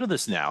cannot get out of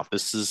this now.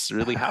 This is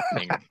really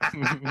happening.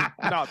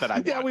 Not that I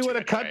want we would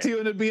have cut to you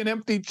and it'd be an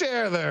empty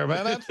chair there,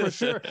 man. That's for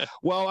sure.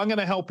 Well, I'm going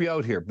to help you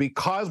out here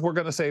because we're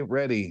going to say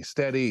ready,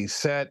 steady,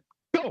 set,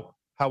 go.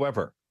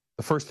 However,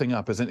 the first thing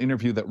up is an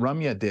interview that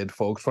Ramya did,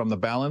 folks, from the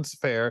Balance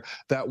Fair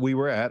that we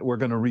were at. We're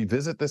going to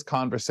revisit this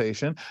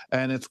conversation,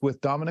 and it's with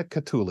Domenic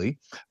Cutulle,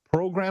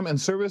 Program and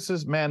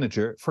Services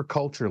Manager for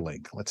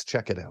CultureLink. Let's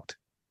check it out.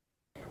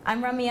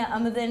 I'm Ramya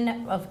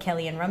Amadin of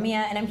Kelly and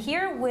Ramya, and I'm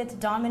here with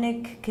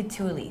Domenic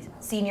Cutulle,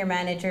 Senior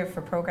Manager for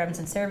Programs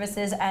and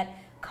Services at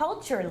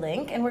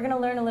CultureLink, and we're going to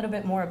learn a little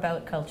bit more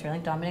about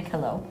CultureLink. Domenic,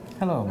 hello.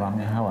 Hello,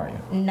 Ramya. How are you?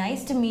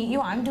 Nice to meet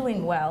you. I'm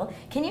doing well.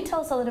 Can you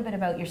tell us a little bit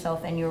about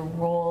yourself and your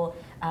role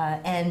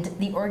and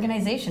the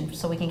organization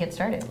so we can get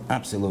started?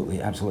 Absolutely.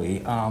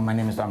 My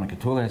name is Domenic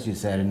Cutulle, as you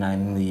said, and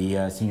I'm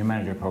the Senior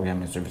Manager of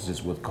Program and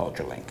Services with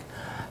CultureLink.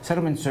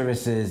 Settlement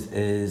services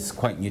is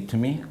quite new to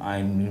me.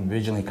 I'm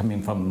originally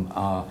coming from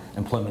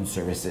employment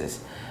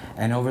services.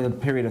 And over the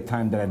period of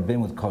time that I've been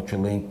with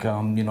CultureLink,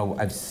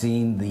 I've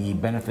seen the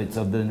benefits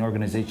of an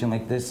organization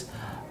like this.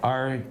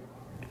 Our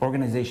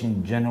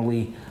organization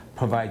generally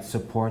provides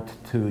support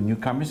to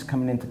newcomers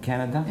coming into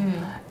Canada,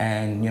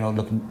 and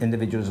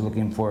individuals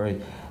looking for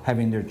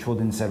having their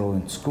children settled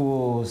in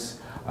schools,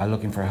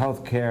 looking for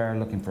health care,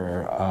 looking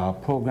for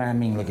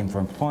programming, looking for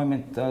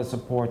employment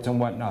supports and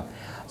whatnot.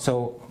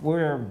 So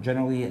we're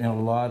generally in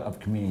a lot of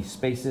community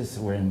spaces.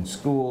 We're in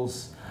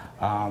schools.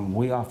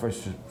 We offer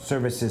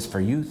services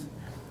for youth.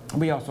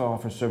 We also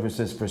offer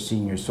services for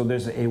seniors. So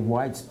there's a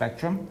wide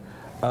spectrum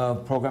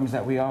of programs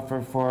that we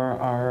offer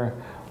for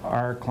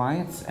our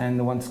clients and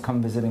the ones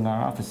come visiting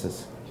our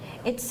offices.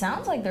 It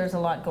sounds like there's a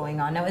lot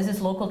going on. Now, is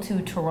this local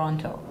to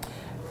Toronto?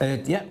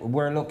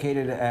 We're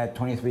located at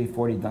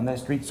 2340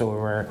 Dundas Street, so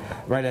we're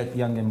right at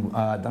Yonge and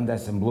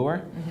Dundas and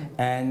Bloor.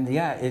 And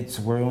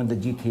we're in the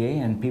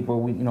GTA, and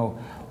people,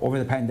 over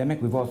the pandemic,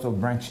 we've also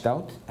branched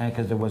out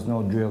because there was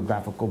no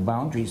geographical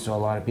boundaries, so a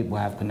lot of people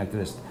have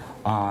connected us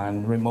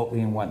on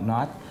remotely and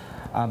whatnot.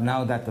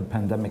 Now that the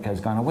pandemic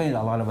has gone away,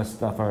 a lot of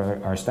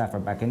our staff are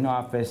back in the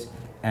office,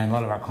 and a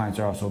lot of our clients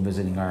are also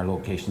visiting our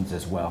locations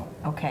as well.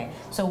 Okay,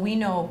 so we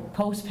know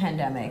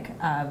post-pandemic,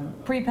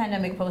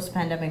 pre-pandemic,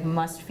 post-pandemic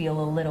must feel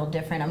a little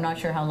different. I'm not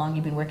sure how long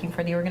you've been working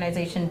for the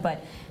organization,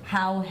 but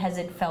how has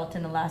it felt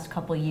in the last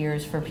couple of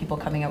years for people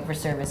coming out for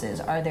services?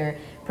 Are there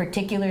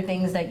particular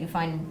things that you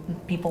find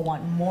people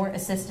want more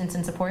assistance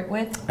and support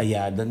with?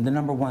 The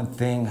number one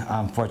thing,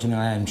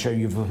 unfortunately, I'm sure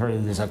you've heard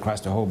of this across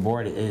the whole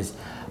board, is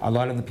a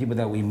lot of the people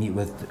that we meet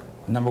with,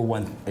 number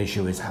one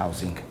issue is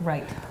housing.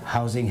 Right.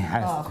 Housing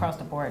has across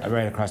the board.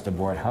 Right across the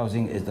board.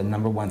 Housing is the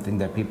number one thing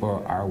that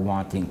people are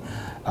wanting.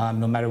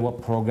 No matter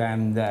what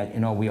program that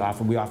we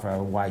offer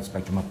a wide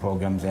spectrum of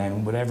programs,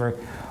 and whatever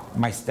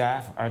my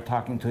staff are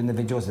talking to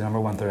individuals, the number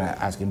one thing they're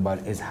asking about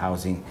is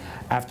housing.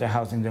 After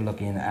housing, they're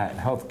looking at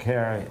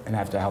healthcare, and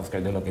after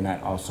healthcare, they're looking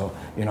at also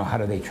how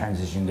do they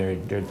transition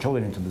their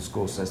children into the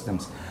school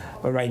systems.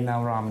 But right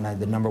now, Ramna,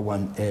 the number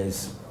one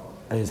is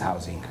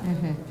housing.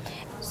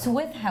 So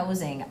with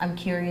housing, I'm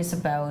curious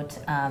about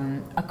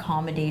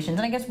accommodations,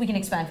 and I guess we can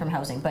expand from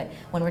housing, but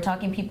when we're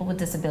talking people with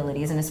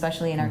disabilities, and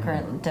especially in our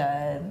current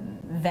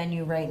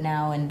venue right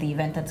now and the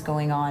event that's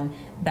going on,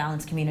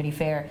 Balance Community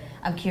Fair,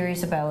 I'm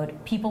curious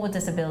about people with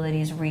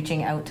disabilities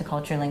reaching out to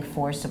CultureLink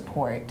for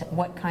support.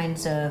 What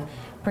kinds of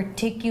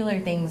particular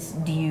things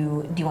do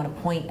you want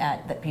to point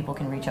at that people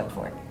can reach out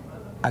for?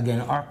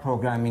 Again, our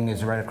programming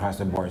is right across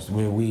the board.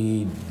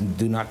 We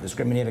do not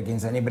discriminate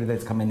against anybody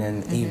that's coming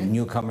in, even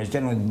newcomers,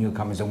 generally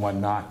newcomers and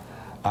whatnot.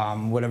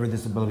 Whatever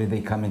disability they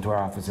come into our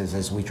offices,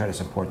 as we try to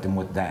support them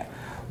with that.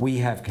 we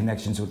have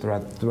connections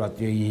throughout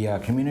the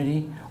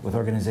community with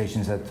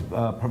organizations that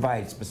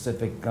provide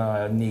specific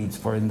needs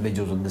for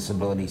individuals with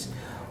disabilities.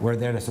 We're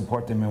there to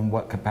support them in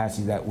what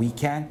capacity that we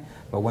can,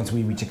 but once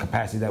we reach a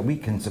capacity that we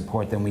can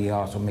support them, we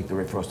also make the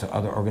referrals to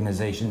other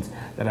organizations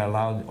that are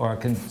allowed or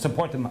can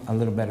support them a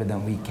little better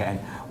than we can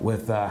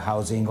with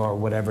housing or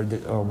whatever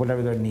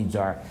their needs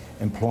are,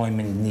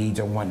 employment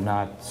needs or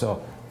whatnot.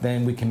 So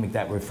then we can make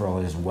that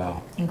referral as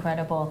well.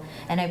 Incredible.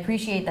 And I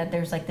appreciate that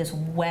there's like this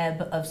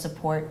web of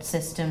support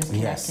systems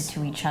connected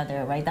to each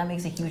other, right? That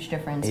makes a huge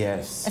difference.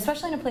 Yes.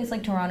 Especially in a place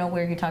like Toronto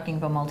where you're talking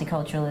about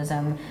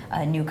multiculturalism,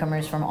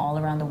 newcomers from all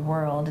around the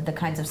world, the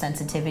kinds of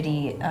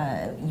sensitivity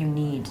you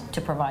need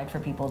to provide for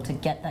people to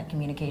get that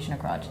communication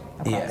across.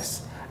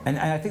 Yes. And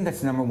I think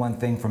that's the number one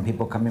thing from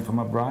people coming from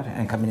abroad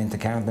and coming into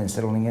Canada and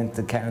settling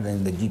into Canada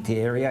in the GTA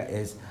area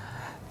is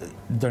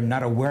they're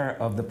not aware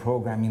of the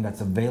programming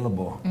that's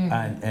available,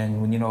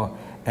 and when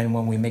and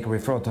when we make a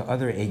referral to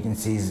other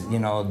agencies,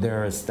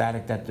 they're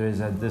ecstatic that there's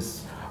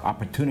this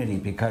opportunity,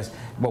 because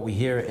what we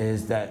hear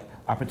is that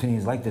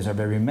opportunities like this are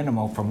very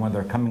minimal from where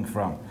they're coming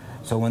from.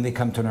 So when they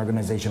come to an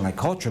organization like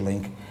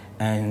CultureLink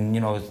and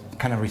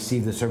kind of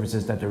receive the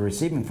services that they're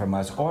receiving from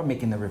us, or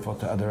making the referral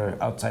to other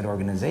outside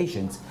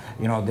organizations,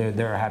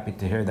 they're happy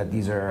to hear that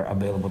these are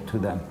available to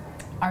them.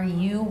 Are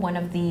you one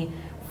of the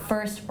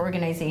first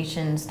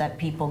organizations that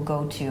people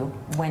go to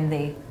when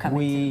they come?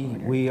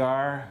 We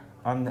are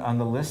on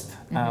the list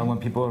when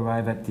people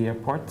arrive at the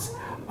airports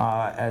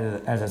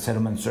as a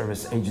settlement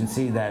service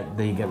agency that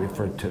they get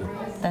referred to.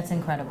 That's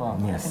incredible.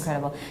 Yes. That's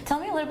incredible. Tell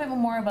me a little bit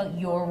more about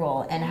your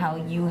role and how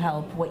you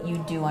help, what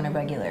you do on a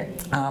regular.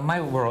 My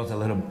role is a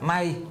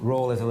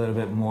little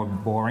bit more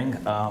boring.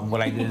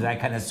 What I do is I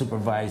kind of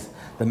supervise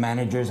the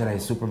managers and I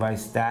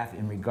supervise staff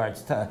in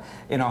regards to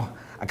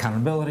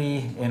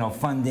accountability,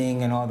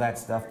 funding and all that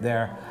stuff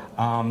there.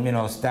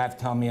 Staff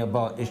tell me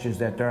about issues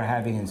that they're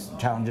having and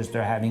challenges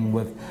they're having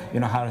with,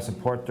 how to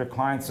support their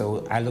clients.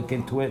 So I look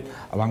into it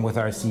along with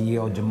our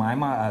CEO,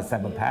 Jemima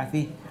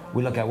Sabapathy.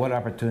 We look at what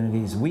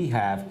opportunities we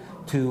have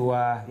to,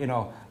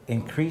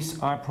 increase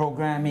our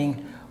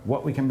programming,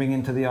 what we can bring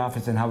into the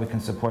office, and how we can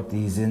support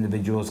these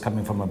individuals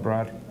coming from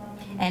abroad.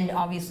 And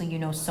obviously you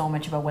know so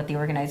much about what the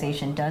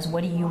organization does.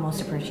 What do you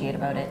most appreciate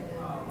about it?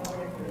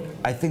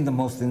 I think the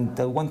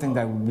one thing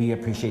that we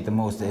appreciate the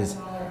most is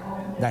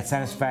that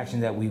satisfaction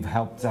that we've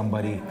helped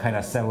somebody kind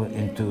of settle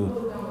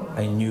into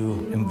a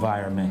new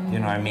environment. You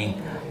know what I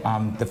mean?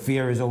 The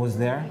fear is always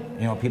there.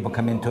 People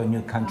come into a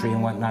new country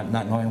and whatnot,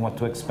 not knowing what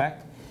to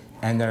expect.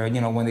 And they're,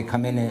 when they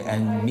come in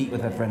and meet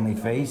with a friendly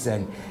face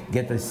and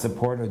get the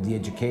support or the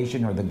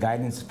education or the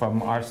guidance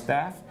from our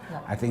staff,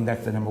 I think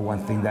that's the number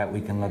one thing that we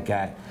can look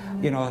at.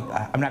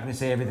 I'm not going to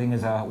say everything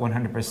is a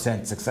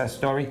 100% success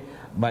story,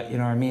 but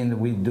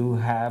we do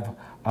have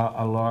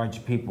a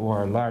large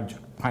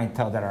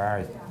clientele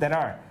that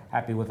are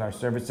happy with our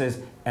services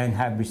and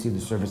have received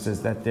the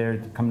services that they're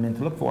coming in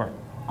to look for.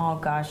 Oh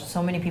gosh,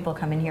 so many people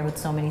come in here with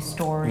so many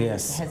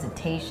stories,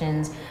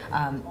 hesitations,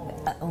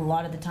 a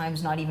lot of the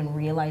times not even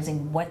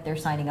realizing what they're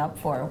signing up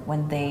for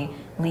when they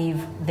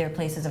leave their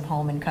places of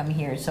home and come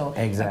here. So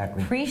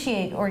exactly.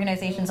 Appreciate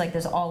organizations like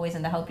this always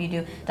and the help you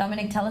do.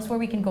 Domenic, tell us where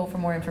we can go for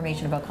more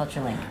information about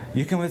CultureLink.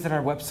 You can visit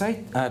our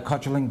website,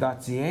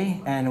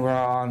 culturelink.ca, and we're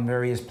on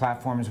various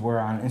platforms. We're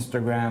on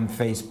Instagram,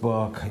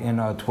 Facebook,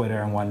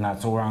 Twitter and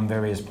whatnot, so we're on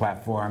various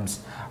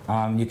platforms.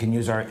 You can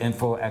use our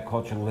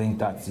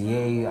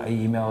info@culturelink.ca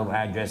email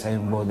address,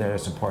 and we're there to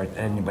support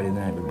anybody and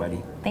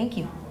everybody. Thank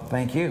you.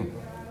 Thank you.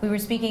 We were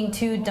speaking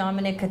to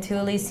Domenic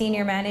Cutulle,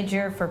 Senior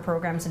Manager for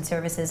Programs and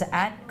Services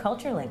at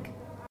CultureLink.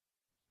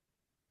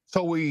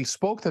 So we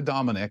spoke to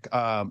Domenic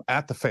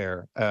at the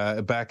fair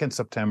back in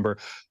September.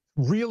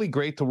 Really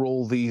great to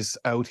roll these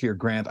out here,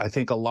 Grant. I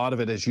think a lot of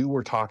it, as you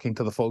were talking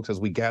to the folks as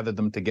we gathered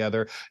them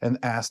together and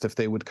asked if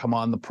they would come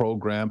on the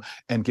program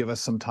and give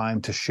us some time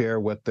to share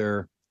what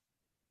their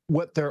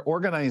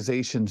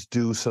organizations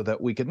do so that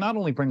we could not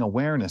only bring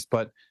awareness,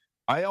 but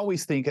I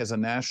always think as a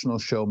national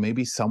show,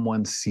 maybe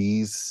someone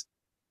sees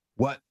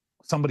what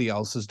somebody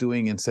else is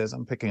doing and says,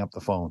 I'm picking up the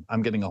phone,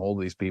 I'm getting a hold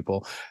of these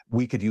people,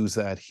 we could use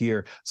that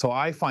here. So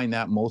I find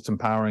that most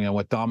empowering, and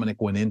what Domenic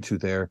went into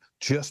there,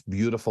 just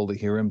beautiful to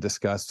hear him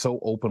discuss, so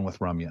open with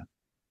Ramya.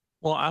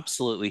 Well,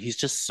 absolutely. He's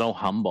just so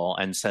humble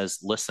and says,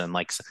 listen,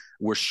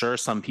 we're sure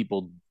some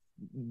people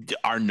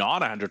are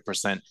not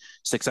 100%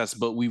 success,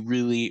 but we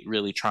really,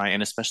 really try.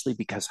 And especially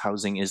because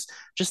housing is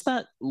just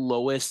that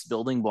lowest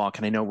building block.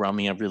 And I know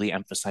Ramya really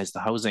emphasized the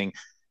housing.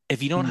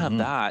 If you don't have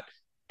that,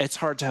 it's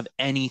hard to have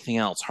anything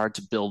else, hard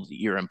to build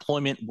your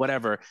employment,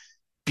 whatever,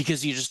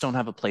 because you just don't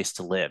have a place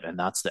to live. And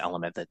that's the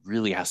element that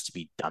really has to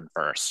be done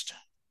first.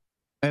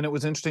 And it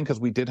was interesting because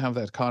we did have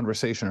that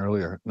conversation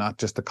earlier, not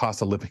just the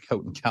cost of living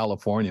out in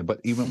California, but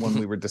even when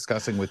we were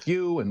discussing with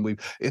you, and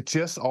it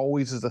just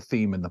always is a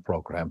theme in the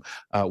program.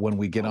 When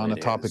we get on a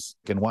topic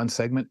in one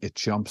segment, it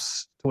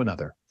jumps to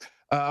another.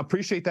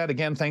 Appreciate that.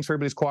 Again, thanks for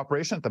everybody's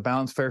cooperation at the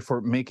Balance Fair for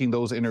making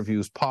those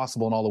interviews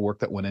possible and all the work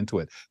that went into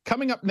it.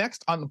 Coming up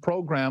next on the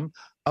program,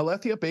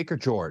 Alethea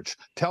Bakogeorge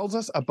tells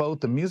us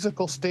about the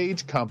Musical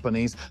Stage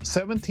Company's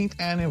 17th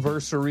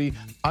anniversary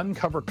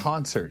Uncover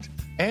concert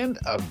and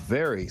a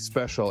very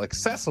special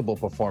accessible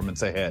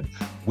performance ahead.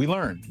 We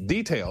learn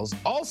details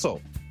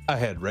also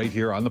ahead right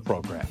here on the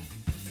program.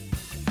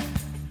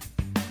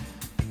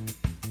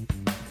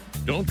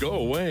 Don't go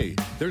away.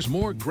 There's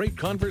more great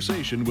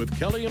conversation with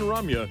Kelly and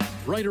Ramya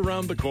right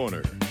around the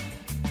corner.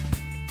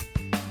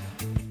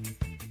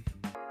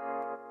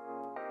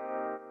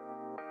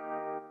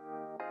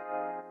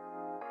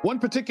 One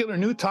particular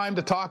new time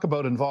to talk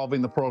about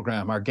involving the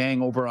program, our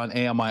gang over on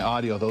AMI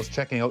Audio, those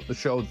checking out the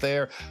show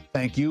there.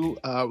 Thank you,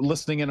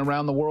 listening in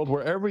around the world,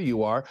 wherever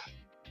you are.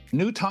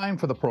 New time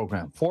for the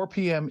program, 4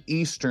 p.m.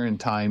 Eastern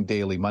time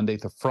daily, Monday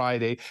to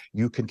Friday.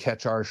 You can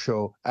catch our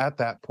show at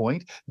that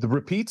point. The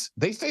repeats,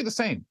 they stay the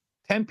same,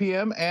 10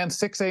 p.m. and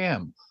 6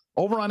 a.m.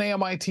 Over on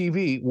AMI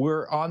TV,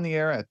 we're on the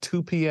air at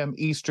 2 p.m.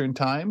 Eastern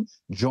time.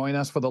 Join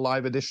us for the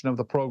live edition of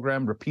the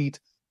program. Repeat,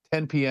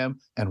 10 p.m.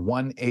 and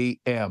 1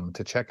 a.m.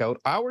 to check out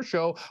our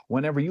show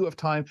whenever you have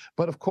time.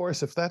 But of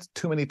course, if that's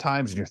too many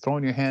times and you're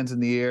throwing your hands in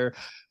the air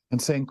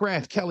and saying,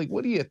 Grant, Kelly,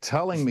 what are you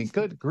telling me?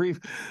 Good grief.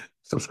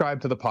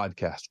 Subscribe to the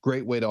podcast.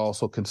 Great way to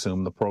also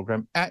consume the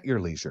program at your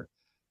leisure.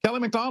 Kelly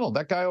McDonald,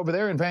 that guy over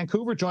there in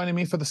Vancouver, joining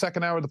me for the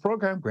second hour of the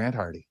program, Grant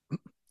Hardy.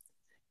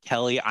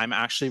 Kelly, I'm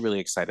actually really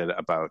excited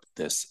about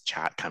this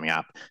chat coming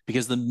up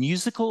because the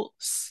Musical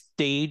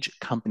Stage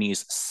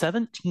Company's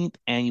 17th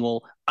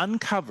annual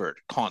Uncovered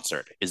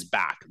concert is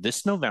back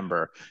this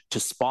November to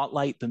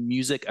spotlight the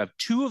music of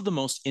two of the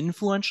most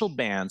influential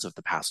bands of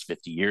the past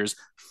 50 years,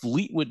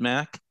 Fleetwood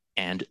Mac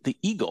and the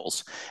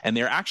Eagles. And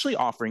they're actually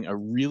offering a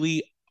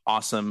really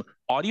awesome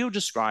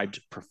audio-described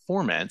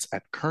performance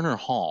at Kerner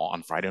Hall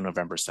on Friday,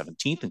 November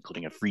 17th,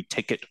 including a free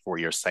ticket for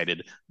your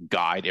cited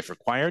guide if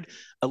required.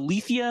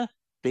 Alethea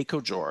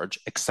Bakogeorge,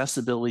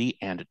 Accessibility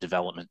and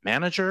Development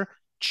Manager,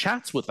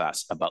 chats with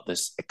us about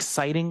this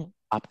exciting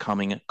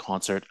upcoming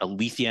concert.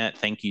 Alethea,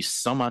 thank you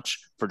so much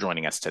for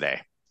joining us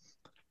today.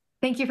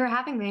 Thank you for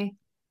having me.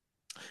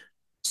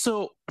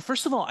 So,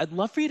 first of all, I'd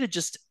love for you to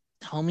just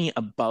tell me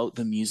about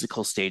the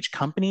Musical Stage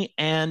Company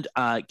and,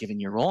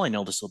 given your role, I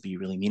know this will be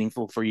really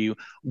meaningful for you.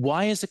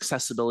 Why is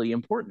accessibility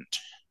important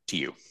to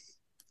you?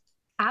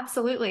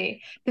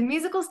 Absolutely. The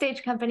Musical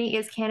Stage Company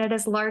is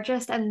Canada's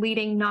largest and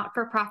leading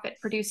not-for-profit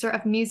producer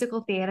of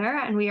musical theatre,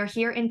 and we are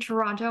here in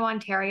Toronto,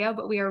 Ontario,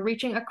 but we are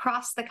reaching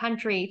across the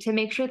country to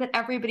make sure that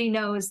everybody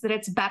knows that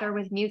it's better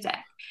with music.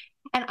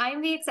 And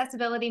I'm the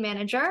accessibility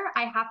manager.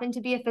 I happen to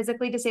be a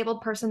physically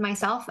disabled person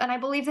myself, and I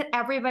believe that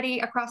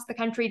everybody across the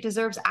country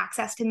deserves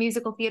access to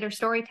musical theater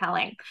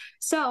storytelling.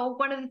 So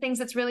one of the things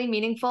that's really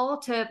meaningful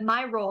to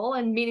my role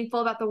and meaningful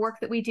about the work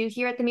that we do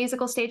here at the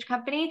Musical Stage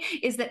Company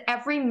is that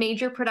every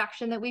major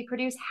production that we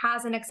produce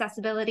has an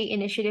accessibility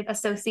initiative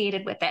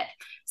associated with it.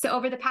 So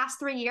over the past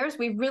 3 years,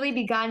 we've really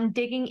begun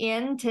digging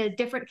into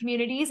different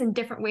communities and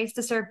different ways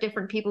to serve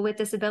different people with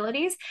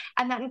disabilities.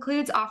 And that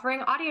includes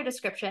offering audio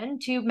description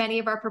to many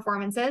of our performances,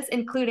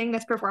 including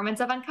this performance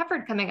of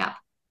Uncovered coming up.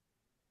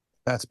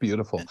 That's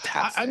beautiful.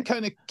 I'm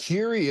kind of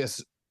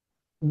curious,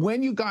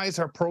 when you guys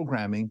are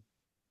programming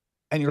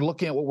and you're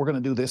looking at what we're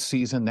going to do this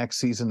season, next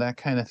season, that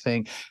kind of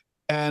thing,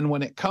 and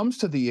when it comes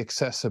to the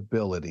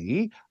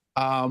accessibility,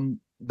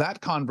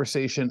 that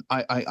conversation,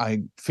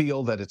 I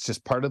feel that it's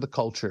just part of the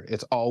culture.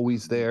 It's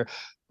always there.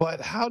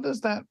 But how does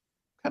that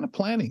kind of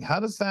planning, how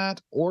does that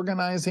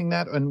organizing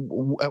that,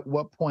 and at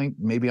what point,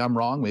 maybe I'm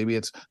wrong, maybe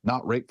it's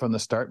not right from the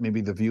start,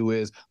 maybe the view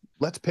is,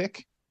 let's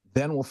pick,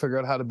 then we'll figure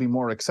out how to be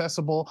more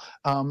accessible,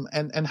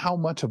 and how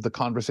much of the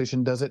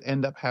conversation does it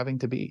end up having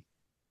to be?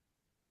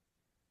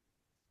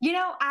 You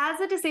know,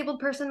 as a disabled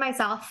person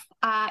myself,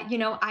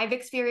 I've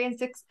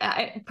experienced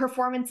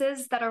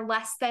performances that are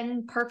less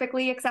than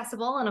perfectly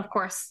accessible. And of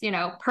course,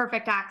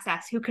 perfect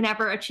access. Who can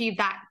ever achieve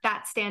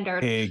that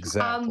standard?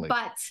 Exactly.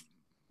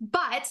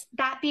 But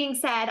that being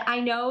said, I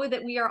know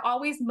that we are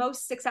always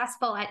most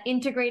successful at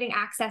integrating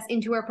access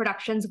into our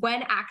productions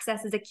when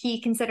access is a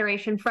key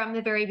consideration from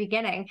the very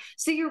beginning.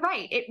 So you're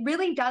right. It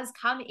really does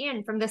come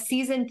in from the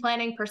season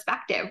planning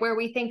perspective, where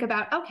we think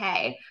about,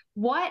 okay,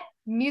 what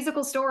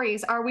musical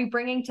stories are we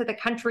bringing to the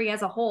country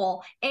as a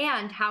whole,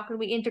 and how can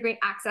we integrate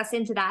access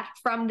into that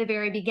from the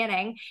very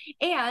beginning?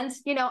 And,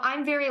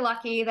 I'm very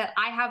lucky that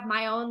I have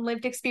my own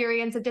lived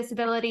experience of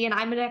disability, and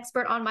I'm an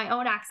expert on my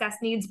own access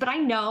needs, but I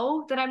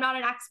know that I'm not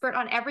an expert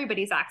on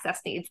everybody's access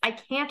needs. I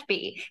can't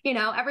be.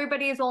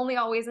 Everybody is only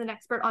always an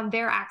expert on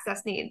their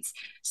access needs.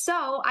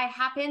 So I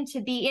happen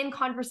to be in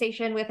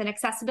conversation with an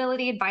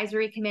accessibility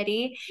advisory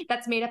committee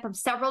that's made up of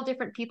several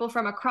different people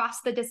from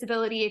across the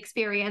disability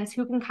experience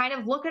who can kind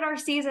of look at our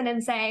season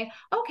and say,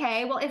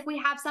 okay, well, if we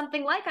have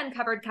something like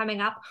Uncovered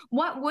coming up,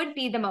 what would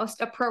be the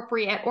most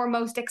appropriate or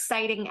most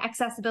exciting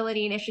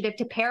accessibility initiative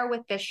to pair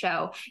with this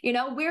show?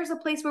 Where's a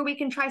place where we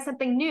can try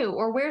something new,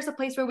 or where's a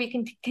place where we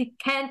can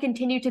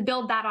continue to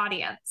build that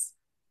audience?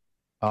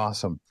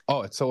 Awesome.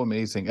 Oh, it's so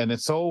amazing. And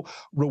it's so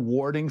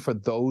rewarding for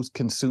those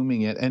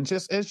consuming it. And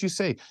just as you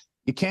say,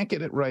 you can't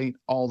get it right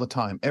all the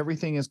time.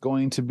 Everything is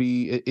going to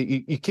be,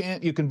 you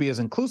can be as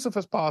inclusive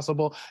as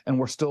possible, and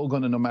we're still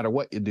going to, no matter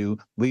what you do,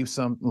 leave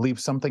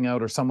something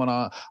out or someone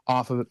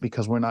off of it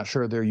because we're not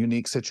sure their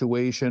unique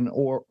situation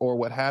or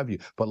what have you.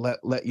 But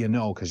let you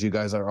know, because you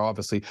guys are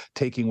obviously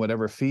taking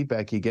whatever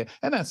feedback you get.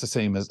 And that's the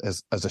same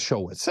as a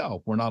show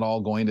itself. We're not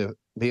all going to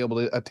be able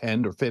to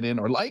attend or fit in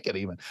or like it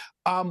even.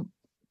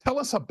 Tell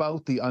us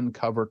about the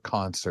Uncovered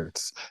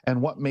concerts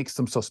and what makes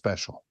them so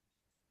special.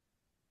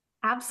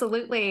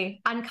 Absolutely.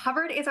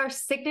 Uncovered is our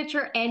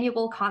signature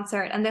annual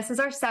concert, and this is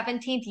our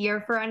 17th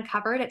year for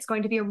Uncovered. It's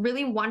going to be a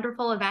really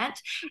wonderful event,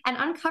 and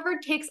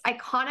Uncovered takes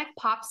iconic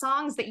pop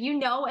songs that you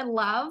know and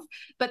love,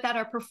 but that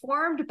are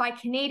performed by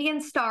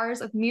Canadian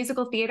stars of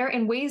musical theater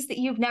in ways that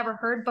you've never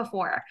heard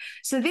before.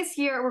 So this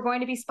year, we're going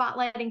to be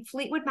spotlighting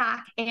Fleetwood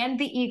Mac and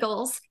the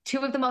Eagles,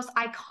 two of the most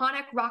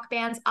iconic rock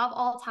bands of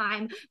all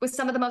time, with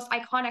some of the most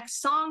iconic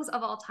songs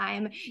of all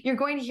time. You're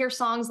going to hear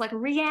songs like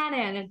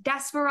Rhiannon,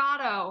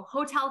 Desperado,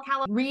 Hotel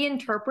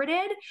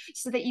reinterpreted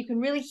so that you can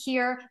really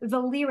hear the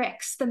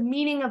lyrics, the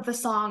meaning of the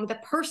song, the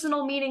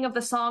personal meaning of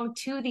the song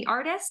to the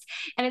artist.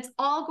 And it's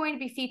all going to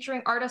be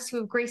featuring artists who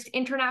have graced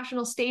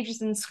international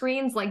stages and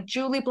screens like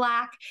Julie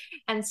Black,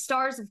 and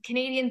stars of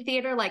Canadian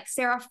theater like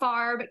Sarah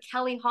Farb,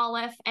 Kelly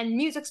Holliff, and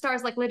music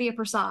stars like Lydia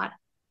Prasad.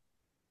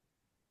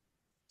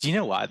 Do you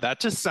know what?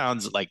 That just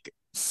sounds like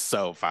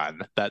so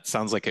fun. That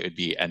sounds like it would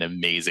be an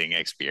amazing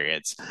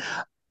experience.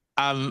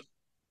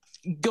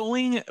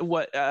 Going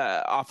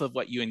off of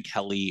what you and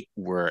Kelly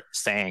were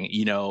saying,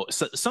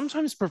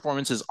 sometimes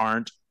performances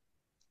aren't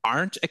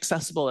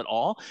accessible at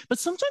all, but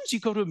sometimes you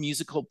go to a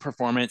musical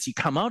performance, you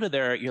come out of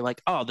there, you're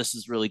like, oh, this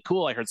is really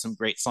cool. I heard some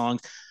great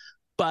songs,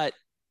 but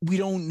we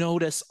don't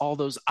notice all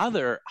those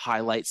other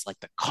highlights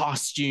like the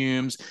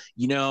costumes,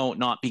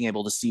 not being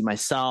able to see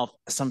myself.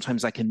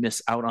 Sometimes I can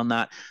miss out on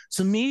that.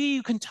 So maybe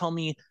you can tell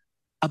me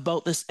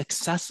about this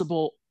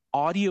accessible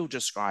audio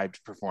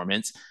described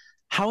performance,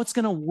 how it's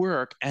going to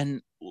work,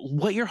 and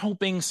what you're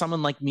hoping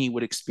someone like me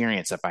would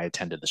experience if I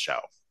attended the show.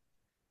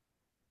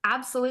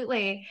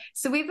 Absolutely.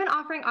 So we've been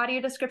offering audio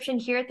description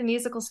here at the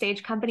Musical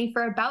Stage Company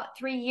for about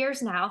 3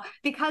 years now,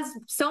 because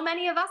so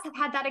many of us have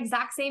had that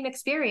exact same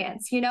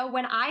experience.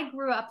 When I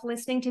grew up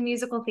listening to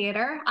musical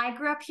theater, I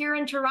grew up here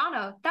in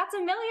Toronto. That's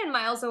 1,000,000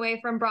 miles away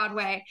from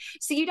Broadway.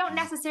 So you don't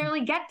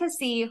necessarily get to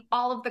see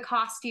all of the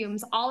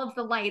costumes, all of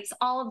the lights,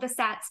 all of the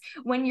sets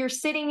when you're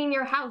sitting in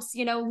your house,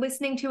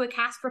 listening to a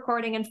cast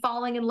recording and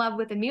falling in love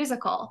with a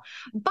musical.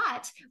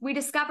 But we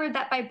discovered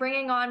that by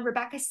bringing on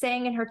Rebecca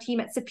Singh and her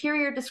team at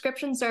Superior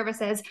Description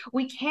Services,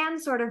 we can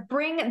sort of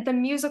bring the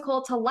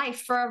musical to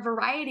life for a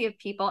variety of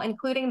people,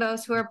 including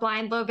those who are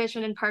blind, low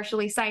vision, and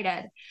partially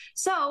sighted.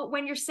 So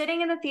when you're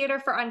sitting in the theater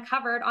for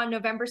Uncovered on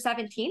November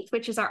 17th,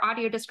 which is our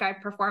audio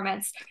described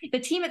performance, the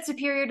team at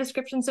Superior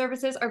Description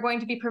Services are going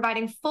to be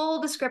providing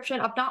full description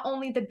of not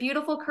only the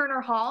beautiful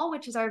Kerner Hall,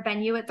 which is our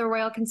venue at the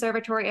Royal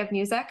Conservatory of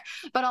Music,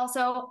 but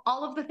also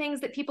all of the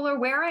things that people are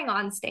wearing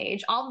on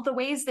stage, all of the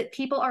ways that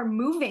people are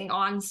moving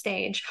on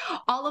stage,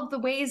 all of the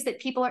ways that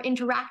people are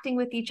interacting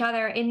with each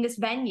other in this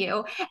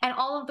venue, and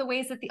all of the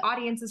ways that the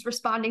audience is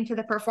responding to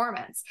the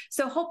performance.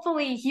 So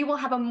hopefully you will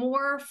have a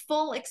more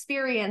full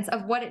experience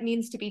of what it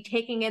means to be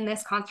taking in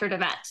this concert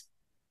event.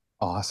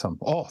 Awesome.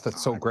 Oh,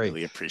 that's so great. I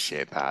really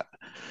appreciate that.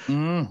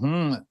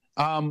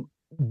 Mm-hmm.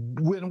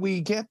 When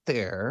we get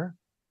there,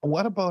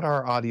 what about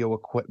our audio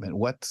equipment?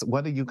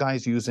 What are you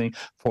guys using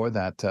for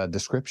that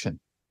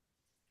description?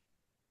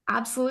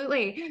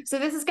 Absolutely. So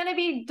this is going to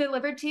be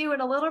delivered to you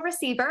in a little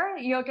receiver.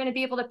 You're going to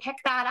be able to pick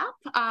that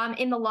up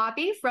in the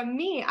lobby from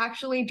me,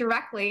 actually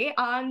directly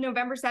on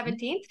November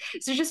 17th.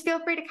 So just feel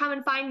free to come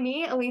and find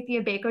me,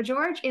 Alethea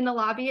Bakogeorge, in the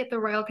lobby at the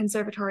Royal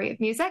Conservatory of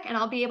Music, and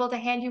I'll be able to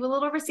hand you a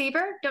little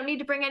receiver. Don't need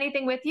to bring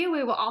anything with you.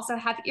 We will also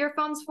have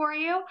earphones for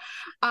you,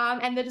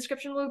 and the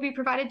description will be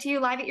provided to you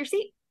live at your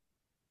seat.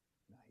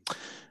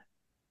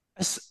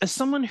 As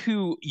someone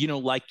who,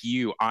 like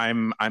you,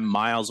 I'm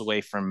miles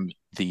away from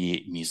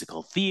the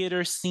musical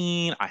theater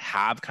scene. I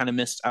have kind of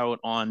missed out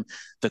on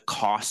the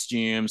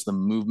costumes, the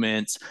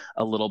movements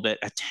a little bit,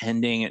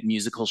 attending at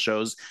musical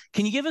shows.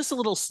 Can you give us a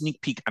little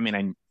sneak peek? I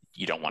mean,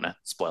 you don't want to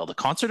spoil the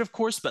concert, of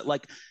course, but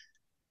like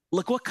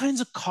what kinds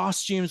of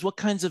costumes, what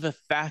kinds of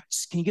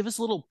effects? Can you give us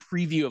a little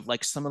preview of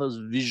like some of those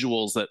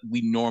visuals that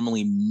we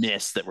normally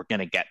miss that we're going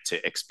to get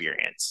to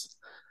experience?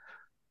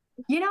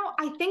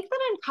 I think that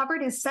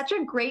Uncovered is such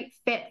a great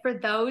fit for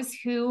those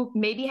who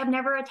maybe have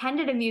never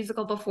attended a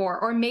musical before,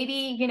 or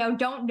maybe,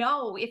 don't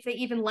know if they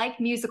even like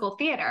musical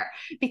theater,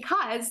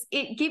 because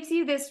it gives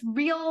you this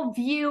real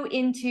view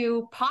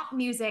into pop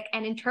music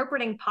and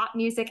interpreting pop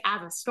music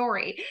as a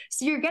story.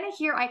 So you're going to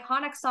hear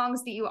iconic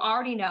songs that you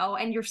already know,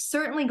 and you're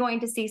certainly going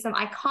to see some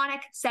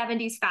iconic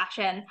 70s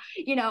fashion.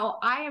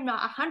 I am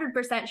not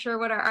 100% sure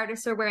what our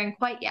artists are wearing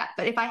quite yet,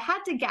 but if I had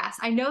to guess,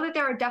 I know that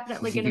there are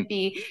definitely going to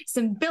be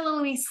some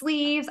billowy sleeves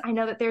sleeves. I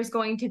know that there's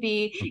going to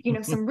be,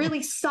 some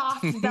really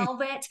soft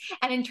velvet.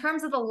 And in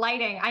terms of the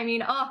lighting, I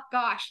mean, oh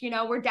gosh,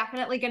 we're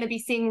definitely going to be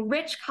seeing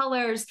rich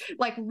colors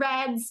like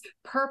reds,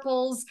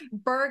 purples,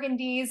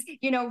 burgundies,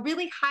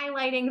 really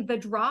highlighting the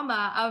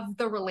drama of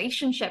the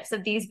relationships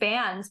of these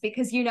bands,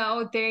 because,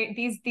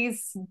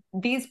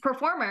 these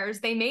performers,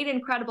 they made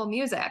incredible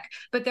music,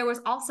 but there was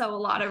also a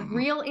lot of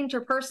real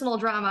interpersonal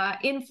drama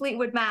in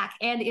Fleetwood Mac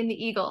and in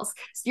the Eagles.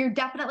 So you're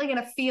definitely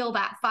going to feel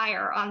that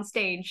fire on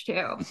stage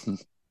too.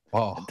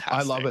 Oh, fantastic.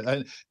 I love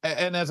it.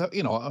 And as a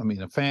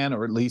fan,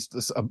 or at least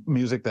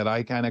music that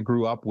I kind of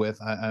grew up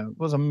with, I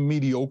was a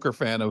mediocre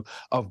fan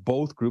of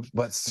both groups,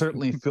 but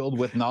certainly filled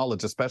with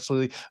knowledge,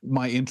 especially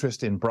my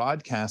interest in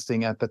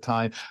broadcasting at the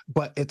time.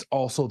 But it's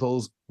also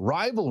those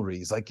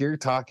rivalries, like you're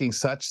talking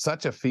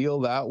such a feel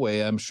that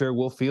way. I'm sure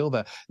we'll feel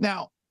that.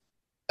 Now,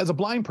 as a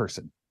blind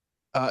person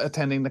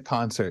attending the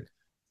concert,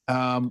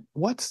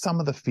 what's some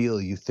of the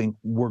feel you think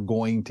we're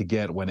going to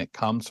get when it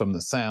comes from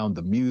the sound,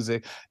 the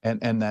music,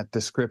 and that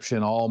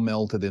description all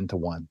melted into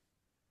one?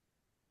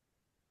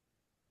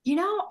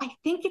 I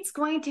think it's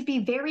going to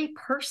be very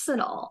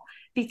personal,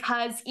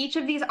 because each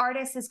of these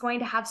artists is going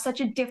to have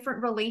such a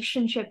different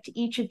relationship to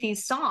each of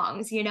these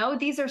songs.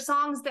 These are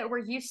songs that we're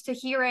used to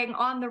hearing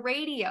on the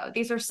radio.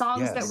 These are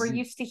songs that we're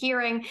used to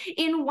hearing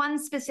in one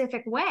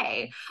specific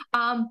way.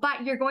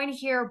 But you're going to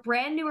hear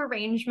brand new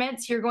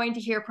arrangements. You're going to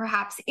hear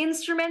perhaps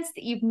instruments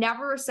that you've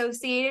never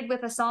associated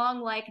with a song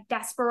like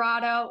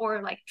Desperado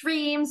or like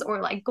Dreams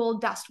or like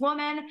Gold Dust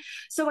Woman.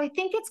 So I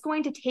think it's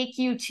going to take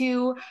you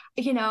to,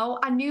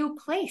 a new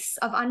place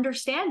of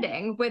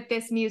understanding with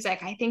this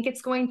music. I think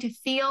it's going to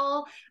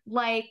feel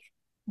like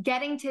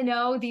getting to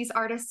know these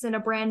artists in a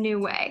brand new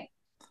way.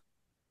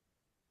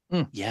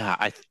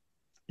 Yeah,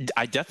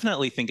 I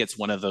definitely think it's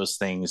one of those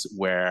things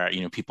where,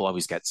 people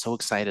always get so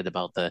excited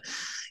about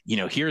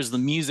here's the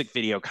music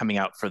video coming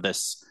out for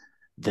this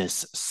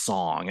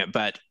song.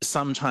 But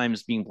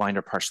sometimes, being blind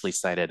or partially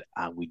sighted,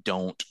 we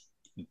don't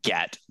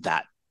get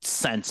that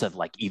sense of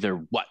like either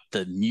what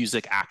the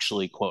music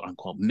actually quote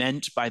unquote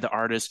meant by the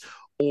artist,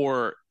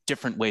 or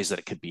different ways that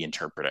it could be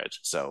interpreted.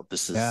 So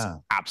this is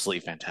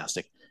absolutely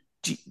fantastic.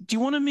 Do you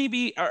want to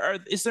maybe,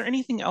 is there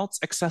anything else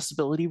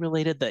accessibility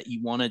related that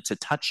you wanted to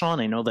touch on?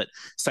 I know that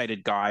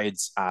sighted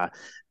guides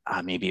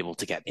may be able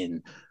to get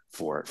in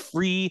for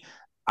free.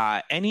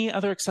 Any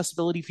other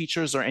accessibility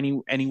features, or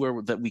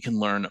anywhere that we can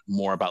learn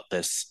more about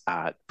this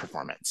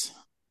performance?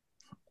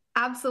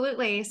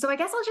 Absolutely. So I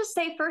guess I'll just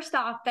say first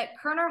off that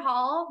Kerner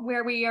Hall,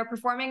 where we are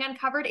performing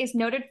Uncovered, is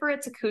noted for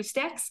its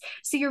acoustics.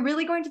 So you're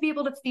really going to be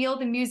able to feel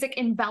the music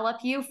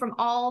envelop you from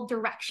all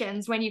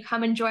directions when you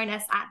come and join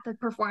us at the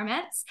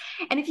performance.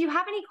 And if you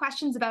have any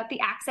questions about the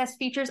access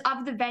features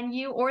of the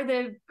venue or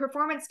the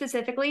performance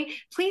specifically,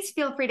 please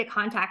feel free to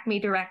contact me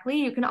directly.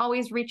 You can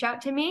always reach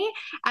out to me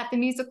at the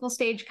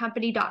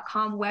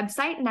musicalstagecompany.com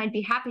website, and I'd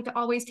be happy to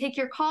always take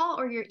your call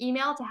or your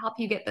email to help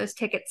you get those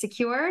tickets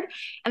secured.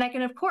 And I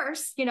can, of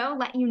course,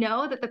 let you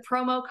know that the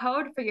promo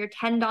code for your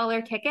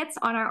 $10 tickets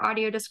on our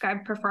audio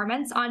described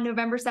performance on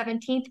November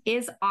 17th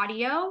is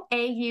AUDIO,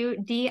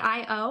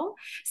 AUDIO.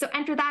 So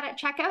enter that at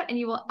checkout and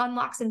you will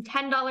unlock some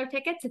 $10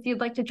 tickets if you'd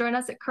like to join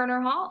us at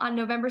Kerner Hall on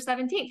November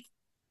 17th.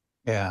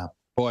 Yeah,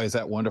 boy, is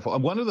that wonderful.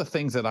 And one of the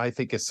things that I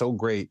think is so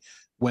great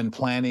when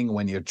planning,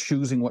 when you're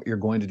choosing what you're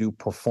going to do,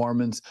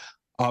 performance,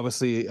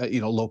 obviously,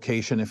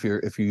 location if you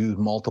use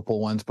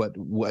multiple ones, but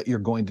what you're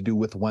going to do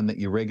with one that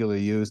you regularly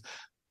use,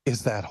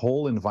 is that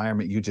whole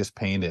environment you just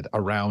painted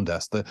around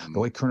us, the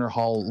way Kerner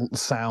Hall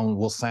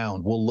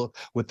will look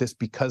with this,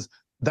 because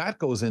that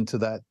goes into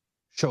that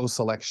show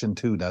selection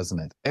too, doesn't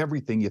it?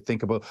 Everything you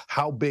think about,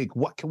 how big,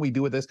 what can we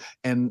do with this?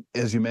 And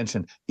as you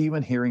mentioned,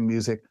 even hearing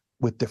music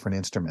with different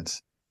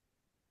instruments.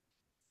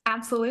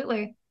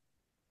 Absolutely.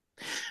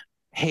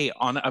 Hey,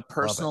 on a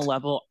personal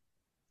level,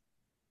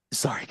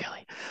 sorry,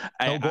 Kelly.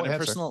 On a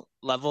personal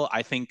level,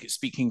 I think,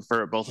 speaking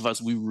for both of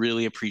us, we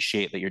really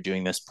appreciate that you're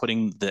doing this,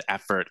 putting the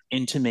effort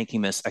into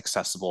making this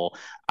accessible.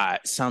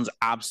 Sounds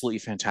absolutely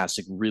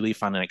fantastic, really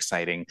fun and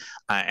exciting.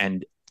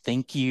 And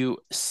thank you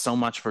so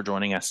much for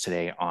joining us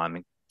today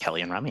on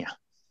Kelly and Ramya.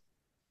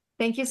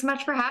 Thank you so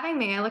much for having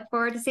me. I look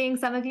forward to seeing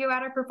some of you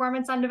at our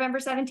performance on November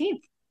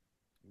 17th.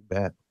 You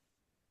bet.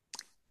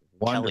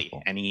 Wonderful.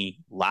 Kelly, any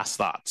last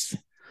thoughts?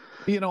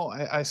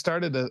 I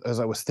started as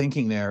I was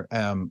thinking there.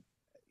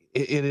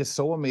 It is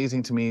so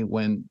amazing to me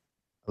when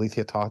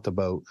Alethea talked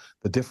about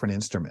the different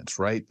instruments,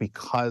 right?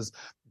 Because,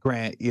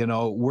 Grant,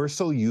 we're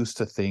so used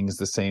to things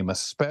the same,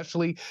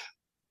 especially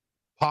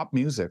pop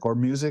music or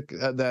music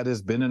that has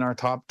been in our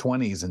top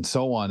 20s and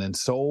so on, and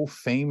so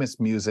famous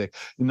music,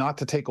 not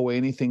to take away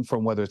anything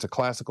from whether it's a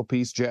classical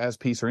piece, jazz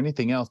piece, or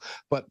anything else,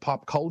 but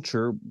pop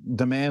culture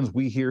demands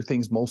we hear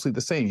things mostly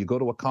the same. You go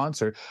to a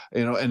concert,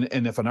 and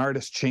if an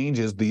artist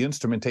changes the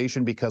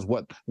instrumentation because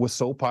what was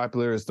so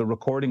popular is the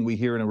recording we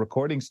hear in a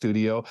recording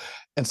studio,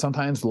 and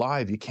sometimes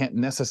live, you can't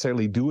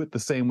necessarily do it the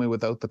same way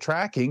without the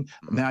tracking.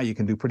 Now you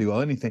can do pretty well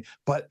anything,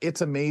 but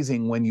it's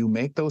amazing when you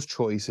make those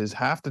choices,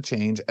 have to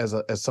change as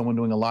someone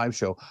doing doing a live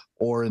show,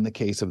 or in the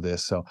case of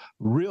this. So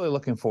really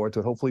looking forward to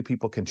it. Hopefully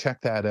people can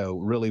check that out.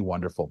 Really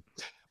wonderful.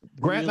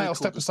 Grant and I will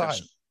step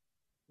aside.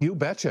 You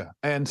betcha.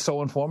 And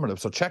so informative.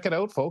 So check it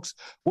out, folks.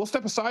 We'll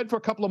step aside for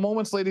a couple of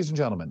moments, ladies and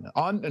gentlemen.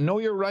 On Know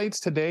Your Rights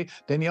today,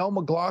 Danielle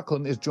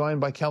McLaughlin is joined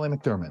by Kelly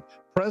McDermott,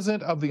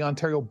 president of the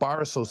Ontario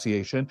Bar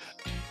Association.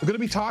 We're going to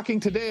be talking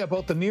today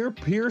about the near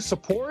peer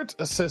support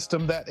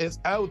system that is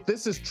out.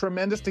 This is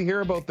tremendous to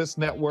hear about this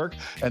network,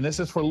 and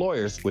this is for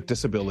lawyers with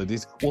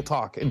disabilities. We'll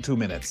talk in 2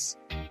 minutes.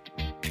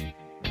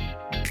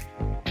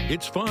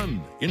 It's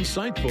fun,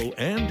 insightful,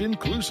 and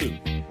inclusive.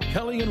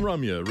 Kelly and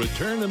Ramya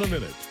return in a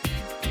minute.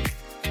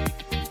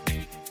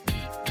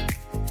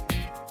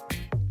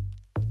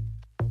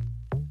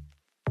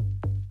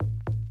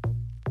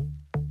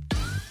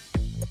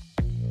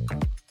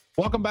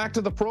 Welcome back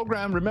to the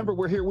program. Remember,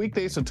 we're here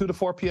weekdays from 2 to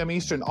 4 p.m.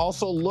 Eastern.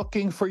 Also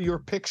looking for your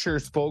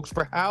pictures, folks,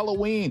 for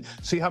Halloween.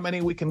 See how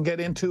many we can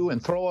get into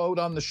and throw out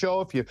on the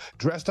show. If you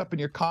dressed up in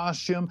your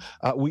costume,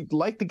 we'd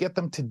like to get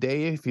them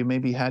today. If you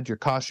maybe had your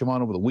costume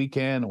on over the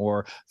weekend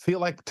or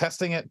feel like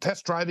test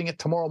driving it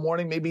tomorrow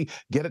morning, maybe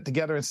get it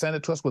together and send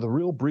it to us with a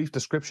real brief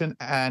description.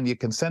 And you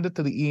can send it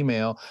to the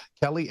email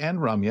Kelly and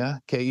Ramya,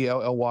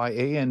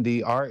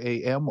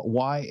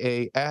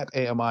 KELLYANDRAMYA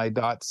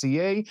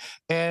 @AMI.ca.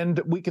 And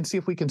we can see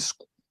if we can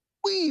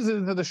squeeze it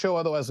into the show.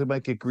 Otherwise, we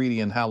might get greedy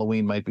and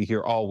Halloween might be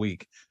here all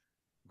week.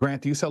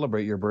 Grant, do you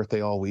celebrate your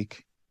birthday all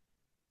week?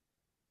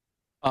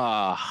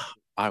 I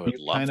would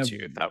love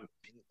to. That would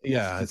be...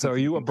 Yeah. So are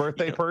you a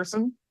birthday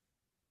person?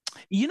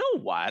 You know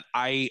what?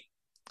 I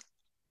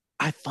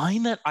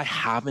find that I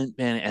haven't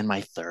been in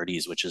my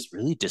 30s, which is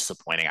really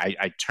disappointing.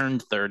 I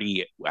turned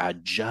 30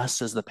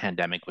 just as the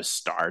pandemic was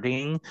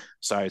starting.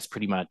 So I was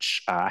pretty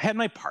much, I had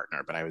my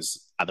partner, but I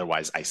was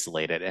otherwise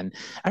isolated. And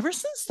ever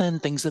since then,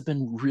 things have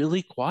been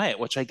really quiet,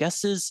 which I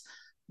guess is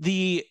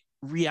the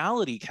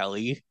reality,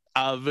 Kelly,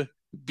 of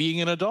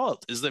being an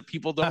adult, is that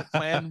people don't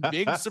plan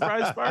big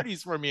surprise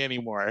parties for me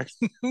anymore.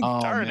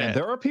 Darn it.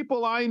 There are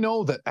people I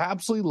know that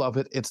absolutely love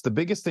it. It's the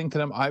biggest thing to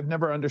them. I've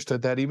never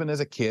understood that. Even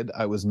as a kid,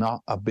 I was not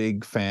a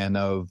big fan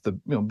of the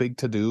big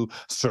to-do.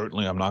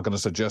 Certainly, I'm not going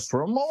to suggest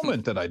for a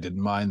moment that I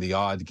didn't mind the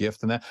odd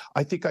gift and that.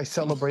 I think I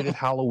celebrated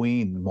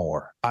Halloween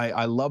more.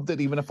 I loved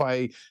it, even if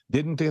I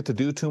didn't get to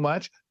do too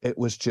much. It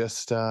was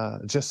just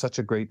such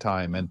a great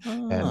time and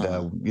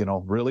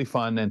really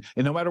fun. And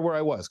no matter where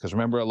I was, because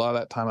remember, a lot of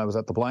that time I was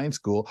at the blind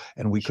school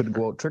and we couldn't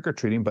go out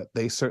trick-or-treating, but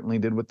they certainly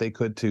did what they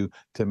could to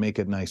make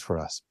it nice for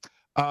us.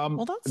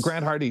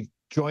 Grant Hardy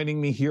joining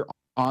me here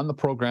on the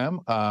program.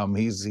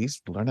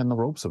 He's learning the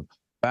ropes of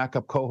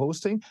backup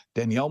co-hosting.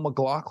 Danielle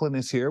McLaughlin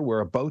is here.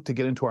 We're about to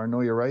get into our Know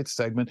Your Rights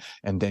segment,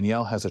 and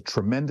Danielle has a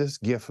tremendous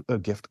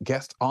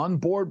guest on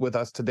board with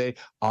us today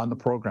on the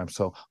program.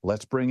 So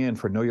let's bring in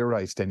for Know Your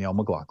Rights, Danielle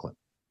McLaughlin.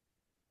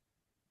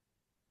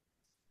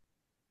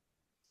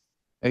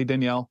 Hey,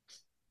 Danielle.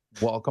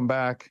 Welcome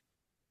back.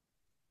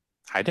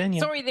 Hi,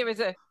 Danielle. Sorry, there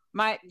was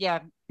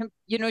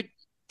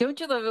don't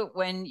you love it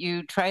when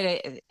you try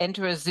to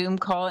enter a Zoom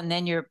call and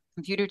then your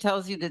computer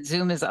tells you that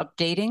Zoom is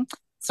updating?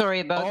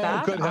 Sorry about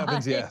that. Oh, good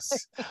heavens,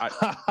 yes.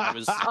 I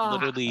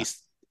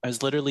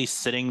was literally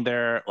sitting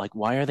there like,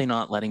 why are they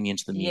not letting me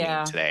into the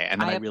meeting today? And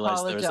then I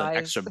realized there was an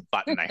extra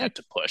button I had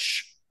to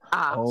push.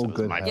 So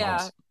good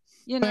heavens.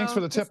 Yeah. Thanks for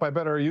the tip. I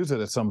better use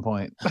it at some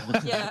point.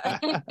 Yeah.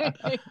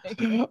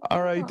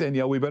 All right,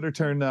 Danielle, we better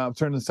turn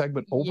the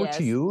segment over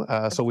to you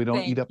so we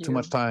don't eat up too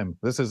much time.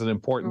 This is an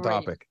important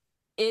topic.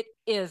 It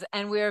is,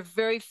 and we're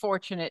very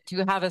fortunate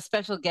to have a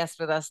special guest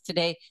with us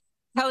today.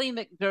 Kelly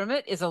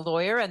McDermott is a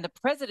lawyer and the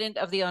president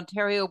of the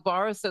Ontario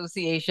Bar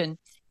Association.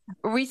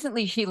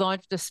 Recently, she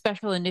launched a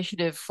special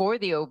initiative for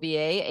the OBA,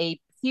 a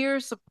peer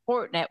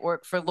support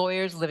network for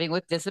lawyers living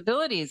with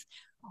disabilities.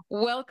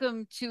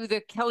 Welcome to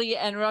the Kelly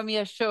and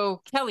Ramya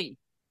show, Kelly.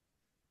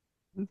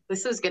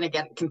 This is going to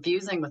get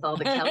confusing with all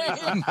the Kellys.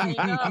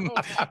 I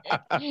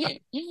know.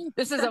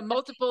 This is a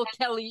multiple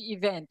Kelly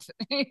event.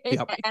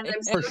 Yep. And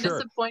I'm so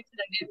disappointed.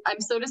 I'm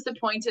so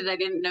disappointed I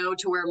didn't know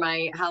to wear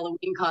my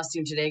Halloween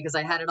costume today because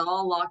I had it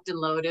all locked and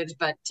loaded.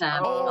 But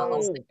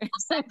I'll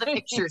send the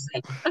pictures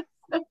in.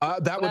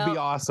 That would be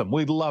awesome.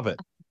 We'd love it.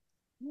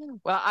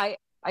 Well,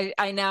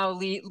 I now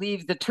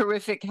leave the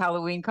terrific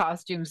Halloween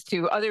costumes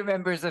to other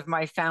members of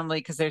my family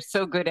because they're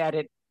so good at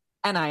it.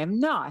 And I am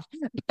not.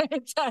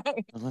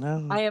 But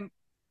I am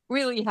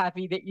really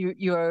happy that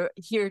you're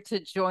here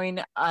to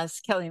join us,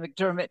 Kelly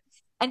McDermott.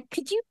 And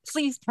could you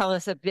please tell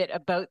us a bit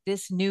about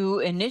this new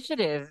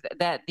initiative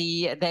that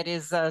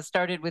is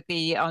started with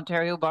the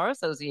Ontario Bar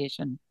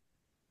Association?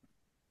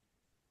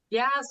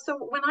 Yeah, so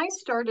when I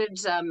started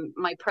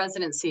my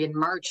presidency in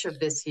March of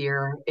this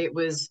year, it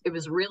was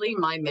really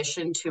my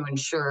mission to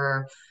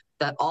ensure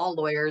that all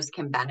lawyers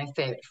can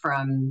benefit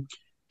from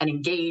an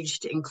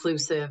engaged,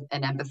 inclusive,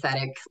 and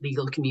empathetic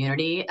legal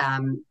community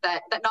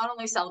that not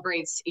only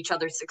celebrates each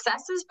other's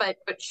successes, but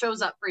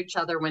shows up for each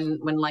other when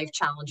life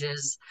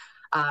challenges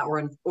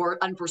or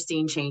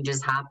unforeseen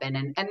changes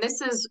happen. And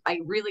this is, I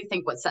really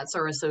think, what sets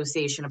our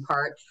association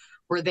apart.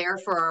 We're there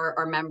for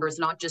our members,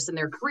 not just in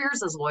their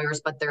careers as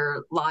lawyers, but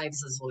their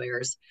lives as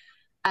lawyers.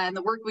 And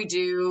the work we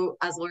do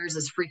as lawyers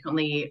is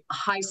frequently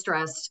high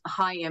stress,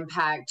 high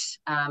impact.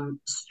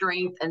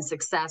 Strength and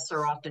success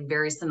are often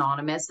very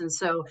synonymous. And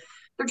so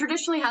there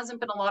traditionally hasn't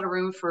been a lot of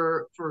room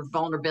for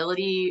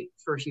vulnerability,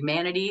 for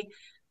humanity.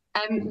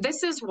 And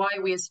this is why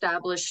we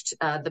established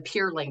the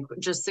CultureLink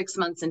just 6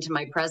 months into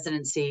my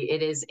presidency.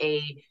 It is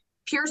a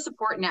peer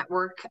support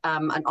network,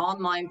 an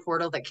online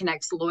portal that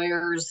connects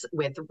lawyers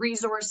with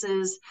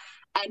resources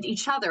and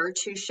each other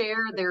to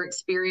share their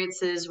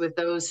experiences with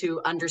those who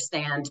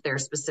understand their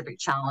specific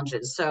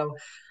challenges. So,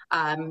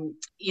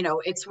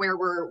 it's where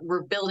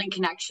we're building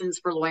connections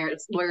for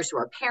lawyers who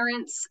are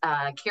parents,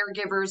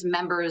 caregivers,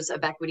 members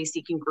of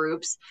equity-seeking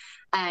groups.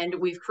 And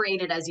we've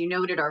created, as you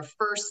noted, our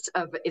first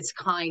of its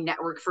kind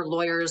network for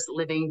lawyers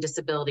living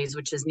disabilities,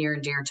 which is near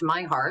and dear to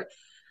my heart.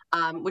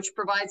 Which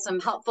provides some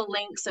helpful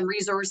links and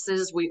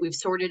resources. We've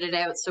sorted it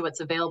out so it's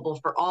available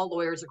for all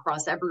lawyers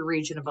across every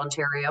region of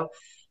Ontario.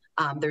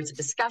 There's a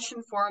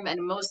discussion forum,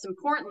 and most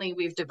importantly,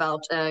 we've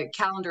developed a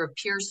calendar of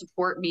peer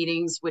support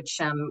meetings,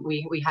 which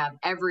we have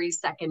every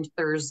second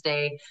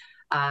Thursday.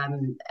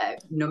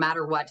 No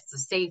matter what, it's a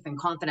safe and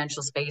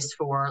confidential space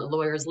for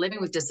lawyers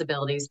living with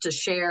disabilities to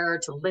share,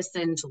 to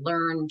listen, to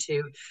learn,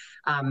 to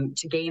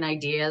gain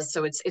ideas.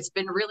 So it's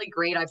been really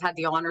great. I've had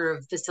the honor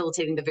of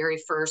facilitating the very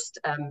first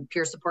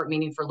peer support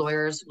meeting for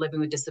lawyers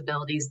living with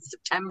disabilities in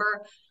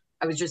September.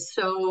 I was just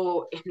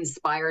so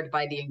inspired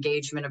by the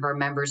engagement of our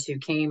members who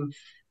came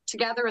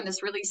together in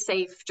this really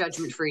safe,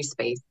 judgment-free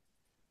space.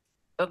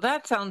 Well,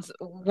 that sounds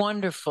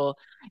wonderful.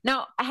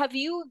 Now, have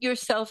you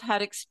yourself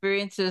had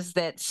experiences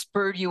that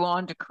spurred you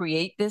on to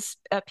create this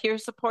peer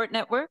support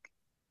network?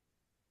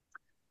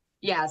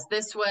 Yes,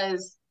 this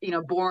was,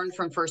 born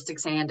from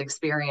first-hand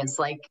experience.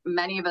 Like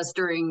many of us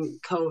during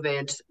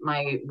COVID,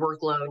 my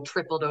workload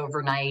tripled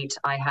overnight.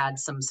 I had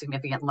some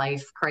significant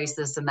life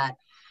crisis, and that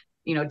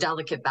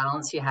delicate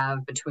balance you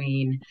have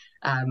between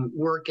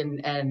work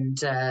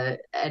and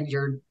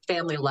your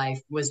family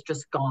life was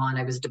just gone.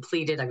 I was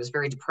depleted. I was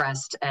very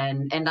depressed,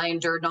 and I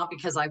endured, not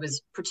because I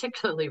was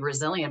particularly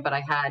resilient, but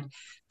I had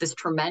this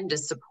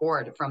tremendous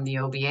support from the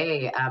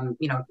OBA.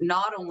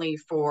 Not only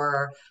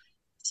for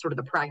sort of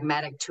the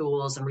pragmatic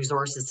tools and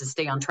resources to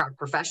stay on track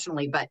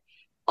professionally, but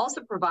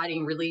also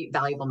providing really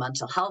valuable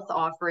mental health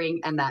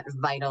offering and that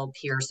vital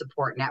peer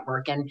support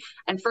network. And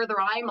further,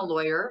 I'm a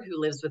lawyer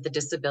who lives with a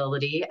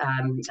disability,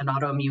 an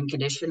autoimmune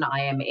condition.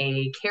 I am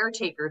a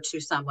caretaker to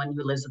someone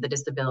who lives with a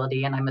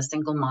disability, and I'm a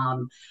single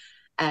mom.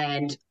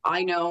 And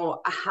I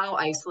know how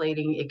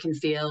isolating it can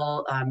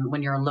feel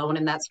when you're alone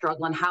in that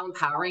struggle, and how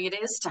empowering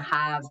it is to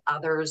have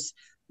others,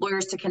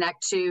 lawyers to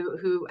connect to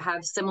who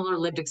have similar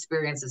lived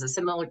experiences, a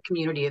similar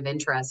community of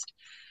interest.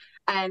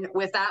 And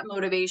with that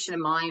motivation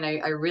in mind,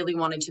 I really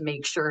wanted to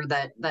make sure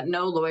that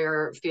no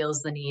lawyer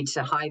feels the need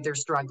to hide their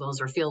struggles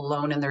or feel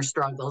alone in their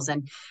struggles.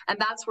 And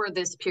that's where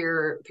this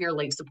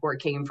peer-link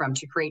support came from,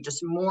 to create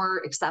just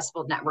more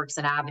accessible networks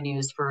and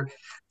avenues for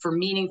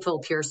meaningful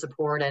peer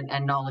support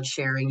and knowledge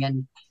sharing.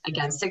 And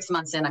again, 6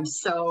 months in, I'm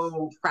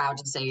so proud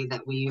to say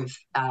that we've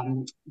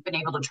been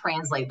able to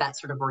translate that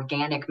sort of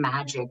organic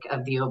magic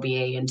of the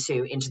OBA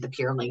into the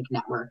peer-link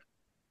network.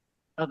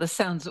 Oh, this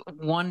sounds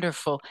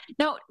wonderful.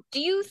 Now,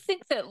 do you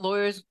think that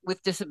lawyers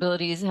with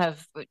disabilities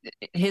have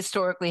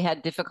historically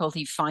had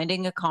difficulty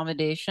finding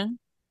accommodation?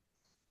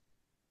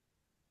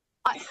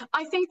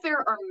 I think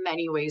there are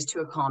many ways to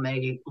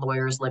accommodate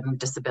lawyers living with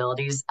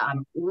disabilities.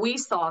 We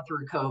saw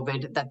through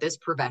COVID that this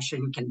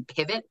profession can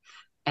pivot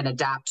and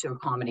adapt to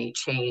accommodate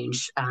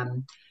change.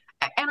 And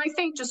I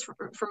think just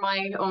for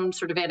my own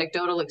sort of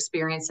anecdotal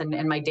experience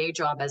and my day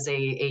job as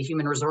a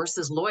human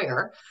resources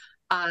lawyer,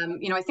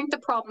 I think the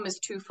problem is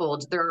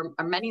twofold. There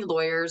are many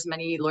lawyers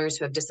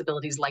who have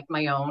disabilities like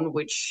my own,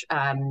 which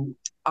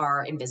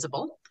are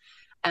invisible.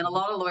 And a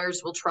lot of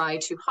lawyers will try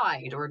to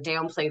hide or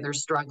downplay their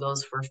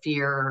struggles for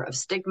fear of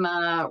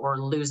stigma or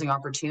losing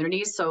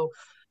opportunities. So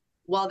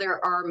while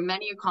there are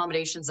many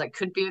accommodations that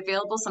could be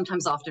available,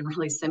 sometimes often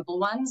really simple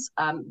ones,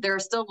 there are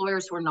still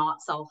lawyers who are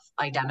not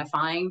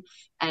self-identifying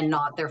and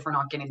therefore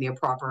not getting the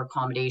proper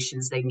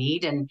accommodations they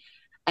need.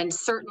 And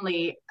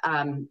certainly,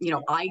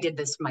 I did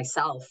this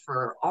myself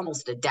for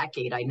almost a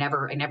decade. I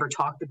never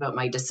talked about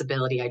my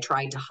disability. I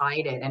tried to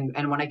hide it.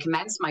 And when I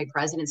commenced my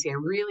presidency, I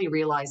really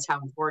realized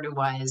how important it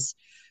was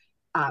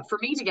for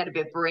me to get a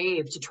bit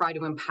brave, to try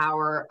to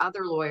empower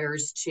other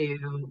lawyers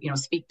to,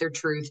 speak their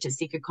truth, to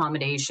seek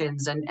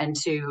accommodations, and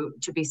to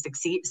be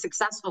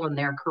successful in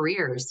their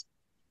careers.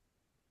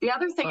 The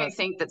other thing I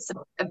think that's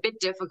a bit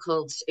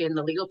difficult in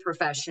the legal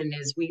profession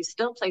is we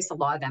still place a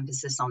lot of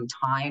emphasis on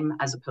time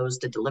as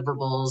opposed to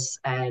deliverables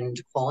and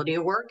quality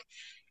of work.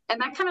 And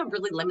that kind of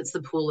really limits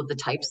the pool of the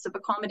types of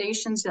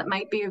accommodations that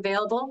might be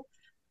available.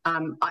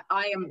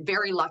 I am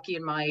very lucky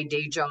in my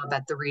day job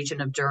at the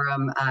region of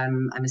Durham.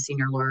 I'm a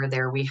senior lawyer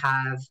there. We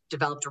have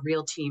developed a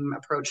real team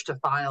approach to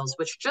files,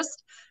 which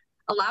just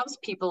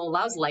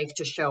allows life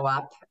to show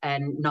up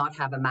and not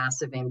have a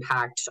massive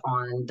impact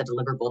on the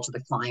deliverable to the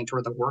client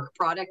or the work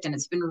product. And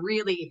it's been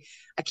really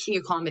a key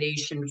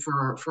accommodation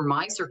for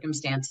my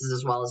circumstances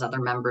as well as other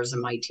members of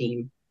my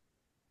team.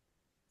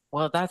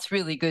 Well, that's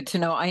really good to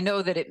know. I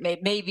know that it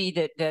may be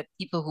that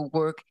people who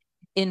work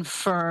in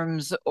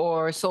firms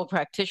or sole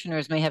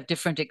practitioners may have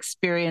different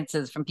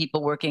experiences from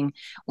people working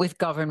with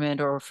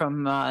government or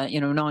from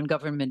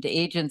non-government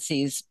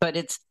agencies.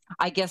 But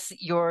I guess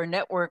your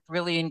network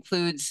really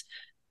includes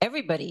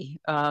everybody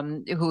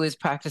who is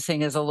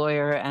practicing as a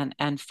lawyer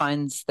and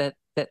finds that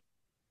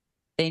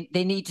they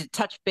need to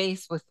touch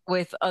base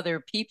with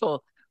other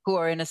people who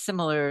are in a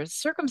similar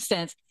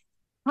circumstance.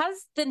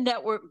 Has the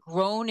network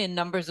grown in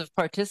numbers of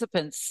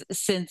participants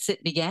since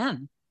it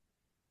began?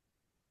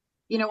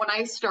 When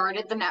I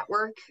started the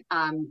network,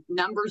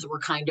 numbers were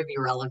kind of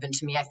irrelevant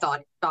to me. I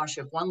thought, gosh,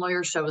 if one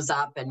lawyer shows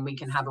up and we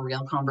can have a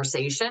real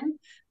conversation,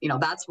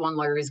 that's one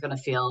lawyer who's going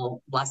to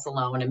feel less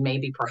alone and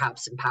maybe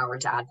perhaps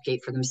empowered to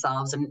advocate for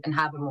themselves and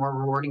have a more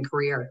rewarding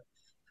career.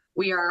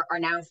 We are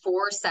now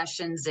 4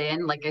 sessions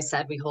in. Like I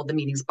said, we hold the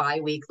meetings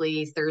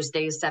bi-weekly,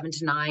 Thursdays 7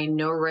 to 9,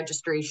 no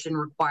registration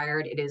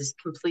required. It is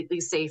completely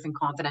safe and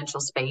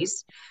confidential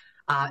space.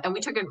 And we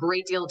took a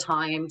great deal of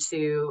time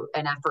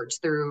and effort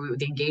through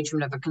the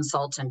engagement of a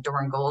consultant,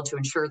 Doran Gold, to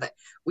ensure that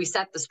we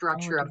set the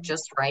structure up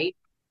just right.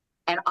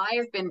 And I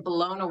have been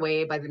blown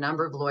away by the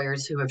number of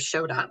lawyers who have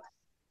showed up.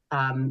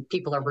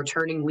 People are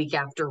returning week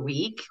after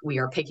week. We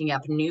are picking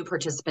up new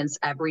participants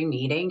every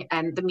meeting,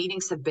 and the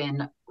meetings have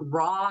been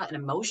raw and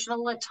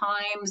emotional at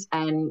times,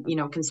 and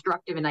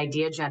constructive and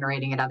idea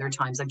generating at other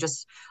times.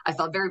 I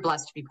felt very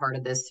blessed to be part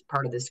of this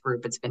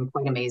group. It's been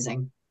quite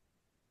amazing.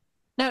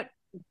 Now,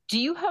 do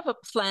you have a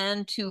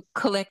plan to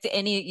collect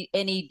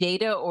any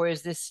data, or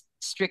is this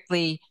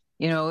strictly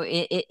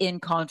in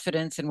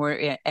confidence,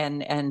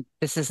 and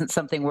this isn't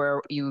something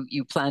where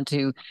you plan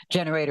to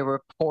generate a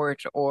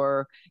report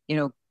or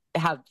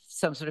have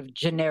some sort of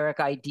generic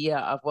idea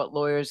of what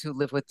lawyers who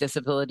live with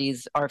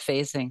disabilities are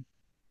facing?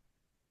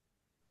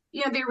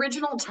 Yeah, the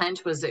original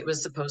intent was it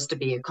was supposed to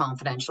be a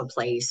confidential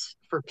place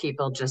for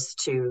people just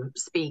to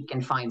speak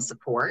and find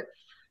support.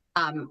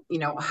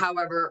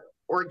 However,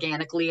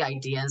 organically,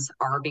 ideas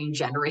are being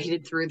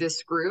generated through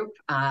this group,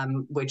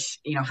 which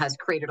has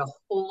created a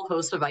whole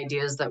host of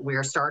ideas that we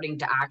are starting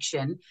to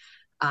action,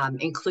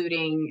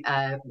 including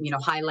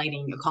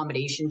highlighting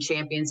accommodation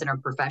champions in our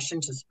profession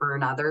to spur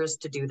on others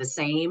to do the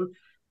same,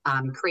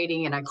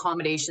 creating an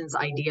accommodations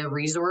idea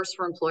resource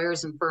for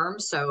employers and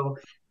firms. So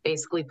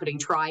basically putting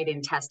tried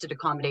and tested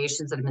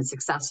accommodations that have been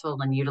successful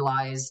and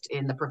utilized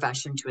in the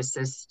profession to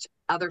assist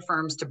other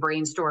firms to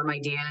brainstorm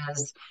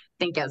ideas,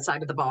 think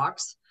outside of the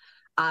box.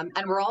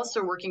 And we're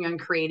also working on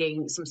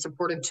creating some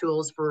supportive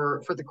tools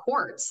for the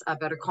courts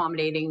about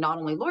accommodating not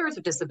only lawyers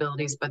with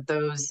disabilities, but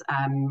those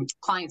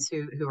clients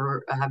who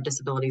have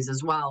disabilities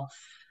as well.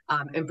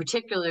 In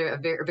particular, a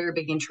very, very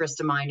big interest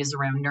of mine is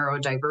around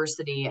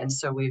neurodiversity. And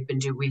so we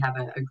have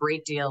a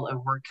great deal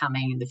of work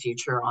coming in the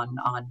future on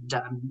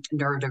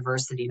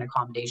neurodiversity and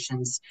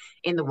accommodations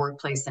in the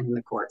workplace and in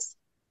the courts.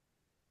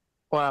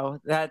 Wow,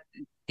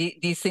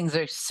 these things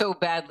are so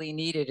badly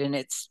needed, and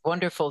it's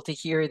wonderful to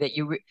hear that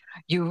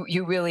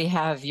you really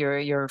have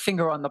your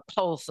finger on the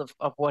pulse of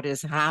what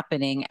is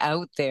happening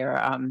out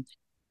there.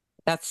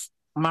 That's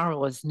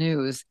marvelous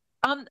news.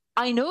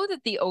 I know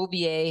that the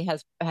OBA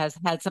has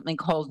had something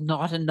called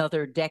Not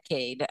Another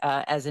Decade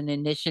as an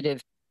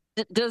initiative.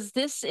 Does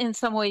this in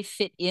some way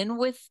fit in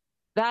with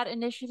that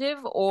initiative,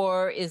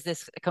 or is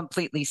this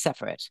completely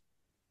separate?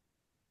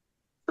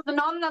 The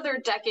Not Another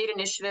Decade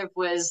initiative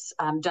was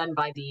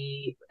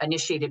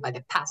initiated by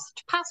the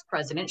past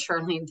president,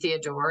 Charlene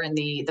Theodore, and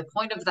the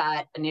point of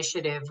that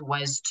initiative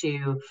was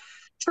to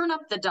turn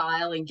up the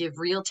dial and give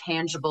real,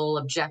 tangible,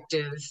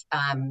 objective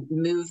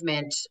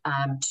movement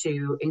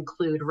to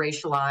include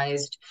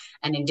racialized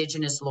and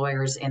Indigenous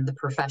lawyers in the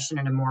profession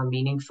in a more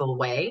meaningful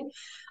way.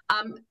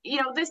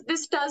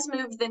 This does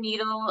move the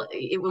needle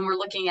when we're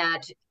looking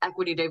at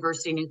equity,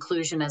 diversity, and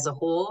inclusion as a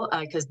whole,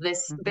 because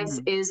this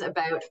is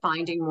about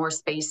finding more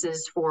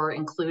spaces for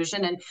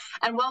inclusion.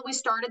 And while we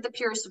started the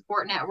Peer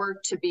Support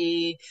Network to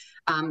be,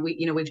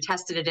 we've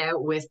tested it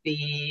out with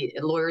the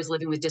lawyers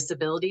living with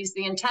disabilities.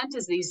 The intent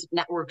is these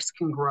networks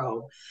can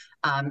grow.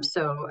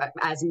 So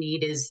as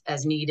need is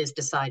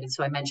decided.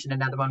 So I mentioned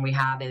another one we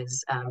have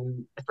is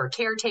for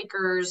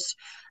caretakers,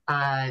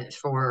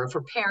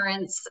 for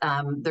parents.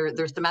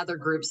 There's some other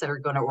groups that are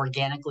going to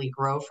organically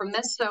grow from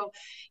this. So,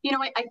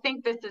 I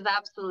think this is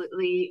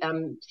absolutely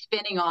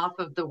spinning off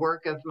of the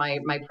work of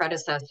my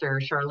predecessor,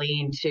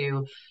 Charlene,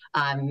 to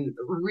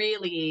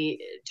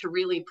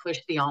really push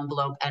the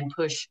envelope and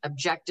push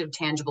objective,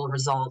 tangible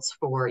results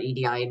for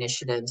EDI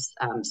initiatives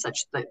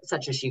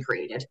such as she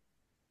created.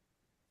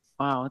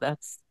 Wow,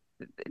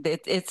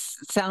 it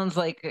sounds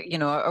like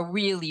a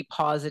really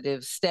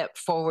positive step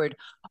forward.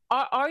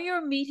 Are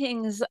your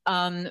meetings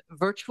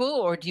virtual,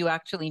 or do you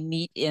actually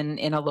meet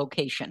in a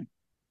location?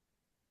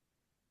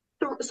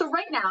 So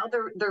right now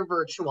they're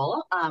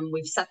virtual.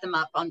 We've set them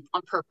up on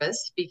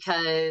purpose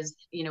because,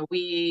 you know,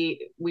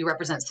 we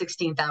represent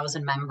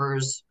 16,000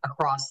 members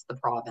across the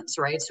province,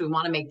 right? So we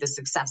want to make this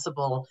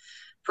accessible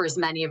for as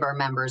many of our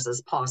members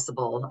as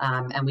possible.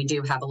 And we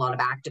do have a lot of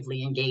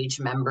actively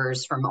engaged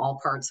members from all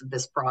parts of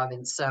this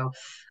province. So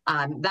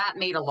that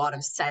made a lot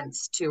of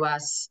sense to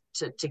us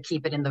to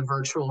keep it in the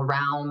virtual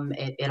realm.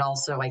 It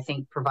also, I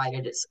think,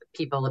 provided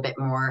people a bit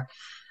more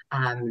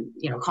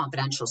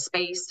confidential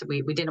space.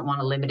 We didn't want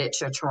to limit it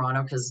to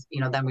Toronto because, you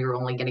know, then we were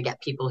only going to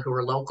get people who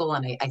were local.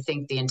 And I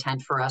think the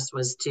intent for us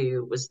was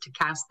to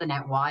cast the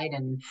net wide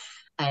and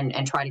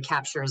try to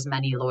capture as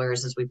many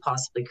lawyers as we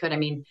possibly could. I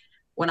mean,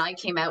 when I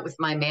came out with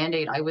my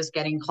mandate, I was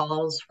getting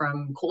cold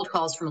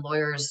calls from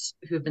lawyers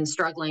who've been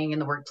struggling in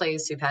the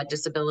workplace, who've had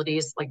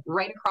disabilities, like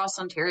right across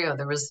Ontario.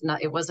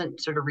 It wasn't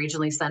sort of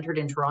regionally centered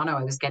in Toronto.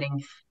 I was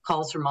getting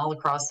calls from all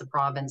across the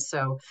province.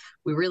 So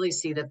we really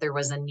see that there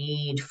was a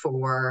need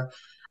for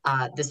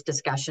this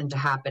discussion to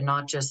happen,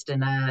 not just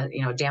in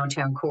a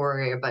downtown core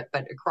area, but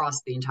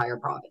across the entire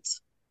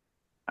province.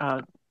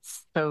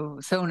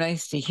 So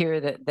nice to hear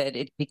that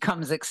it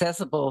becomes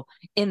accessible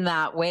in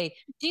that way.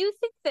 Do you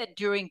think that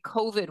during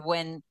COVID,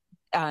 when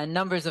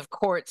numbers of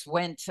courts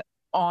went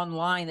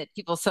online, that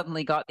people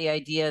suddenly got the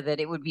idea that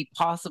it would be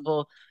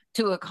possible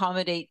to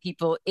accommodate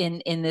people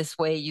in this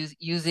way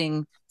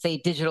using, say,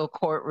 digital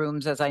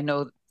courtrooms, as I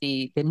know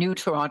the new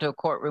Toronto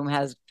courtroom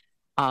has,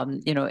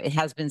 it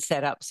has been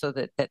set up so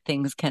that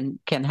things can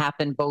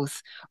happen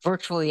both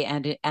virtually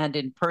and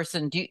in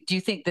person. Do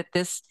you think that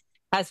this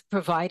has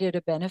provided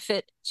a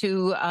benefit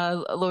to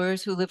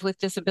lawyers who live with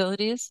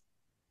disabilities?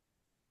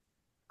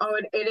 Oh,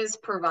 it has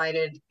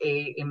provided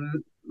a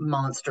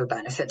monster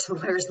benefit to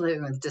lawyers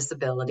living with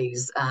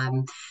disabilities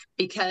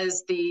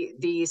because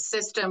the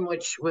system,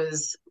 which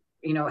was,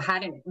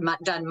 hadn't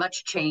done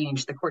much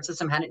change, the court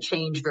system hadn't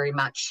changed very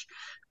much,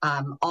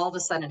 all of a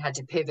sudden had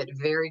to pivot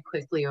very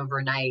quickly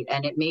overnight,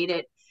 and it made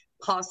it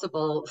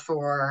possible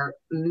for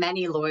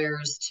many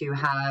lawyers to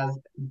have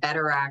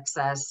better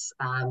access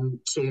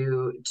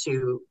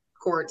to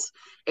courts.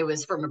 It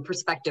was from a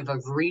perspective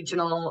of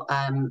regional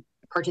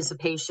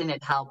participation.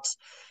 It helped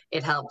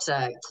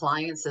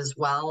clients as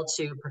well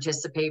to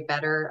participate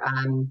better.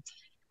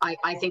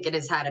 I think it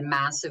has had a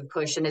massive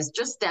push and has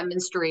just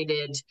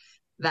demonstrated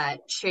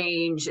that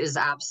change is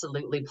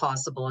absolutely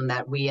possible and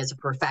that we as a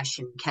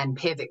profession can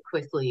pivot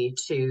quickly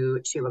to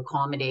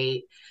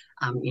accommodate,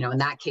 in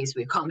that case,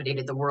 we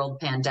accommodated the world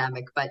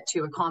pandemic, but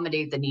to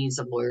accommodate the needs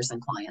of lawyers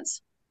and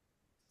clients.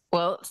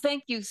 Well,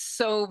 thank you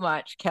so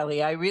much,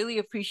 Kelly. I really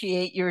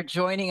appreciate your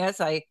joining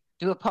us. I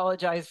do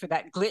apologize for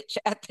that glitch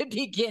at the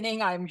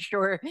beginning. I'm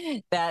sure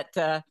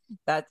that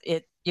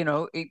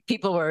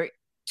people were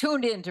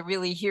tuned in to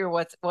really hear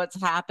what's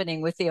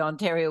happening with the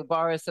Ontario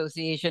Bar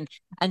Association.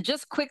 And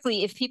just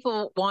quickly, if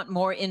people want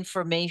more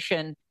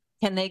information,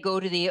 can they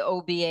go to the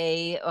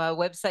OBA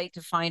website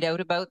to find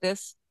out about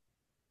this?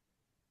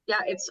 Yeah,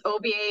 it's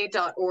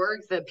oba.org.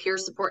 The peer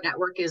support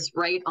network is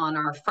right on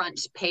our front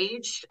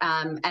page.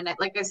 And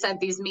like I said,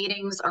 these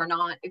meetings are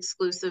not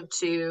exclusive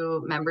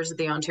to members of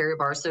the Ontario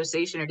Bar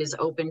Association. It is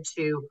open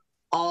to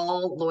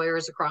all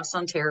lawyers across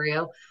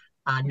Ontario.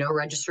 No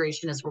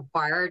registration is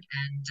required.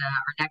 And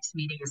our next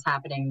meeting is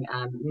happening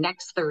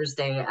next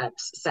Thursday at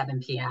 7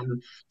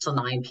 p.m. till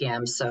 9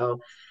 p.m. So,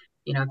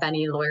 if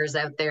any lawyers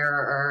out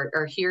there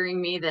are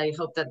hearing me, they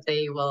hope that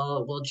they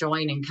will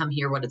join and come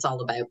hear what it's all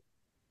about.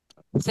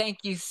 Thank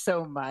you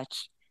so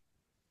much.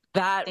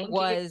 That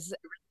was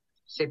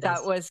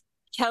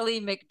Kelly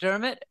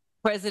McDermott,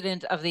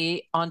 president of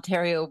the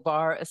Ontario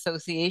Bar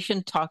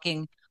Association,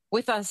 talking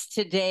with us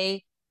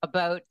today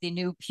about the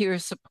new peer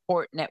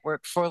support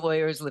network for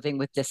lawyers living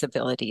with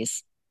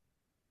disabilities.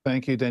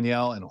 Thank you,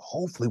 Danielle, and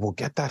hopefully we'll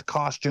get that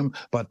costume.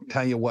 But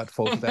tell you what,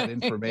 folks, that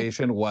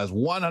information was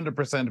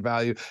 100%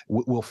 value.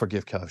 We'll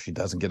forgive Kelly if she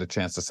doesn't get a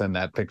chance to send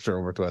that picture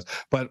over to us.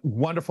 But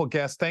wonderful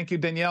guest. Thank you,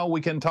 Danielle. We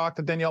can talk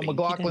to Danielle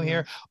McLaughlin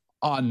here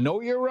on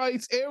Know Your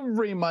Rights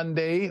every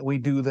Monday. We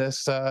do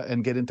this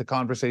and get into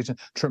conversation.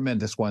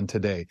 Tremendous one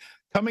today.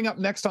 Coming up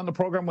next on the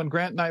program, when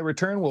Grant and I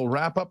return, we'll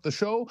wrap up the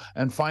show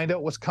and find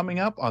out what's coming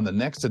up on the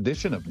next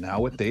edition of Now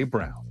with Dave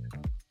Brown.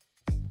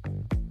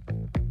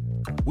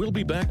 We'll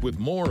be back with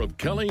more of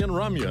Kelly and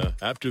Ramya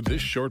after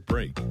this short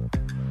break.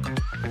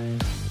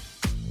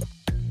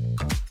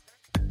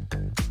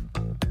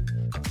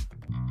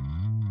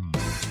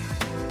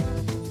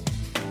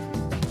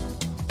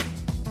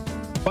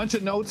 Bunch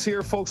of notes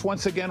here, folks.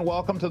 Once again,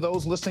 welcome to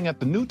those listening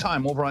at the new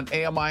time over on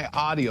AMI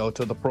Audio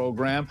to the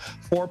program.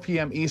 4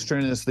 p.m.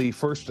 Eastern is the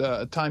first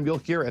time you'll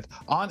hear it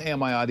on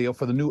AMI Audio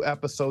for the new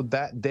episode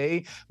that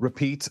day.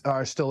 Repeats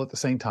are still at the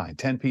same time,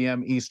 10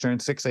 p.m. Eastern,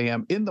 6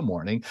 a.m. in the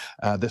morning.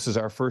 This is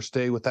our first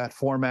day with that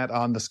format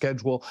on the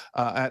schedule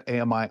at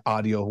AMI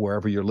Audio,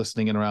 wherever you're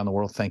listening in around the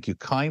world. Thank you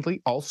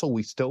kindly. Also,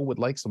 we still would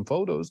like some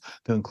photos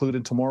to include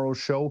in tomorrow's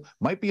show.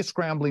 Might be a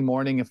scrambly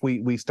morning if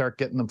we start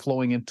getting them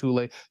flowing in too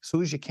late. As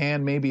soon as you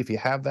can, maybe maybe if you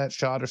have that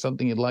shot or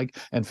something you'd like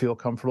and feel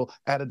comfortable,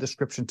 add a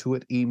description to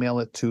it, email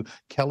it to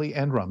Kelly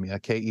and Ramya,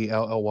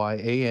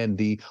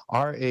 KELLYANDRAMYA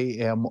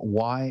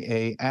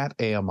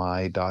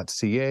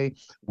 @AMI.ca.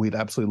 We'd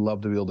absolutely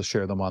love to be able to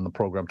share them on the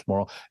program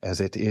tomorrow,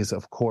 as it is,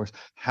 of course,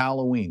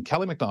 Halloween.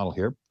 Kelly McDonald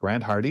here,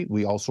 Grant Hardy.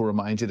 We also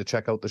remind you to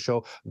check out the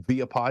show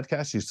via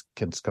podcast. You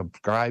can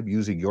subscribe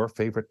using your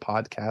favorite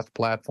podcast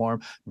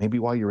platform. Maybe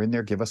while you're in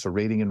there, give us a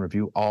rating and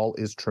review. All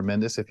is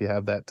tremendous if you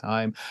have that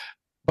time.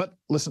 But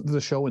listen to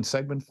the show in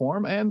segment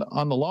form and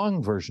on the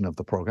long version of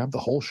the program, the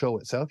whole show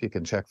itself. You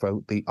can check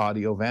out the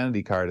audio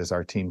vanity card as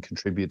our team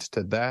contributes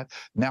to that.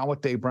 Now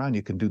with Dave Brown,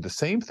 you can do the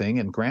same thing.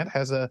 And Grant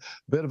has a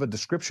bit of a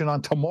description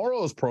on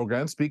tomorrow's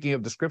program. Speaking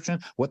of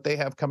description, what they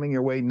have coming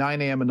your way,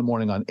 9 a.m. in the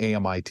morning on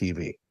AMI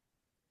TV.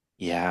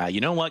 Yeah,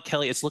 you know what,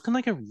 Kelly? It's looking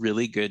like a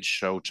really good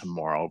show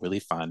tomorrow, really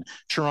fun.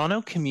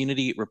 Toronto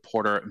community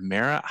reporter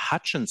Mara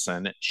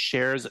Hutchinson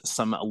shares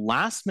some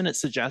last-minute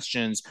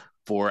suggestions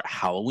for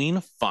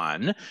Halloween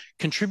fun.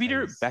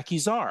 Contributor Becky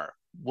Czar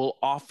will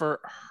offer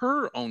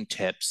her own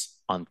tips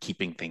on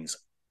keeping things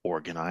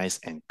organized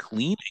and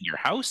clean in your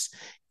house.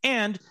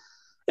 And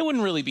it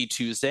wouldn't really be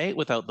Tuesday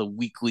without the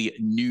weekly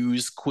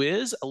news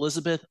quiz.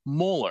 Elizabeth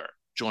Moeller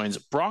joins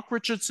Brock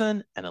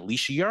Richardson and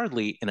Alicia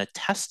Yardley in a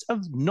test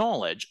of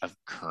knowledge of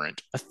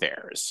current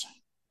affairs.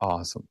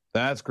 Awesome.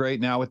 That's great.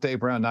 Now with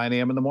Dave Brown, 9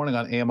 a.m. in the morning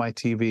on AMI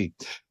TV.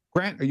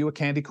 Grant, are you a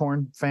candy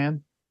corn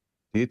fan?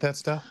 Do you eat that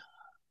stuff?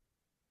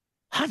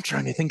 I'm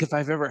trying to think if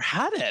I've ever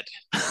had it.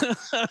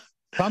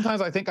 Sometimes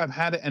I think I've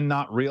had it and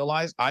not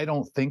realized. I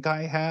don't think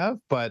I have,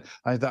 but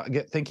I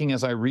get thinking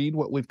as I read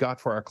what we've got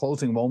for our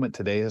closing moment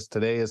today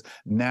is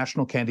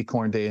National Candy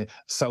Corn Day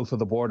south of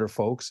the border,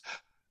 folks.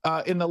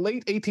 In the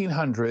late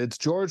 1800s,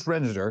 George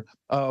Renner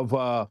of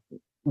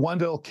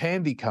Wandell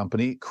Candy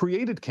Company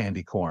created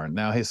candy corn.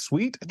 Now, his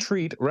sweet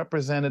treat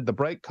represented the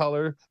bright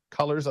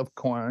colors of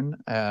corn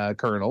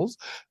kernels.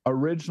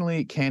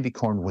 Originally, candy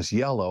corn was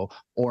yellow,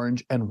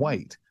 orange, and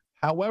white.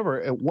 However,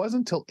 it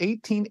wasn't until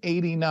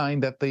 1889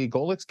 that the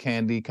Golix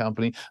Candy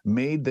Company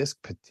made this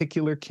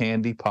particular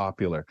candy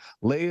popular.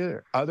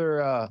 Later,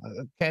 other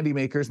candy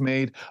makers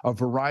made a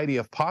variety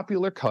of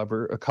popular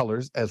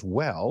colors as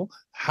well.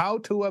 How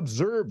to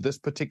observe this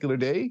particular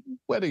day,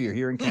 whether you're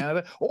here in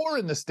Canada or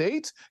in the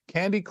States,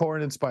 candy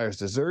corn inspires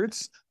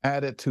desserts.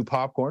 Add it to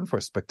popcorn for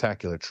a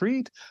spectacular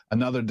treat.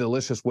 Another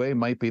delicious way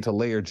might be to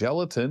layer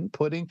gelatin,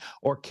 pudding,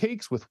 or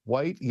cakes with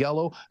white,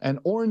 yellow, and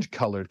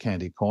orange-colored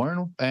candy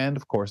corn, and,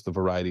 of course, the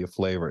variety of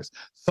flavors.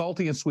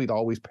 Salty and sweet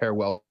always pair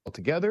well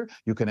together.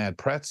 You can add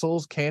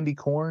pretzels, candy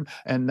corn,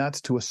 and nuts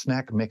to a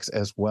snack mix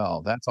as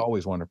well. That's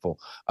always wonderful.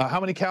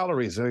 How many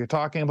calories are you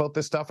talking about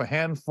this stuff? A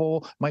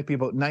handful might be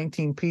about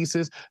 19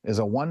 pieces, is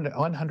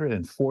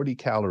 140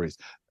 calories.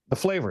 The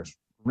flavors,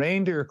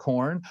 reindeer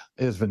corn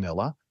is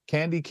vanilla.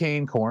 Candy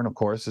cane corn, of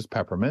course, is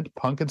peppermint.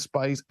 Pumpkin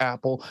spice,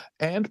 apple,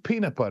 and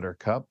peanut butter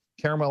cup.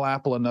 Caramel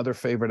apple, another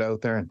favorite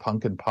out there, and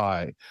pumpkin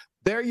pie.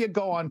 There you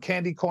go on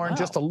candy corn. Wow.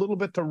 Just a little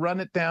bit to run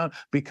it down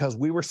because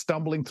we were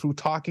stumbling through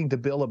talking to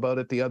Bill about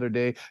it the other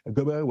day.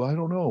 Well, I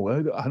don't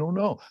know. I don't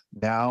know.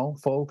 Now,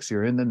 folks,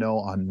 you're in the know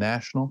on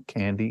National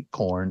Candy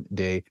Corn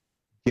Day,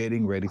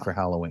 getting ready for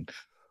Halloween.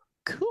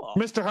 Cool.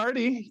 Mr.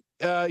 Hardy,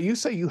 you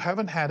say you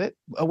haven't had it.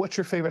 What's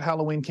your favorite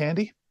Halloween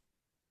candy?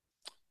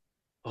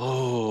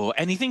 Oh,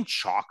 anything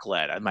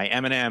chocolate. My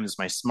M&Ms,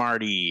 my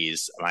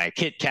Smarties, my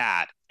Kit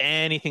Kat,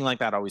 anything like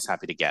that. Always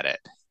happy to get it.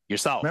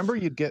 Yourself. Remember,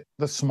 you'd get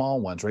the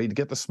small ones, right? You'd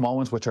get the small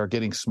ones, which are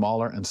getting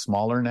smaller and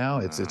smaller now.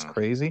 It's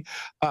crazy.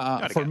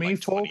 For me,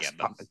 like folks,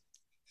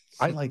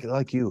 I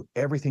like you,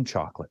 everything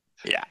chocolate.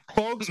 Yeah.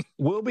 Folks,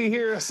 we'll be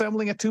here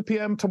assembling at 2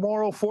 p.m.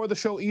 tomorrow for the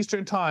show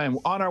Eastern Time.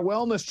 On our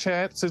wellness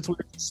chat, since we're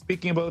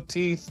speaking about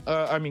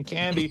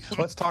candy,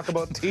 let's talk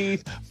about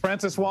teeth.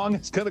 Francis Wong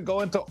is going to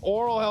go into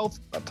oral health,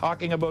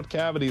 talking about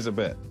cavities a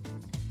bit.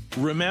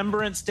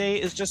 Remembrance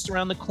Day is just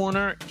around the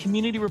corner.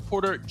 Community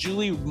reporter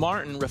Julie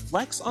Martin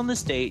reflects on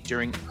this day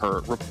during her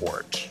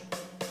report.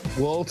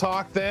 We'll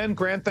talk then.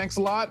 Grant, thanks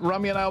a lot.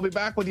 Rummy and I will be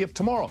back with you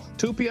tomorrow,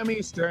 2 p.m.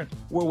 Eastern.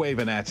 We're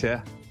waving at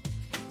you.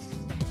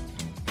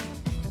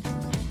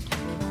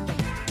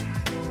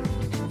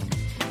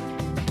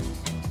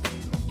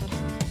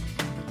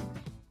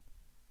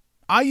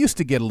 I used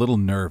to get a little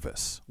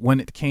nervous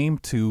when it came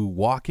to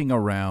walking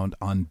around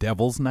on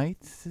Devil's Night,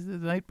 the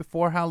night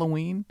before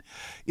Halloween.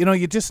 You know,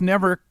 you just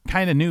never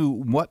kind of knew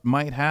what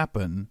might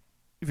happen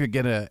if you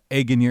get an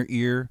egg in your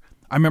ear.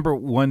 I remember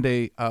one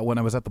day when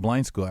I was at the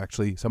blind school,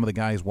 actually, some of the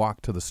guys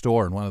walked to the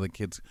store and one of the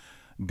kids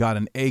got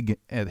an egg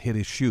and hit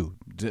his shoe.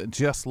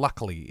 Just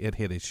luckily, it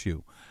hit his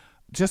shoe.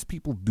 Just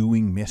people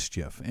doing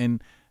mischief.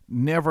 And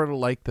never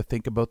liked to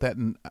think about that,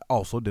 and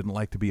also didn't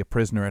like to be a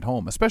prisoner at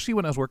home, especially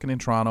when I was working in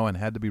Toronto and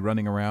had to be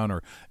running around,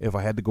 or if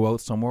I had to go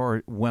out somewhere,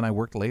 or when I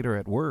worked later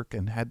at work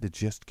and had to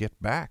just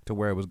get back to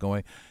where I was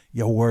going.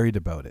 You're worried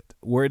about it,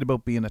 worried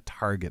about being a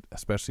target,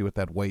 especially with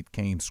that white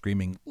cane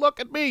screaming, "Look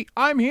at me,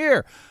 I'm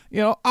here,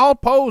 I'll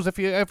pose if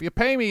you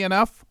pay me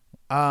enough."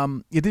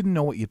 You didn't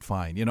know what you'd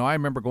find. I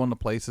remember going to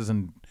places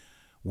and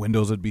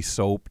windows would be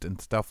soaped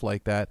and stuff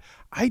like that.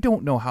 I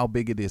don't know how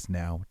big it is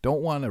now.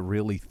 Don't want to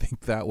really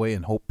think that way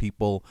and hope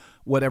people,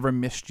 whatever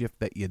mischief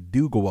that you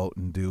do go out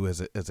and do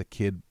as a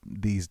kid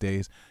these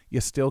days, you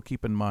still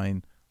keep in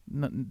mind,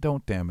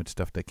 don't damage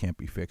stuff that can't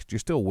be fixed. You're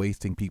still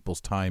wasting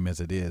people's time as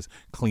it is,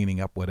 cleaning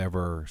up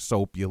whatever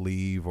soap you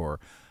leave, or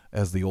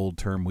as the old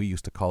term we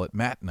used to call it,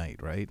 mat night,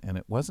 right? And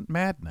it wasn't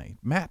mad night,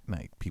 mat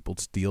night. People'd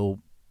steal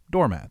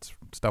doormats,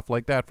 stuff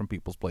like that from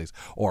people's place,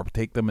 or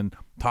take them and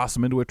toss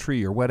them into a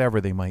tree or whatever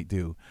they might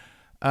do.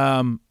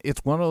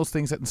 It's one of those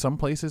things that in some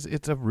places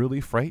it's a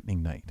really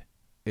frightening night.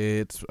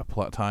 It's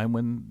a time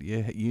when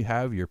you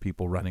have your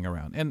people running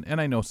around.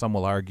 And I know some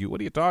will argue, what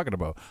are you talking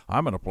about?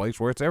 I'm in a place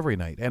where it's every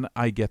night. And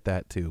I get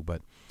that too.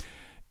 But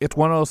it's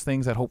one of those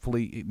things that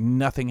hopefully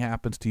nothing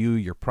happens to you,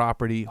 your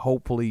property.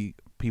 Hopefully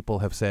people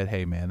have said,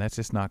 hey, man, that's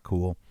just not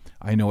cool.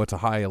 I know it's a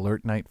high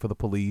alert night for the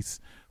police,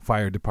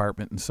 fire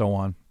department, and so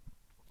on,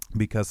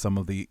 because some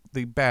of the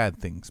bad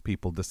things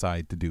people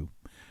decide to do.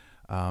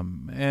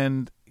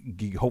 And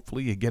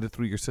hopefully you get it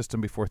through your system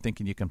before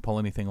thinking you can pull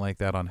anything like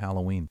that on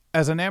Halloween.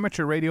 As an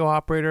amateur radio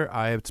operator,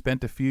 I have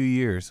spent a few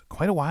years,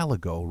 quite a while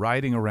ago,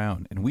 riding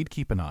around, and we'd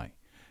keep an eye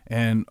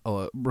and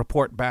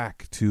report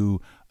back to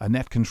a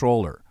net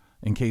controller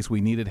in case we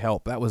needed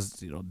help. That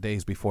was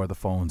days before the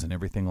phones and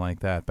everything like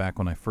that, back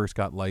when I first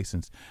got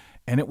licensed.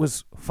 And it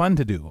was fun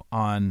to do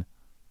on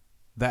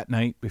that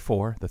night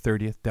before, the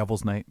 30th,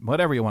 Devil's Night,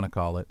 whatever you want to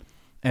call it,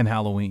 and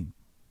Halloween.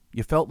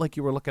 You felt like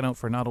you were looking out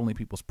for not only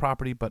people's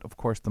property, but of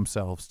course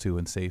themselves too,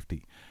 and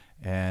safety.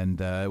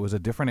 And it was a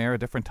different era,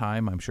 different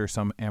time. I'm sure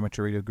some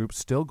amateur radio groups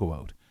still go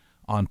out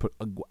on,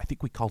 I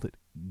think we called it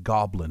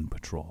Goblin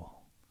Patrol.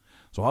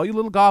 So all you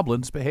little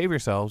goblins, behave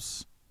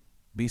yourselves.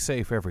 Be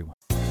safe, everyone.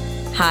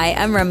 Hi,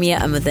 I'm Ramya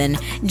Amadhan.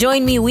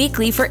 Join me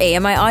weekly for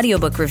AMI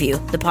Audiobook Review,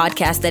 the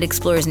podcast that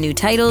explores new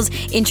titles,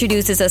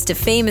 introduces us to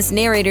famous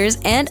narrators,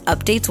 and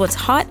updates what's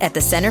hot at the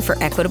Center for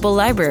Equitable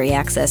Library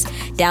Access.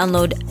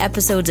 Download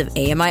episodes of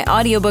AMI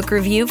Audiobook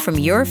Review from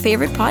your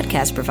favorite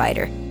podcast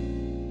provider.